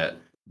the internet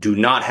do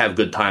not have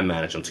good time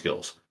management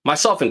skills,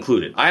 myself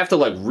included. I have to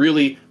like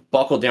really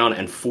buckle down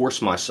and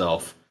force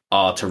myself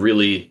to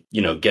really,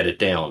 get it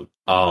down.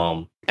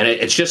 And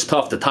it's just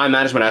tough. The time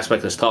management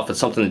aspect is tough. It's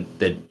something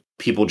that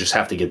people just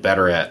have to get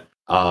better at.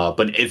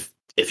 But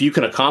if you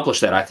can accomplish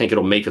that, I think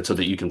it'll make it so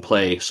that you can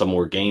play some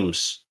more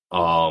games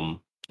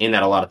in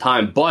that a lot of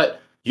time.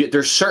 But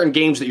there's certain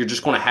games that you're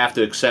just going to have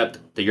to accept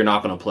that you're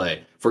not going to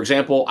play. For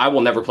example, I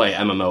will never play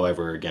MMO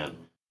ever again.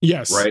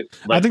 Yes. Right?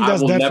 Like, I think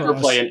that's dead for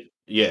us.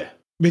 Yeah.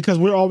 Because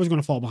we're always going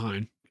to fall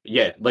behind.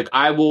 Yeah. Like,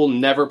 I will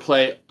never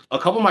play. A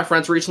couple of my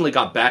friends recently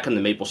got back in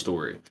the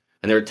MapleStory.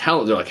 And they're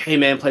like, hey,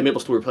 man, play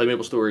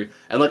MapleStory.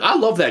 And, like, I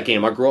love that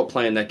game. I grew up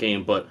playing that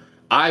game. But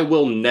I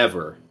will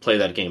never play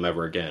that game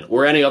ever again.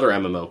 Or any other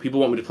MMO. People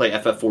want me to play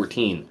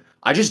FF14.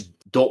 I just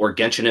don't. Or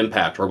Genshin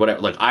Impact or whatever.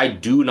 Like, I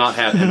do not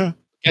have...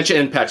 Genshin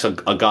Impact's a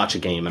gacha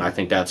game, and I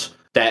think that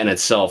in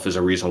itself is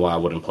a reason why I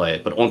wouldn't play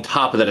it. But on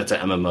top of that, it's an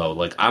MMO.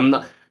 Like,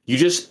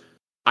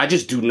 I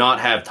just do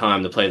not have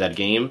time to play that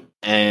game,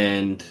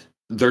 and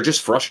they're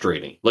just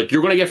frustrating. Like,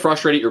 you're going to get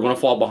frustrated, you're going to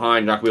fall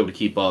behind, you're not going to be able to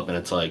keep up, and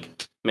it's like,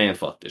 man,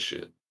 fuck this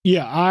shit.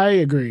 Yeah, I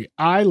agree.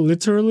 I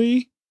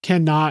literally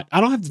cannot.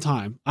 I don't have the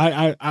time.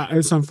 I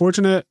it's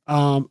unfortunate.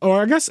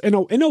 Or I guess in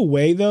a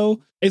way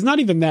though, it's not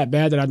even that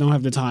bad that I don't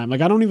have the time.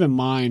 Like, I don't even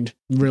mind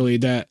really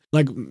that,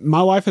 like,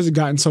 my life has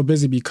gotten so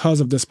busy because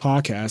of this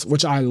podcast,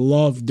 which I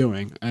love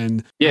doing.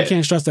 And I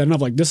can't stress that enough.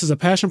 Like, this is a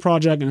passion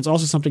project, and it's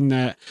also something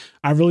that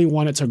I really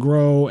want it to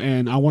grow,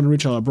 and I want to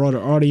reach a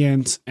broader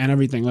audience and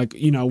everything. Like,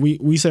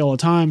 we say all the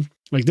time,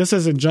 like, this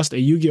isn't just a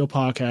Yu-Gi-Oh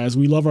podcast.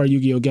 We love our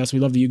Yu-Gi-Oh guests.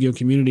 We love the Yu-Gi-Oh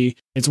community.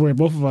 It's where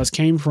both of us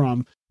came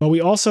from. But we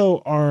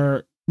also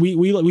are...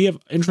 We have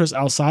interests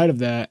outside of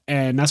that,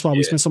 and that's why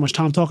we spend so much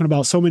time talking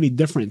about so many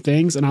different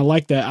things. And I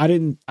like that.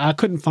 I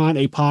couldn't find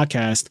a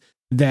podcast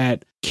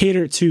that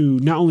catered to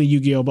not only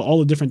Yu-Gi-Oh, but all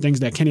the different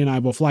things that Kenny and I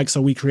both like.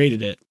 So we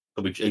created it.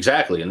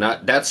 Exactly, and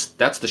that's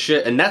the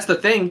shit. And that's the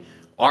thing.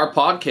 Our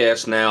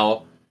podcast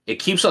now, it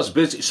keeps us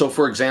busy. So,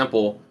 for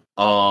example,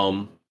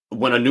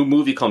 when a new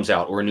movie comes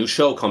out, or a new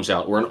show comes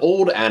out, or an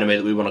old anime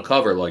that we want to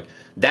cover, like,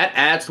 that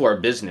adds to our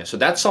business. So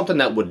that's something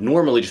that would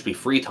normally just be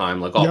free time,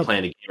 like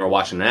playing a game or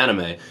watching an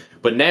anime.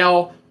 But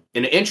now,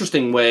 in an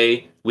interesting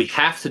way, we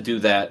have to do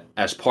that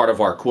as part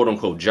of our quote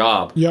unquote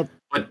job. Yep.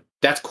 But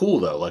that's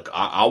cool though. Like,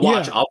 I'll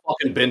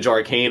fucking binge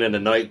Arcane in a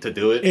night to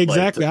do it.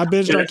 Exactly. I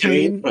binged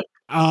Arcane.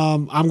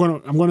 I'm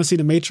gonna see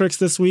The Matrix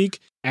this week,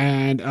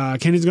 and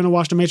Kenny's gonna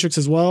watch The Matrix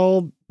as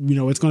well.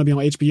 It's gonna be on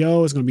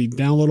HBO. It's gonna be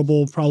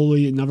downloadable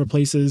probably in other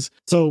places.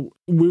 So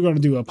we're gonna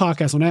do a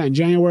podcast on that in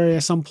January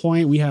at some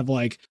point. We have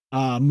like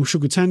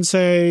Mushoku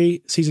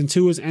Tensei season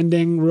 2 is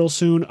ending real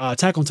soon.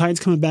 Attack on Titan's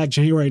coming back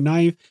January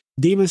 9th.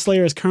 Demon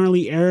Slayer is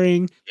currently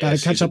airing. Got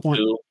to catch up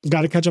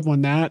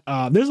on that.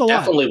 There's a lot.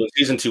 Definitely, when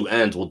season 2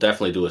 ends, we'll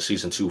definitely do a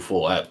season 2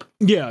 full ep.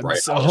 Yeah, right.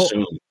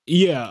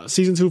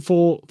 Season 2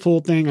 full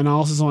thing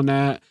analysis on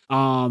that.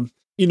 And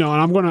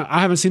I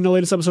haven't seen the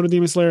latest episode of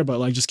Demon Slayer, but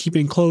like, just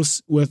keeping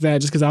close with that,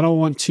 just because I don't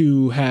want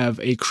to have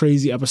a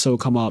crazy episode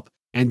come up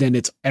and then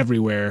it's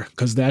everywhere,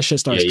 because that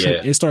shit starts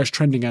it starts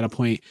trending at a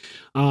point.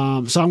 So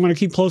I'm going to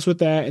keep close with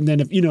that, and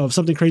then if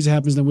something crazy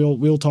happens, then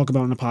we'll talk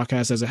about it on the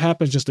podcast as it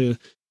happens, just to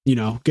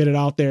get it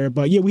out there.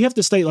 But yeah, we have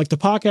to stay, like, the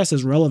podcast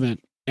is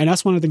relevant, and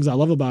that's one of the things I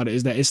love about it,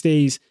 is that it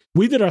stays.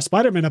 We did our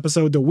Spider-Man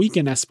episode the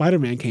weekend that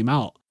Spider-Man came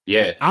out.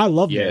 Yeah, I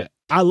love that.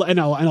 and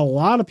a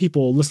lot of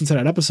people listen to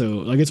that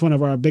episode. Like, it's one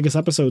of our biggest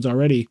episodes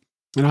already.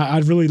 And I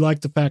really like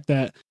the fact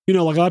that, you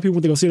know, like a lot of people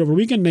went to go see it over the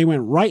weekend. They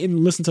went right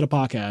and listened to the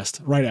podcast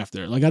right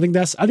after. Like, I think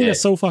that's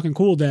so fucking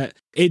cool that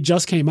it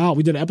just came out.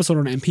 We did an episode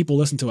on it and people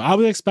listened to it. I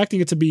was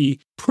expecting it to be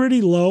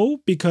pretty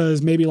low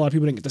because maybe a lot of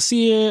people didn't get to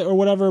see it or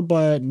whatever.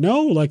 But no,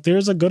 like,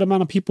 there's a good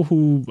amount of people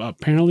who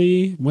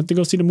apparently went to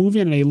go see the movie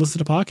and they listened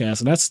to the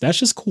podcast. And that's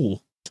just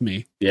cool to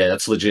me. Yeah,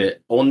 that's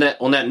legit. On that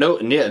note,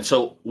 and yeah,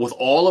 so with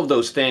all of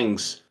those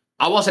things,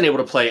 I wasn't able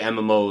to play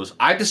MMOs.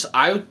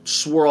 I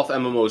swore off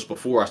MMOs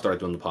before I started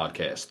doing the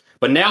podcast.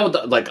 But now,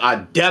 like, I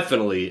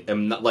definitely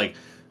am not, like,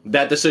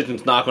 that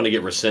decision's not going to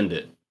get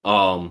rescinded.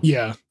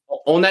 Yeah.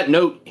 On that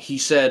note, he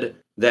said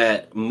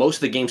that most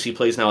of the games he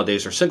plays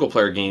nowadays are single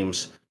player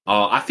games.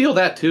 I feel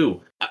that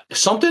too.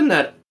 Something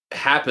that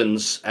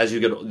happens as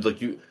you get,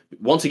 like,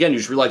 once again, you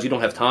just realize you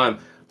don't have time.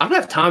 I don't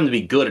have time to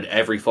be good at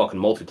every fucking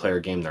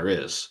multiplayer game there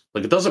is.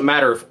 Like, it doesn't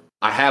matter if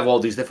I have all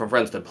these different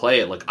friends that play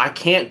it. Like, I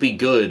can't be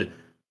good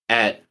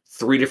at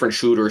 3 different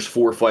shooters,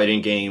 4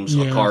 fighting games,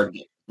 a card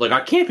game. Like,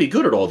 I can't be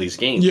good at all these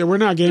games. Yeah, we're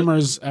not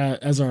gamers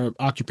as our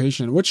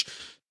occupation, which,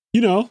 you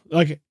know,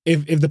 like,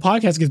 if the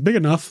podcast gets big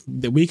enough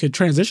that we could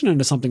transition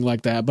into something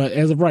like that. But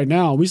as of right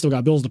now, we still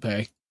got bills to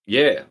pay.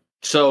 Yeah.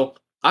 So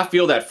I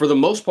feel that for the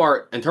most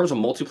part, in terms of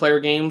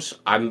multiplayer games,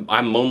 I'm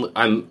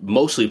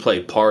mostly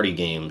play party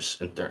games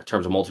in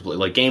terms of multiplayer,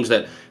 like games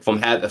that if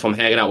I'm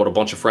hanging out with a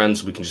bunch of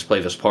friends, we can just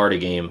play this party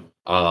game.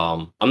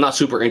 I'm not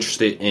super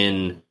interested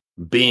in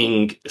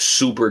being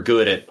super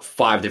good at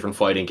 5 different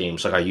fighting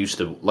games like I used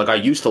to. Like, I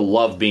used to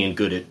love being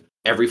good at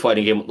every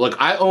fighting game. Like,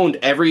 I owned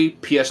every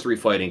PS3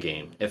 fighting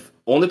game. If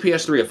on the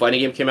PS3 a fighting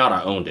game came out,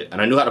 I owned it.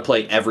 And I knew how to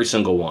play every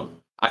single one.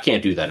 I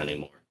can't do that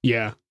anymore.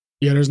 Yeah.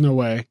 Yeah, there's no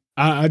way.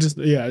 It's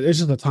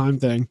just a time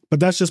thing.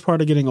 But that's just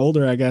part of getting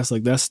older, I guess.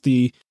 Like,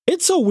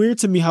 it's so weird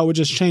to me how it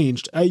just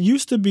changed. I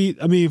used to be,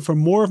 I mean, for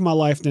more of my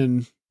life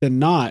than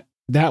not,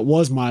 that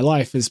was my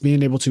life, is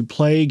being able to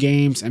play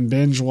games and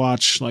binge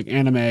watch, like,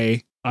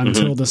 anime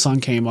until the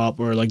sun came up,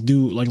 or like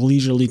do like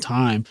leisurely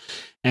time.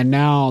 And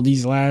now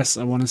these last,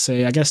 I want to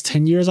say, I guess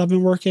 10 years I've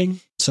been working.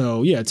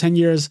 So yeah,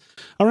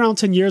 around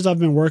 10 years I've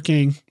been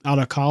working out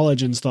of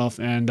college and stuff.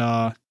 And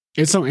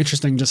it's so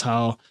interesting just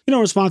how, you know,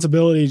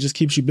 responsibility just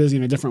keeps you busy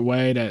in a different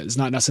way that is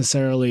not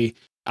necessarily,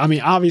 I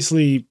mean,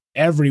 obviously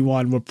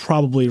everyone would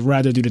probably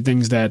rather do the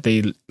things that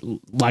they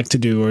like to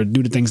do or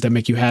do the things that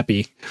make you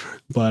happy.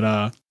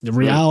 But the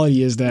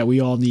reality is that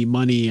we all need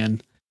money,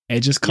 and it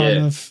just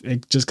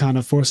kind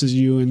of forces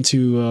you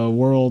into a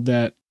world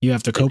that you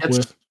have to cope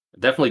with. It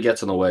definitely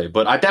gets in the way,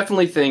 but I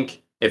definitely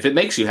think if it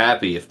makes you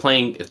happy, if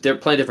they're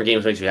playing different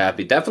games makes you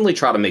happy, definitely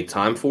try to make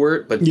time for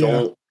it, but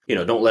don't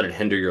let it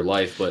hinder your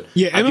life. But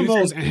yeah,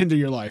 MMOs hinder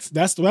your life.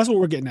 That's what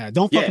we're getting at.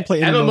 Don't fucking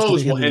play MMOs.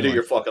 MMOs will hinder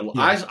your fucking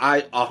life.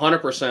 I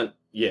 100%.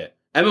 Yeah.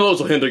 MMOs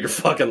will hinder your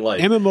fucking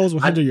life. MMOs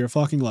will hinder your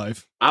fucking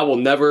life. I will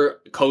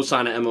never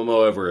co-sign an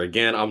MMO ever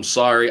again. I'm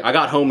sorry. I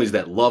got homies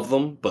that love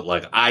them, but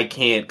like I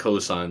can't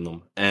co-sign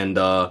them. And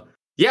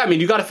yeah, I mean,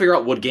 you got to figure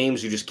out what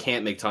games you just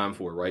can't make time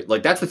for, right?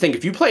 Like, that's the thing.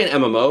 If you play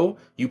an MMO,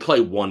 you play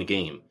one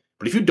game.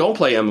 But if you don't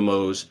play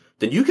MMOs,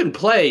 then you can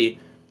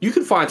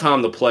find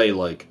time to play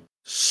like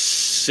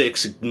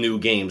 6 new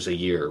games a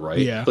year, right?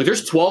 Yeah. Like,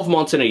 there's 12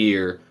 months in a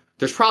year.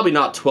 There's probably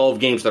not 12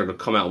 games that are going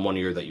to come out in one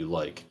year that you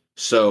like.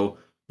 So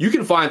you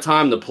can find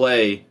time to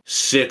play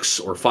 6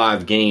 or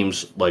 5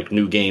 games, like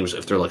new games,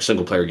 if they're like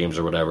single player games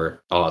or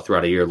whatever,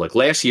 throughout a year. Like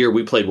last year,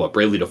 we played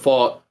Bravely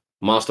Default,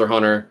 Monster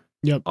Hunter.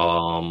 Yep.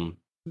 I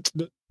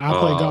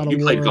played God of War. You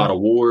played God of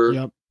War.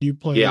 Yep. You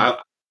played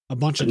a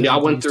bunch of. I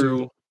went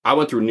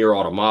through Nier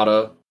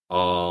Automata.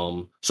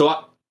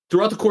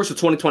 Throughout the course of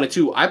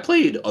 2022, I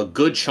played a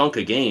good chunk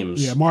of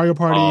games. Yeah, Mario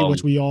Party,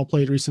 which we all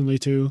played recently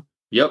too.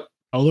 Yep.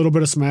 A little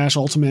bit of Smash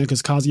Ultimate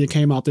because Kazuya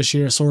came out this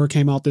year. Sora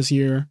came out this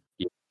year.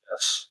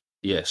 Yes.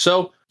 Yeah.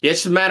 So yeah,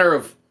 it's a matter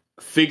of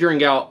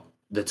figuring out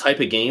the type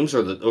of games,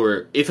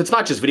 or if it's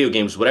not just video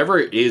games, whatever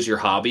it is your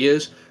hobby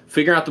is,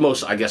 figuring out the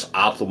most, I guess,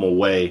 optimal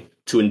way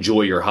to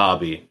enjoy your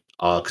hobby.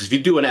 Because if you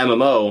do an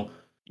MMO,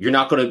 you're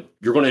going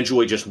to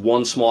enjoy just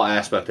one small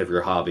aspect of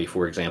your hobby.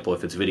 For example,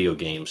 if it's video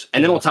games,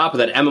 and then on top of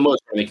that, MMOs are going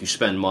to make you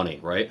spend money,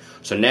 right?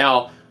 So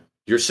now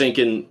you're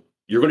going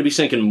to be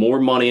sinking more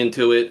money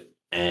into it,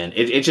 and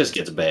it just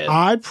gets bad.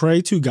 I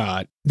pray to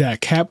God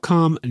that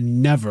Capcom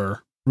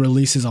never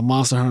releases a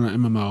Monster Hunter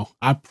MMO.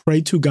 I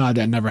pray to God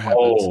that never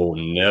happens. Oh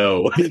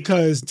no!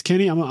 Because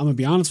Kenny, I'm gonna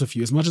be honest with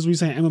you. As much as we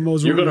say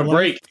MMOs, you're gonna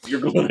break.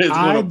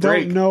 I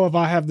don't know if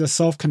I have the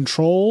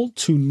self-control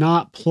to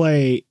not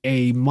play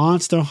a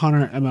Monster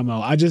Hunter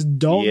MMO. I just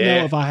don't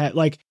know if I had.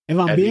 Like, if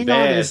I'm being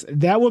honest,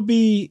 that would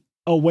be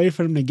a way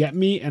for them to get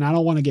me, and I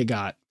don't want to get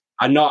got.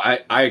 I know.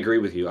 I agree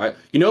with you.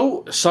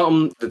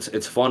 Something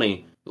it's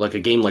funny, like a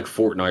game like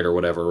Fortnite or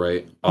whatever,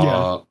 right?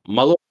 Yeah.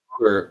 My little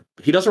brother,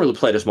 he doesn't really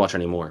play it as much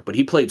anymore, but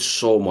he played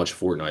so much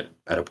Fortnite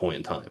at a point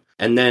in time.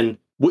 And then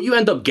what you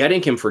end up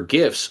getting him for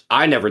gifts,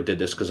 I never did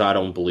this because I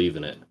don't believe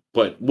in it.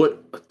 But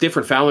what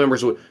different family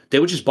members they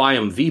would just buy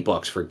him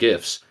V-Bucks for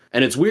gifts.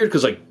 And it's weird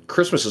because like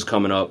Christmas is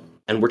coming up,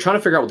 and we're trying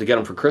to figure out what to get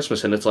him for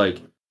Christmas. And it's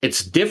like,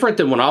 it's different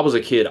than when I was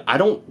a kid.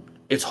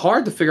 It's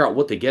hard to figure out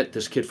what to get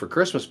this kid for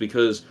Christmas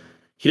because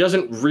he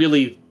doesn't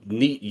really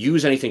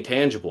use anything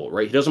tangible,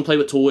 right? He doesn't play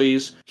with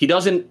toys. He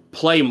doesn't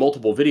play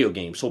multiple video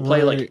games. So he'll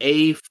play like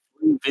a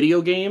free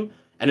video game.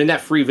 And in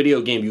that free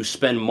video game, you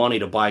spend money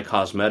to buy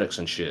cosmetics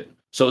and shit.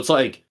 So it's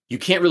like, you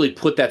can't really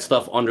put that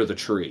stuff under the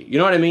tree. You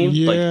know what I mean?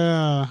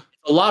 Yeah. Like,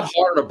 a lot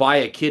harder to buy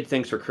a kid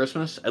things for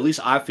Christmas. At least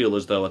I feel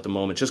as though at the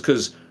moment, just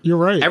because you're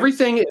right.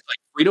 Everything is like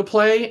free to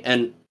play,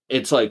 and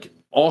it's like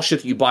all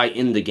shit that you buy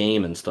in the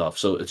game and stuff.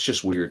 So it's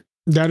just weird.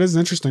 That is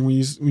interesting when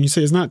you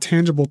say it's not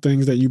tangible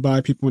things that you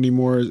buy people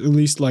anymore. At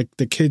least like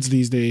the kids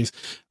these days,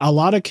 a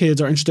lot of kids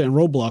are interested in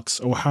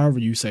Roblox or however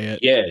you say it.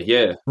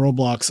 Yeah.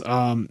 Roblox.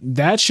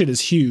 That shit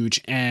is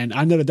huge, and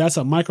I know that that's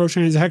a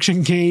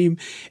microtransaction game.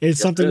 It's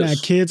something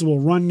that kids will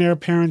run their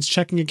parents'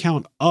 checking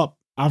account up.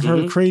 I've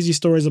heard crazy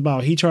stories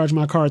about he charged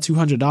my car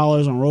 $200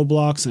 on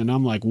Roblox, and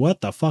I'm like,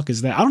 what the fuck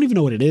is that? I don't even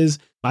know what it is.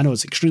 I know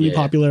it's extremely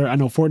popular. I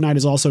know Fortnite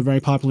is also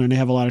very popular, and they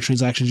have a lot of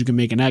transactions you can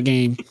make in that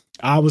game.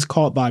 I was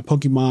caught by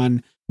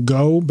Pokemon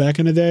Go back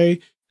in the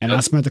day, and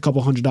I spent a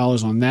couple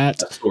 $100s on that.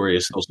 That story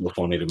is so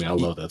funny to me. I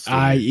love that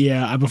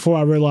story. Before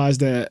I realized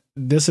that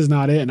this is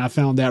not it, and I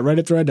found that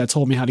Reddit thread that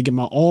told me how to get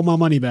all my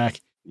money back.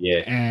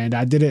 Yeah. And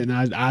I did it,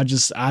 and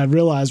I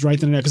realized right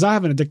then and there, because I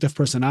have an addictive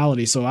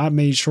personality, so I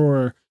made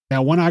sure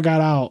that when I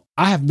got out,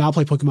 I have not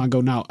played Pokemon Go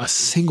now a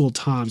single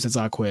time since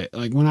I quit.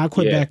 Like when I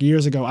quit back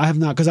years ago, I have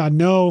not, because I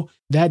know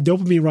that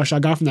dopamine rush I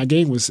got from that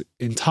game was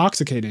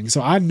intoxicating.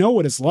 So I know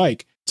what it's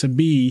like to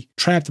be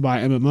trapped by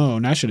MMO,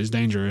 and that shit is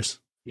dangerous.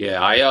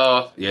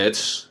 Yeah,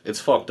 it's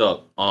fucked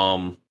up.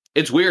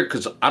 It's weird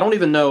because I don't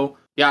even know.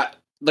 Yeah,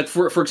 like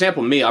for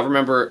example, me, I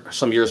remember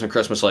some years on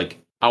Christmas, like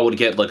I would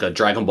get like a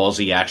Dragon Ball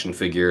Z action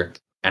figure.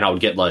 And I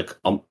would get like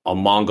a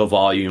manga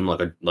volume,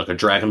 like a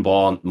Dragon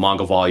Ball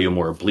manga volume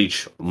or a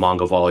Bleach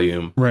manga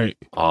volume, right?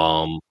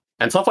 And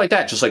stuff like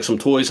that. Just like some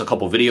toys, a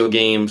couple video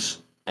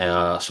games,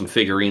 some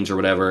figurines or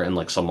whatever, and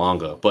like some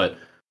manga. But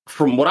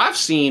from what I've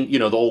seen,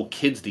 the old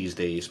kids these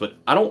days, but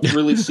I don't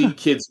really see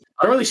kids.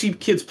 I don't really see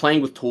kids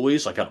playing with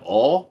toys like at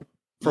all.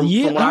 From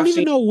what I don't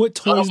even know what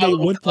toys they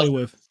would play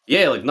with.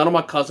 Yeah, like none of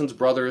my cousins,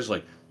 brothers,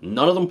 like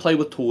none of them play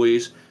with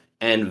toys,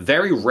 and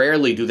very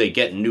rarely do they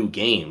get new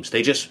games.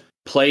 They just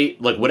play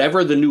like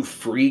whatever the new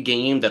free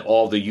game that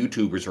all the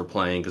YouTubers are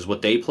playing is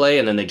what they play,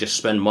 and then they just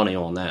spend money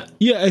on that.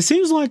 Yeah, it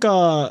seems like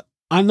I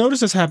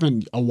noticed this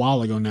happened a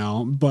while ago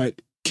now,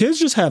 but kids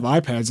just have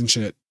iPads and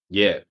shit.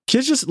 Yeah.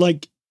 Kids just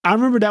like, I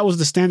remember that was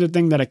the standard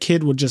thing that a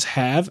kid would just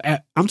have.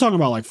 I'm talking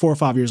about like 4 or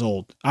 5 years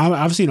old.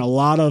 I've seen a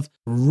lot of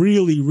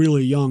really,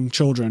 really young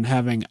children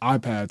having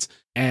iPads,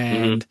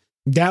 and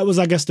that was,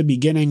 I guess, the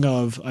beginning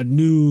of a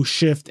new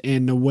shift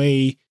in the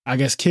way, I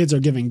guess, kids are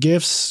giving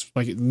gifts,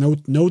 like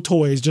no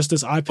toys, just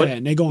this iPad,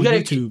 and they go on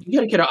YouTube. You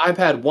gotta get an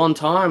iPad one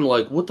time.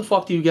 Like, what the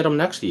fuck do you get them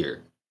next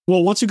year?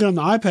 Well, once you get on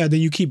the iPad, then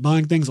you keep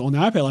buying things on the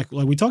iPad, like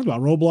we talked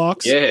about,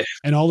 Roblox,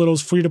 and all of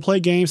those free-to-play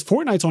games.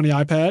 Fortnite's on the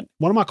iPad.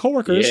 One of my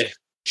coworkers,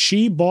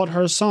 she bought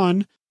her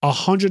son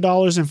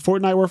 $100 in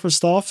Fortnite worth of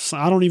stuff. So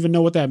I don't even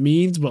know what that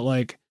means, but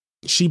like,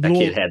 that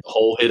kid had the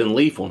whole hidden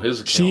leaf on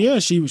his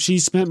account. She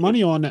spent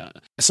money on that.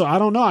 So I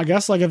don't know. I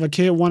guess like if a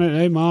kid wanted,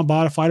 hey mom,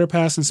 buy a fighter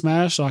pass and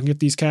Smash so I can get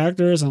these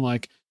characters, and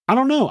like, I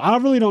don't know. I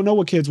really don't know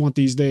what kids want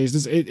these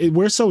days.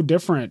 We're so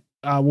different.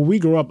 When we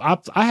grew up,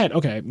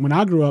 when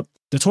I grew up,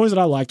 the toys that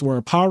I liked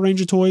were Power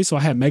Ranger toys. So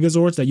I had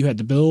Megazords that you had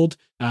to build,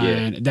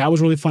 and that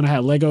was really fun. I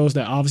had Legos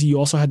that obviously you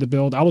also had to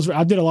build.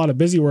 I did a lot of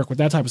busy work with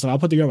that type of stuff. I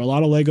put together a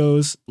lot of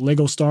Legos,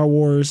 Lego Star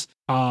Wars.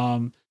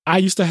 I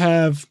used to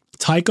have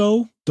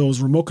Tyco, those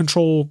remote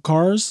control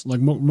cars, like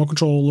remote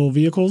control little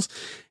vehicles.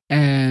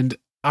 And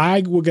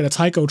I would get a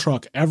Tyco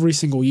truck every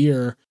single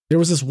year. There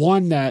was this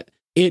one that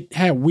it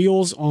had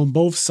wheels on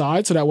both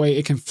sides, so that way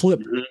it can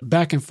flip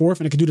back and forth,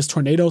 and it can do this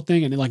tornado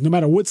thing. And like no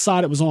matter what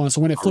side it was on,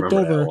 so when it flipped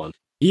over,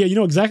 you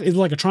know exactly, it was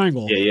like a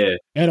triangle. It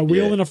had a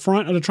wheel in the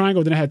front of the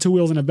triangle, then it had 2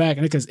 wheels in the back,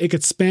 and it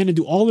could spin and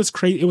do all this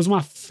crazy. It was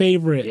my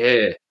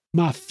favorite.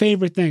 My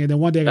favorite thing. And then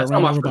one day I got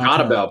run over by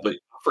a car.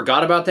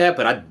 Forgot about that,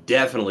 but I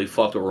definitely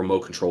fucked with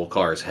remote control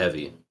cars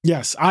heavy.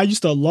 Yes, I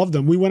used to love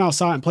them. We went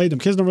outside and played them.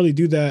 Kids don't really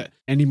do that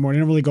anymore. They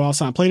don't really go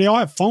outside and play. They all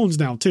have phones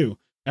now too.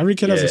 Every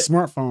kid has a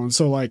smartphone.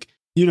 So like,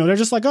 they're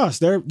just like us.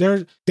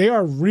 They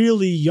are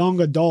really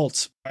young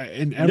adults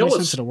in every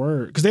sense of the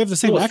word, because they have the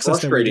same access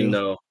that we do.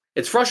 Though.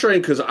 It's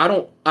frustrating because I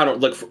don't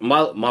like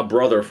my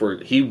brother,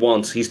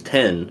 he's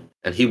 10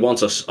 and he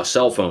wants a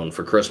cell phone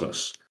for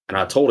Christmas. And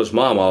I told his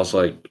mom, I was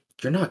like,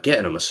 you're not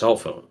getting him a cell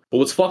phone. But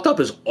what's fucked up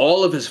is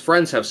all of his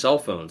friends have cell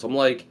phones. I'm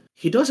like,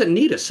 he doesn't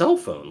need a cell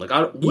phone. Like,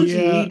 what does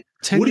he need?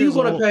 What are you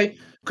going to pay?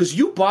 Because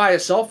you buy a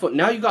cell phone,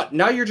 now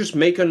you're just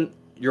making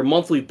your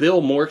monthly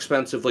bill more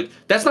expensive. Like,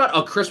 that's not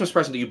a Christmas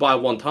present that you buy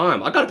one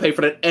time. I got to pay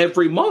for that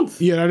every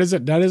month. Yeah, that is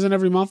it. That is an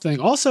every month thing.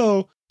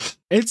 Also,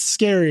 it's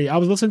scary. I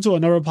was listening to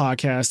another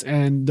podcast,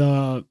 and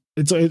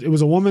it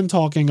was a woman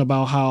talking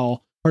about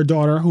how her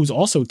daughter, who's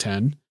also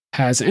 10,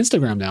 has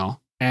Instagram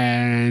now.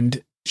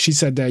 And she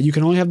said that you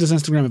can only have this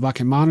Instagram if I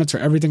can monitor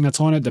everything that's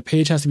on it. The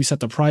page has to be set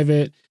to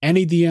private.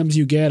 Any DMs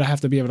you get, I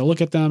have to be able to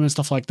look at them and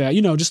stuff like that,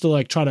 just to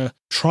like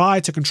try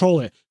to control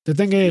it. The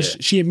thing is,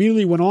 she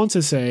immediately went on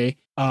to say,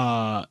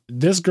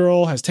 this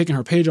girl has taken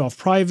her page off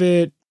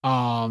private.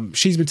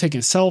 She's been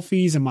taking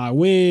selfies in my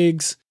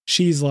wigs.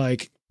 She's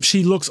like,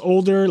 she looks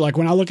older. Like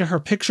when I look at her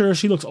picture,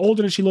 she looks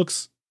older and she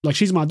looks like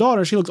she's my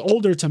daughter. She looks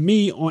older to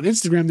me on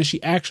Instagram than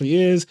she actually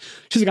is.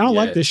 She's like, I don't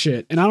like this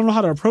shit. And I don't know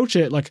how to approach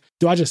it. Like,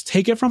 do I just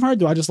take it from her?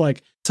 Do I just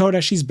like tell her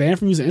that she's banned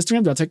from using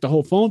Instagram? Do I take the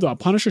whole phone? Do I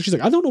punish her? She's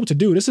like, I don't know what to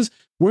do.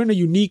 We're in a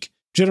unique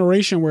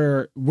generation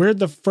where we're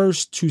the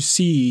first to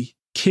see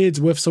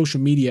kids with social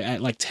media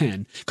at like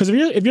 10. Because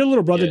if your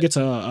little brother gets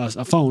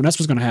a phone, that's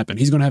what's going to happen.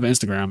 He's going to have an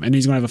Instagram, and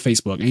he's going to have a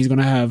Facebook, and he's going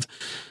to have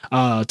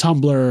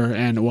Tumblr,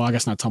 and well, I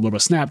guess not Tumblr,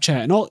 but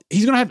Snapchat, and all.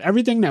 He's going to have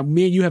everything that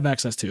me and you have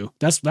access to.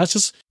 That's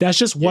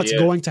just what's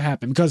going to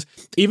happen. Because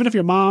even if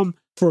your mom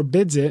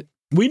forbids it,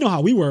 we know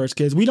how we were as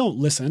kids. We don't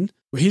listen.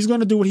 He's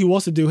going to do what he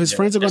wants to do. His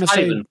friends are going to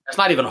say... It's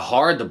not even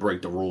hard to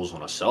break the rules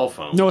on a cell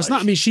phone. No, it's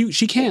not. I mean,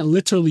 she can't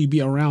literally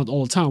be around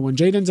all the time. When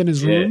Jaden's in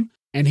his room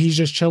and he's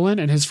just chilling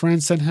and his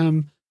friends send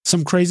him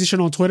some crazy shit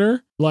on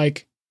Twitter,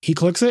 like he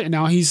clicks it and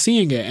now he's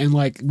seeing it. And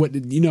like,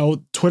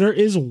 Twitter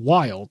is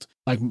wild.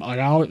 Like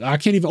I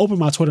can't even open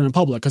my Twitter in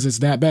public because it's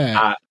that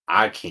bad.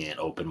 I can't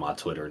open my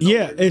Twitter.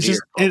 It's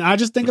just, and I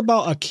just think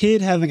about a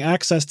kid having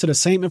access to the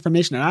same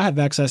information that I have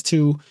access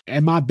to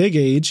at my big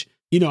age.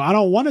 I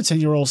don't want a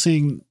 10-year-old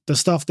seeing the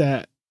stuff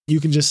that you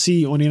can just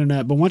see on the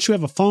internet. But once you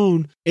have a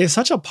phone, it's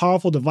such a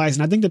powerful device.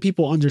 And I think that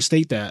people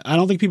understate that. I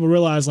don't think people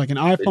realize like having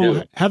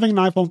an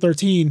iPhone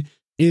 13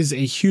 is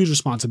a huge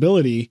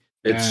responsibility.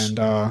 It's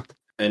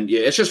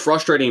just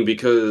frustrating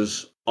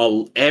because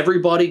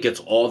everybody gets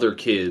all their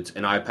kids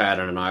an iPad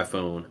and an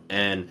iPhone.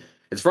 And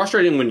it's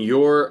frustrating when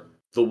you're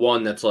the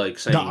one that's like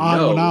saying the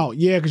odd one out.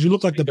 Yeah, because you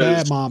look like the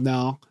bad mom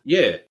now.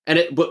 Yeah.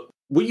 But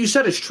what you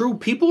said is true.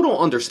 People don't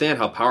understand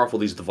how powerful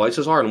these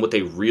devices are and what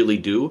they really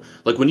do.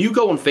 Like when you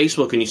go on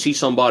Facebook and you see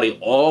somebody,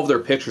 all of their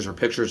pictures are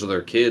pictures of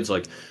their kids,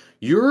 like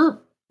you're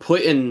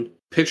putting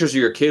pictures of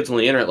your kids on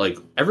the internet. Like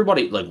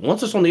everybody, like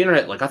once it's on the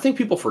internet, like I think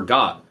people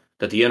forgot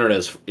that the internet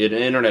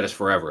is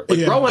forever.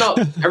 Like growing up,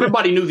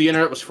 everybody knew the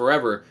internet was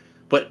forever,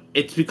 but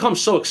it's become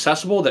so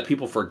accessible that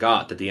people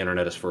forgot that the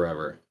internet is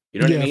forever.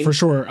 You know what I mean? Yeah, for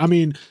sure. I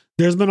mean,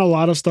 there's been a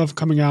lot of stuff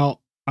coming out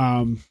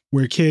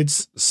where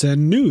kids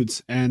send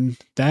nudes, and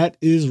that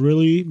is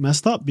really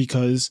messed up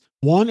because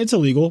one, it's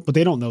illegal, but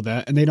they don't know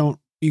that, and they don't.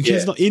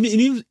 Kids don't, and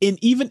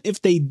even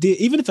if they did,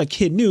 even if a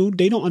kid knew,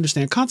 they don't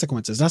understand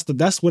consequences.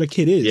 That's what a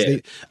kid is. Yeah.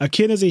 A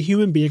kid is a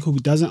human being who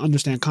doesn't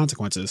understand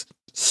consequences.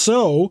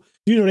 So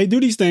they do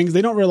these things.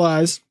 They don't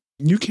realize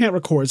you can't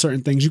record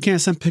certain things. You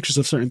can't send pictures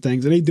of certain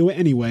things, and they do it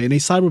anyway. And they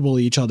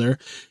cyberbully each other.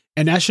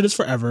 And that shit is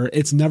forever.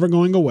 It's never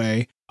going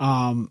away.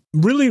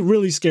 Really,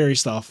 really scary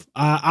stuff.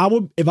 I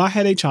would, if I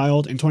had a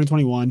child in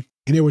 2021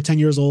 and they were 10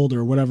 years old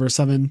or whatever,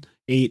 7,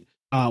 8,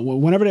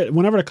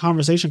 whenever the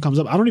conversation comes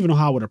up, I don't even know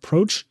how I would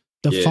approach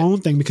the phone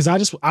thing because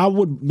I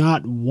would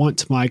not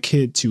want my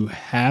kid to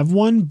have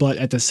one. But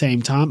at the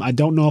same time, I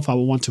don't know if I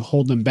would want to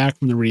hold them back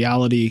from the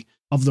reality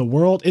of the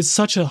world. It's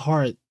such a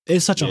hard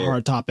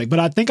topic. But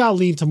I think I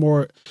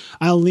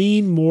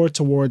lean more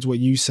towards what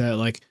you said.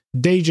 Like,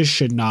 they just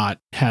should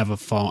not have a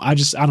phone. I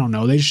don't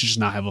know. They should just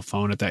not have a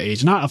phone at that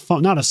age. Not a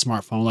phone, not a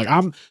smartphone. Like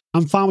I'm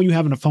fine with you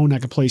having a phone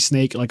that can play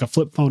Snake, like a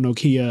flip phone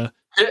Nokia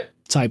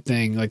type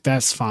thing. Like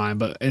that's fine.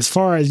 But as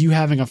far as you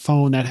having a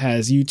phone that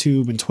has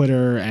YouTube and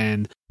Twitter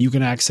and you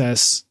can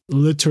access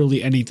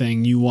literally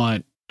anything you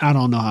want, I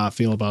don't know how I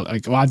feel about it.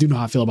 Like, well, I do know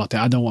how I feel about that.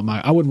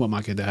 I wouldn't want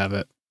my kid to have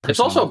it. It's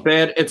also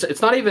bad.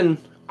 It's not even,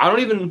 I don't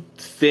even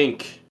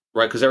think,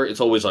 right? Because it's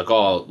always like,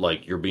 oh,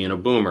 like you're being a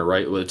boomer,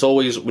 right? It's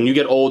always when you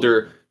get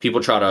older, people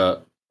try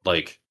to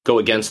like go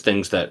against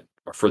things that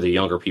are for the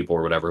younger people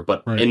or whatever.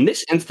 But in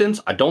this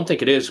instance, I don't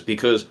think it is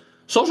because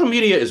social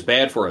media is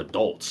bad for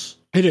adults.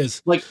 It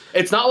is. Like,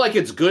 it's not like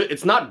it's good.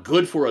 It's not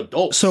good for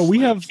adults. So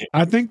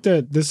I think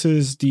that this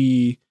is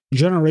the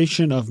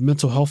generation of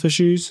mental health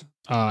issues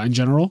in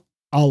general.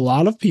 A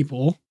lot of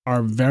people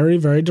are very,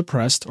 very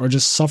depressed or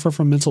just suffer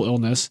from mental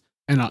illness.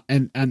 And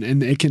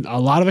a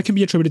lot of it can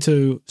be attributed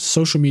to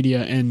social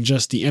media and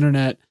just the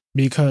internet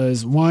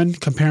because one,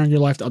 comparing your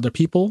life to other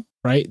people,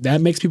 right?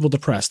 That makes people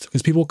depressed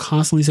because people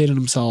constantly say to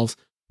themselves,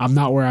 I'm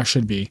not where I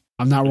should be.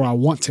 I'm not where I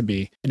want to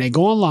be. And they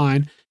go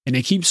online and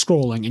they keep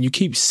scrolling and you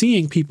keep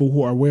seeing people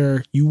who are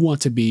where you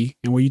want to be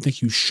and where you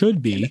think you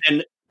should be.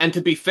 And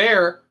to be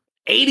fair,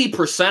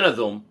 80% of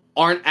them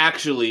aren't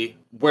actually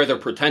where they're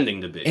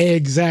pretending to be.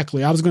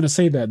 Exactly. I was going to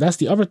say that. That's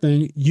the other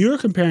thing. You're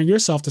comparing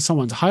yourself to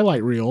someone's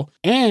highlight reel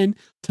and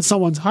to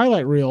someone's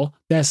highlight reel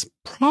that's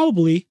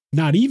probably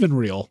not even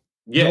real.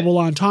 Yeah. Double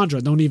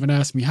entendre. Don't even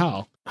ask me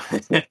how.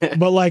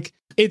 But like,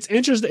 it's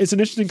interesting. It's an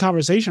interesting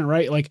conversation,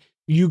 right? Like,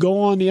 you go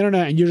on the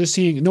internet and you're just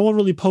seeing no one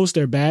really posts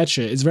their bad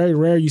shit. It's very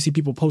rare you see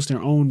people post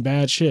their own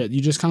bad shit.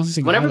 You just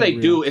constantly see whenever they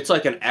do, it's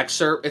like an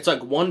excerpt. It's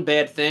like one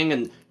bad thing,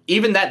 and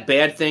even that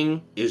bad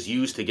thing is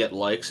used to get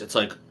likes. It's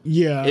like,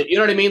 Yeah. you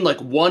know what I mean? Like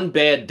one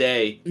bad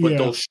day, but Yeah.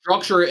 they'll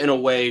structure it in a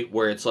way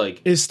where it's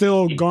like It's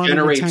still it garnering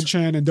generates-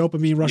 attention and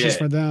dopamine rushes Yeah.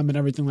 for them and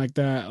everything like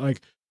that.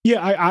 Like,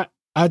 yeah,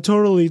 I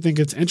totally think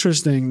it's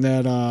interesting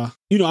that,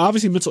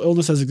 obviously mental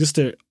illness has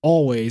existed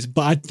always,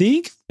 but I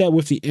think that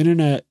with the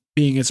internet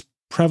being as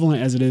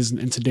prevalent as it is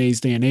in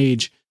today's day and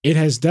age, it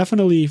has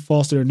definitely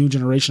fostered a new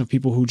generation of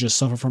people who just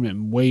suffer from it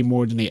way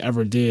more than they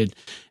ever did.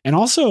 And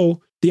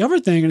also the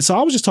other thing, and so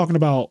I was just talking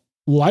about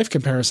life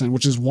comparison,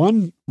 which is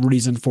one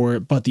reason for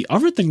it, but the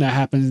other thing that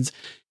happens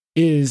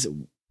is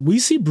we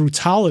see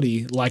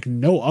brutality like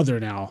no other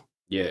now.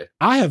 yeah,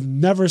 I have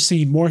never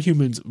seen more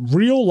humans,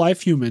 real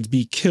life humans,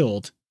 be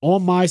killed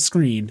on my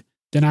screen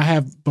than I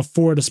have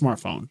before the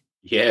smartphone.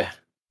 yeah.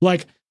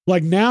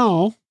 Like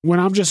now, when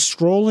I'm just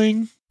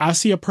scrolling, I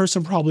see a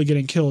person probably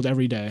getting killed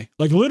every day.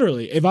 Like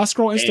literally, if I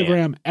scroll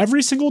Instagram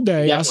every single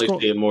day, You I definitely scroll.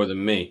 see it more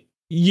than me.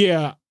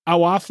 Yeah,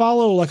 I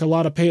follow like a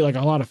lot of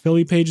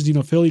Philly pages.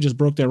 Philly just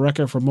broke their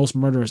record for most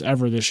murders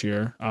ever this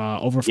year.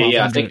 Over 500.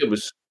 Yeah, I think it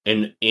was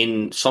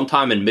in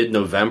sometime in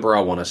mid-November.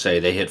 I want to say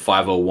they hit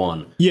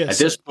 501. Yes. At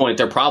this point,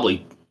 they're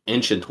probably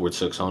inching towards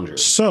 600.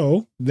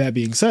 So that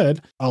being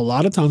said, a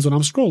lot of times when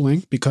I'm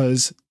scrolling,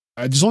 because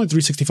there's only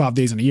 365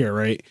 days in a year,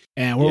 right?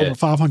 And we're over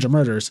 500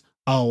 murders.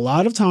 A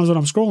lot of times when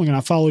I'm scrolling and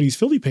I follow these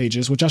Philly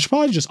pages, which I should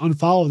probably just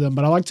unfollow them,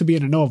 but I like to be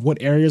in the know of what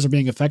areas are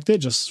being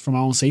affected just for my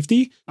own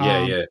safety.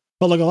 Yeah.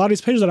 But like a lot of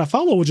these pages that I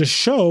follow will just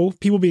show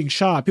people being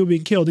shot, people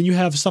being killed, and you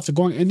have stuff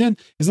going. And then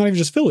it's not even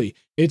just Philly;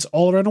 it's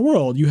all around the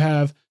world. You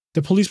have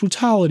the police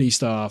brutality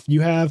stuff,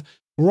 you have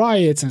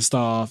riots and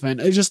stuff, and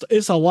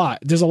it's a lot.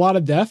 There's a lot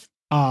of death.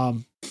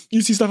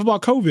 You see stuff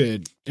about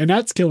COVID, and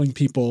that's killing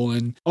people,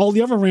 and all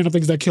the other random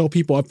things that kill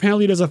people.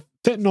 Apparently, there's a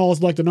fentanyl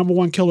is like the number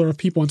one killer of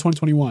people in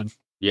 2021.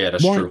 Yeah,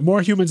 that's true.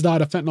 More humans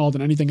died of fentanyl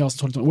than anything else in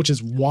 2020, which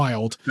is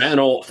wild.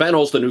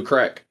 Fentanyl's the new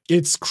crack.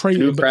 It's crazy,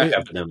 The new crack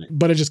epidemic.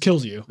 but it just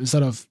kills you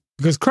instead of.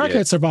 Because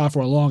crackheads survive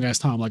for a long ass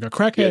time. Like a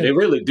crackhead. Yeah, they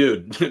really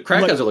do.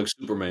 Crackheads are like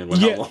Superman. With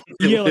how long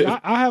they live.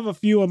 Like I have a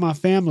few of my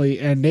family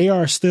and they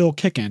are still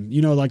kicking.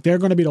 Like they're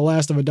going to be the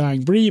last of a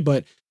dying breed,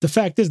 but the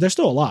fact is they're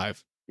still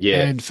alive.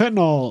 Yeah. And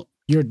fentanyl,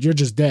 you're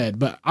just dead.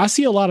 But I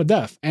see a lot of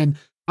death. And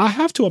I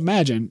have to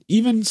imagine,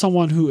 even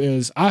someone who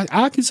is,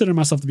 I consider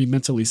myself to be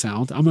mentally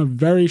sound. I'm a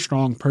very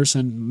strong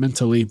person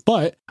mentally,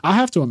 but I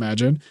have to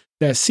imagine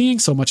that seeing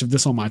so much of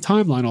this on my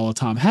timeline all the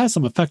time has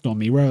some effect on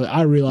me, whether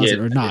I realize it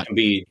or not.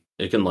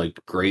 It can like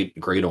grate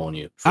on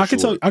you. I can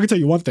tell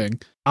you one thing.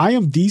 I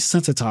am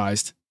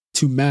desensitized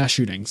to mass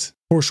shootings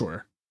for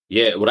sure.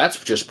 Yeah, well,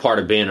 that's just part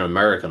of being an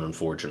American.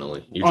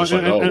 Unfortunately, you're just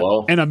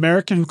an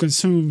American who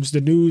consumes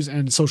the news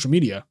and social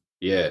media.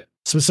 Yeah,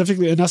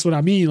 specifically, and that's what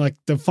I mean. Like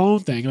the phone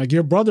thing. Like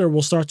your brother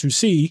will start to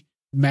see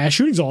mass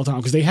shootings all the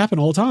time because they happen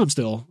all the time.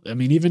 Still, I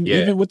mean, even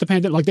with the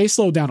pandemic, like they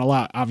slowed down a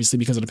lot, obviously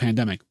because of the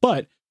pandemic.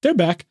 But they're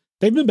back.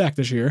 They've been back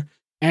this year,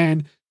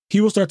 and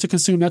he will start to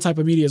consume that type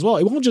of media as well.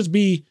 It won't just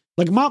be.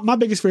 Like my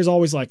biggest fear is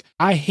always like,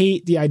 I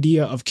hate the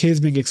idea of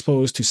kids being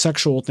exposed to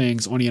sexual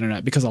things on the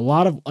internet because a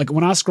lot of like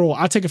when I scroll,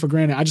 I take it for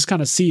granted. I just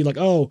kind of see like,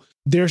 oh,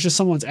 there's just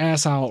someone's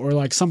ass out or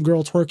like some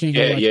girl twerking.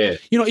 Yeah,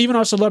 or like, even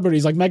our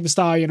celebrities like Meg Thee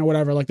Stallion or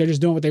whatever, like they're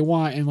just doing what they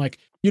want. And like,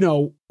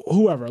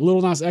 whoever,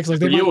 Lil Nas X, like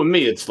for you and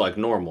me, it's like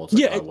normal. It's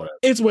like, whatever.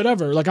 It's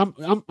whatever. Like I'm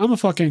a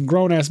fucking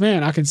grown ass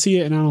man. I can see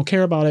it and I don't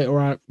care about it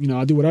or I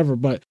do whatever.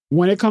 But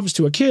when it comes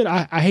to a kid,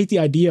 I hate the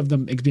idea of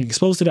them being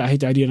exposed to that. I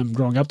hate the idea of them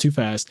growing up too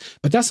fast.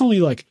 But that's only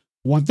like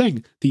one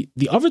thing. The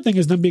other thing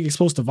is them being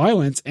exposed to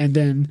violence, and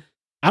then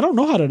I don't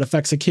know how that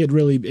affects a kid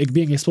really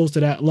being exposed to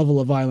that level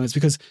of violence.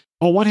 Because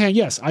on one hand,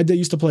 yes, I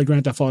used to play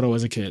Grand Theft Auto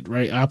as a kid,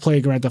 right? I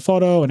played Grand Theft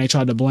Auto, and they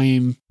tried to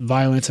blame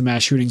violence and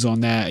mass shootings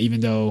on that, even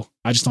though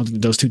I just don't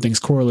think those two things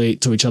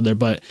correlate to each other.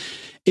 But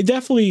it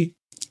definitely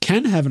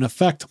can have an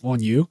effect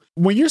on you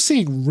when you're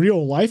seeing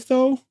real life,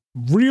 though.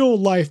 Real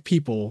life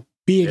people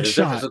being shot. There's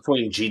a difference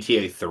between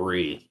GTA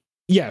 3.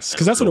 Yes,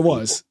 because that's what it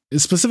was.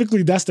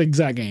 Specifically, that's the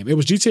exact game. It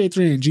was GTA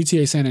 3 and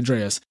GTA San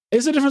Andreas.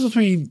 It's the difference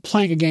between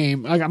playing a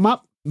game. Like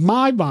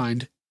my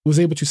mind was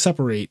able to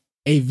separate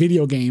a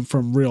video game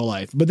from real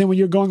life. But then when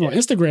you're going on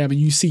Instagram and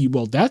you see,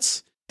 well,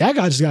 that guy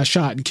just got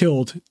shot and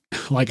killed.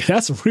 Like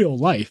that's real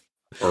life.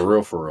 For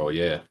real,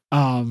 yeah.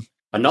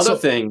 Another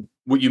thing,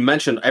 what you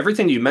mentioned,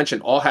 everything you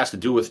mentioned all has to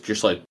do with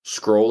just like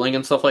scrolling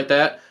and stuff like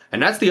that.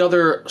 And that's the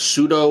other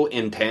pseudo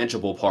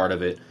intangible part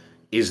of it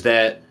is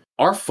that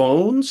our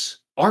phones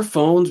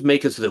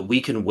make it so that we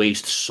can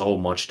waste so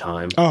much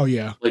time. Oh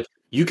yeah. Like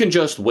you can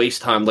just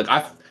waste time. Like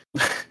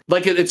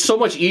it's so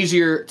much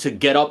easier to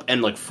get up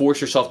and like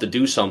force yourself to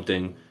do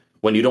something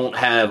when you don't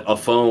have a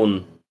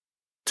phone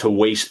to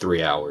waste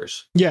 3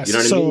 hours. Yes. You know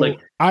what I mean? Like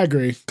I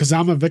agree because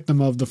I'm a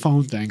victim of the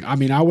phone thing. I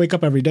mean, I wake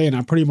up every day and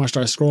I pretty much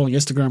start scrolling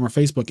Instagram or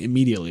Facebook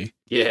immediately.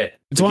 Yeah.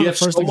 It's one you of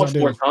the first have so things I much do.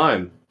 more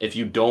time if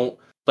you don't.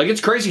 Like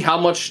it's crazy how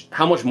much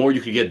more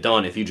you could get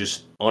done if you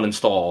just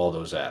uninstall all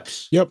those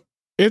apps. Yep.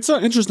 It's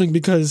interesting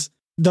because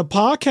the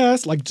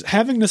podcast, like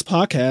having this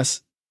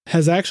podcast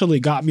has actually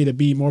got me to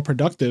be more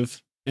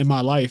productive in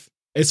my life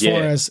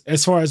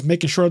as far as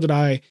making sure that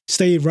I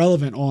stay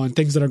relevant on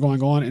things that are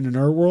going on in the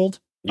nerd world.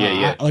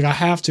 I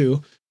have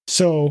to.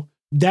 So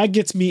that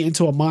gets me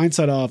into a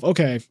mindset of,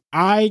 okay,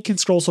 I can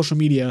scroll social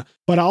media,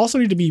 but I also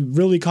need to be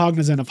really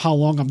cognizant of how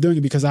long I'm doing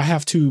it, because I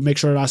have to make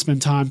sure that I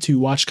spend time to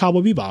watch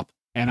Cowboy Bebop,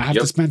 and I have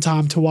to spend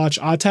time to watch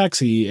Odd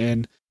Taxi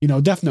and,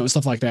 Death Note and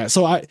stuff like that.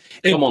 So I'm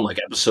on like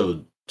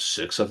episode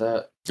 6 of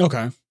that.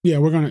 Okay. Yeah,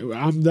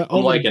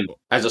 I'm liking,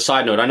 as a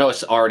side note, I know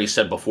it's already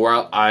said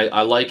before,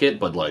 I like it,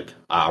 but like,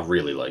 I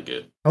really like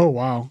it. Oh,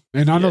 wow.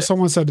 And I know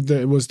someone said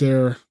that it was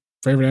their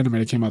favorite anime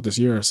that came out this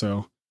year.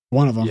 So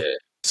one of them. Yeah.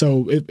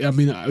 So,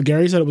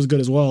 Gary said it was good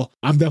as well.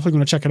 I'm definitely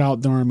going to check it out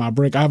during my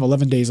break. I have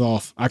 11 days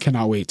off. I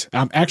cannot wait.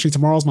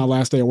 Tomorrow's my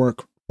last day of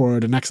work for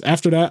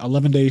after that,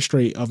 11 days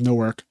straight of no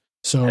work.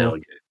 So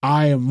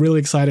I am really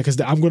excited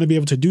because I'm going to be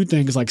able to do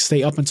things like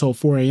stay up until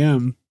 4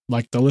 a.m.,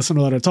 like the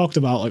listener letter talked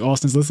about, like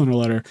Austin's listener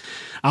letter.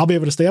 I'll be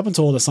able to stay up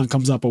until the sun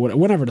comes up, or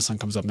whenever the sun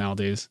comes up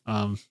nowadays.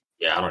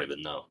 Yeah, I don't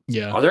even know.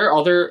 Yeah. Are there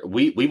other?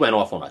 We went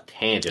off on a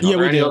tangent. Are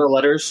there any other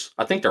letters?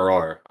 I think there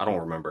are. I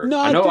don't remember. No,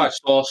 I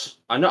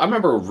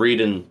remember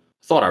reading.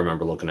 Thought I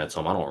remember looking at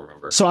some. I don't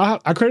remember. So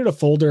I created a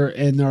folder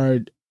in our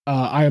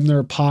I Am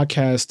Their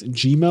Podcast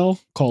Gmail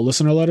called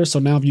Listener Letter. So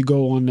now if you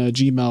go on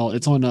Gmail,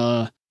 it's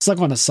like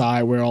on the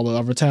side where all the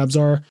other tabs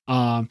are.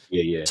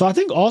 So I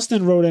think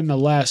Austin wrote in the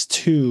last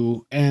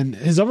 2, and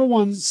his other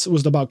ones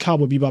was about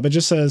Cowboy Bebop. It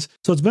just says,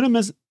 so it's been a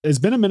minute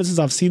since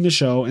I've seen the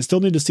show and still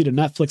need to see the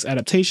Netflix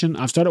adaptation.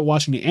 I've started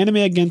watching the anime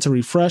again to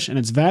refresh, and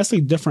it's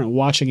vastly different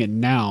watching it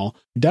now.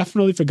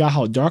 Definitely forgot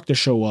how dark the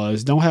show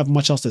was. Don't have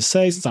much else to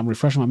say since I'm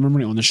refreshing my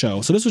memory on the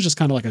show. So this was just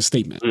kind of like a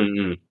statement.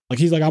 Mm-hmm. Like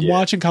he's like, I'm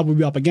watching Cowboy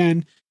Bebop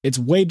again. It's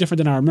way different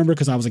than I remember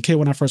because I was a kid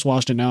when I first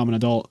watched it. Now I'm an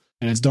adult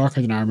and it's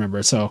darker than I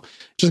remember. So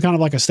just kind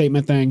of like a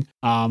statement thing.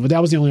 But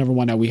that was the only other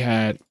one that we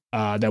had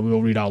that we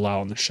will read out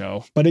loud on the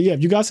show. But if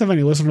you guys have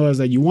any listener letters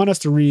that you want us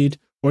to read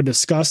or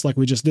discuss like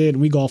we just did,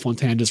 and we go off on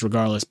tangents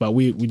regardless, but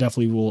we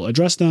definitely will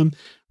address them.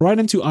 Write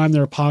into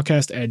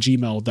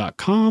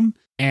imtheirpodcast@gmail.com.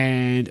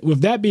 And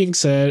with that being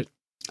said,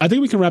 I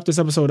think we can wrap this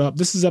episode up.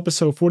 This is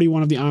episode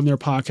 41 of the I'm There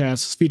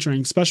podcast,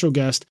 featuring special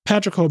guest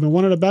Patrick Hoban,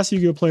 one of the best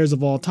Yu-Gi-Oh players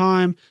of all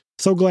time.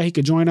 So glad he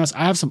could join us. I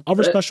have some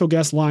other special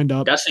guests lined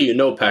up. That's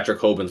how Patrick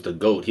Hoban's the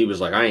GOAT. He was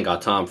like, I ain't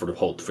got time for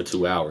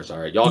 2 hours. All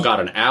right, y'all got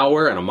an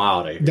hour and I'm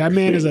out of here. That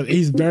man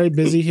he's very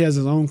busy. He has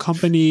his own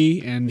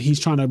company and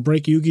he's trying to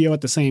break Yu-Gi-Oh at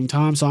the same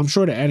time. So I'm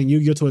sure that adding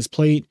Yu-Gi-Oh to his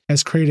plate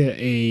has created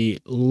a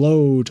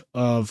load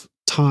of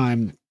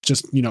time.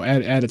 Just,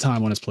 add a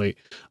time on his plate.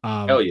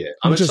 Hell yeah.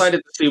 I'm excited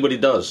to see what he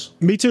does.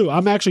 Me too.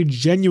 I'm actually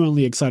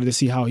genuinely excited to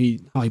see how he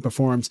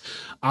performs.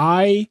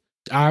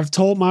 I've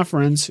told my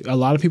friends, a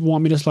lot of people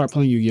want me to start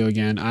playing Yu-Gi-Oh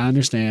again. I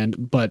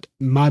understand, but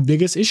my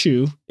biggest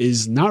issue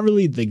is not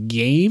really the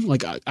game.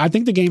 Like, I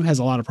think the game has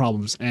a lot of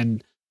problems,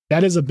 and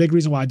that is a big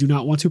reason why I do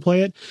not want to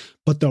play it.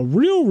 But the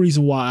real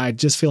reason why I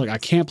just feel like I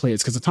can't play it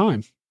is because of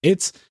time.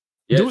 It's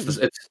an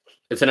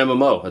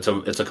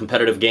MMO. It's a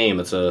competitive game.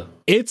 It's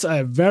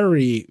a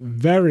very,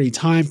 very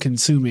time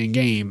consuming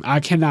game.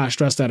 I cannot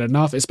stress that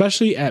enough,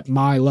 especially at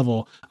my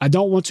level. I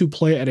don't want to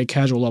play at a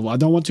casual level. I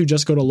don't want to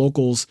just go to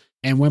locals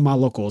and win my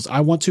locals. I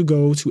want to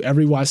go to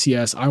every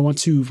YCS. I want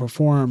to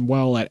perform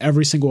well at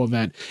every single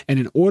event. And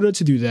in order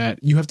to do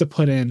that, you have to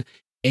put in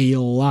a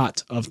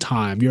lot of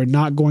time. You're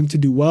not going to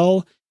do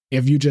well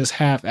if you just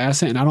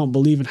half-ass it. And I don't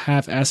believe in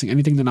half-assing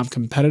anything that I'm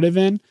competitive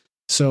in.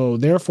 So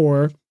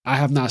therefore, I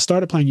have not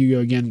started playing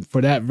Yu-Gi-Oh again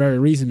for that very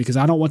reason, because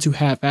I don't want to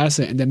half-ass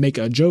it and then make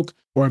a joke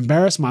or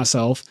embarrass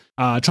myself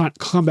trying to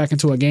come back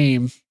into a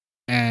game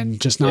and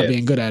just not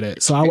being good at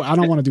it. So I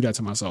don't want to do that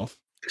to myself.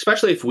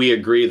 Especially if we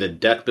agree that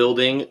deck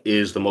building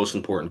is the most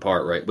important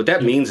part, right? What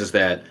that means is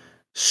that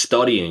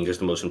studying is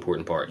the most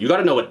important part. You got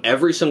to know what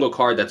every single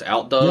card that's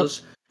out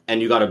does,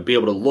 and you got to be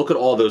able to look at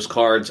all those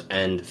cards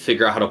and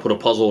figure out how to put a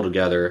puzzle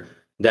together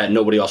that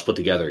nobody else put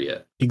together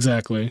yet.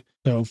 Exactly.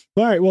 So,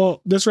 all right.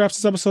 Well, this wraps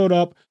this episode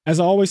up.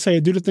 As I always say,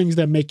 do the things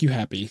that make you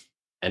happy.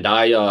 And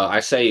I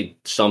say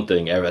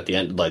something at the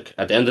end, like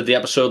at the end of the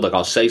episode, like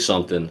I'll say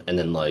something, and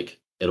then like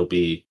it'll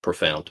be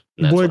profound.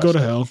 Boy, go to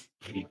hell.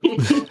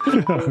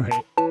 All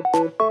right.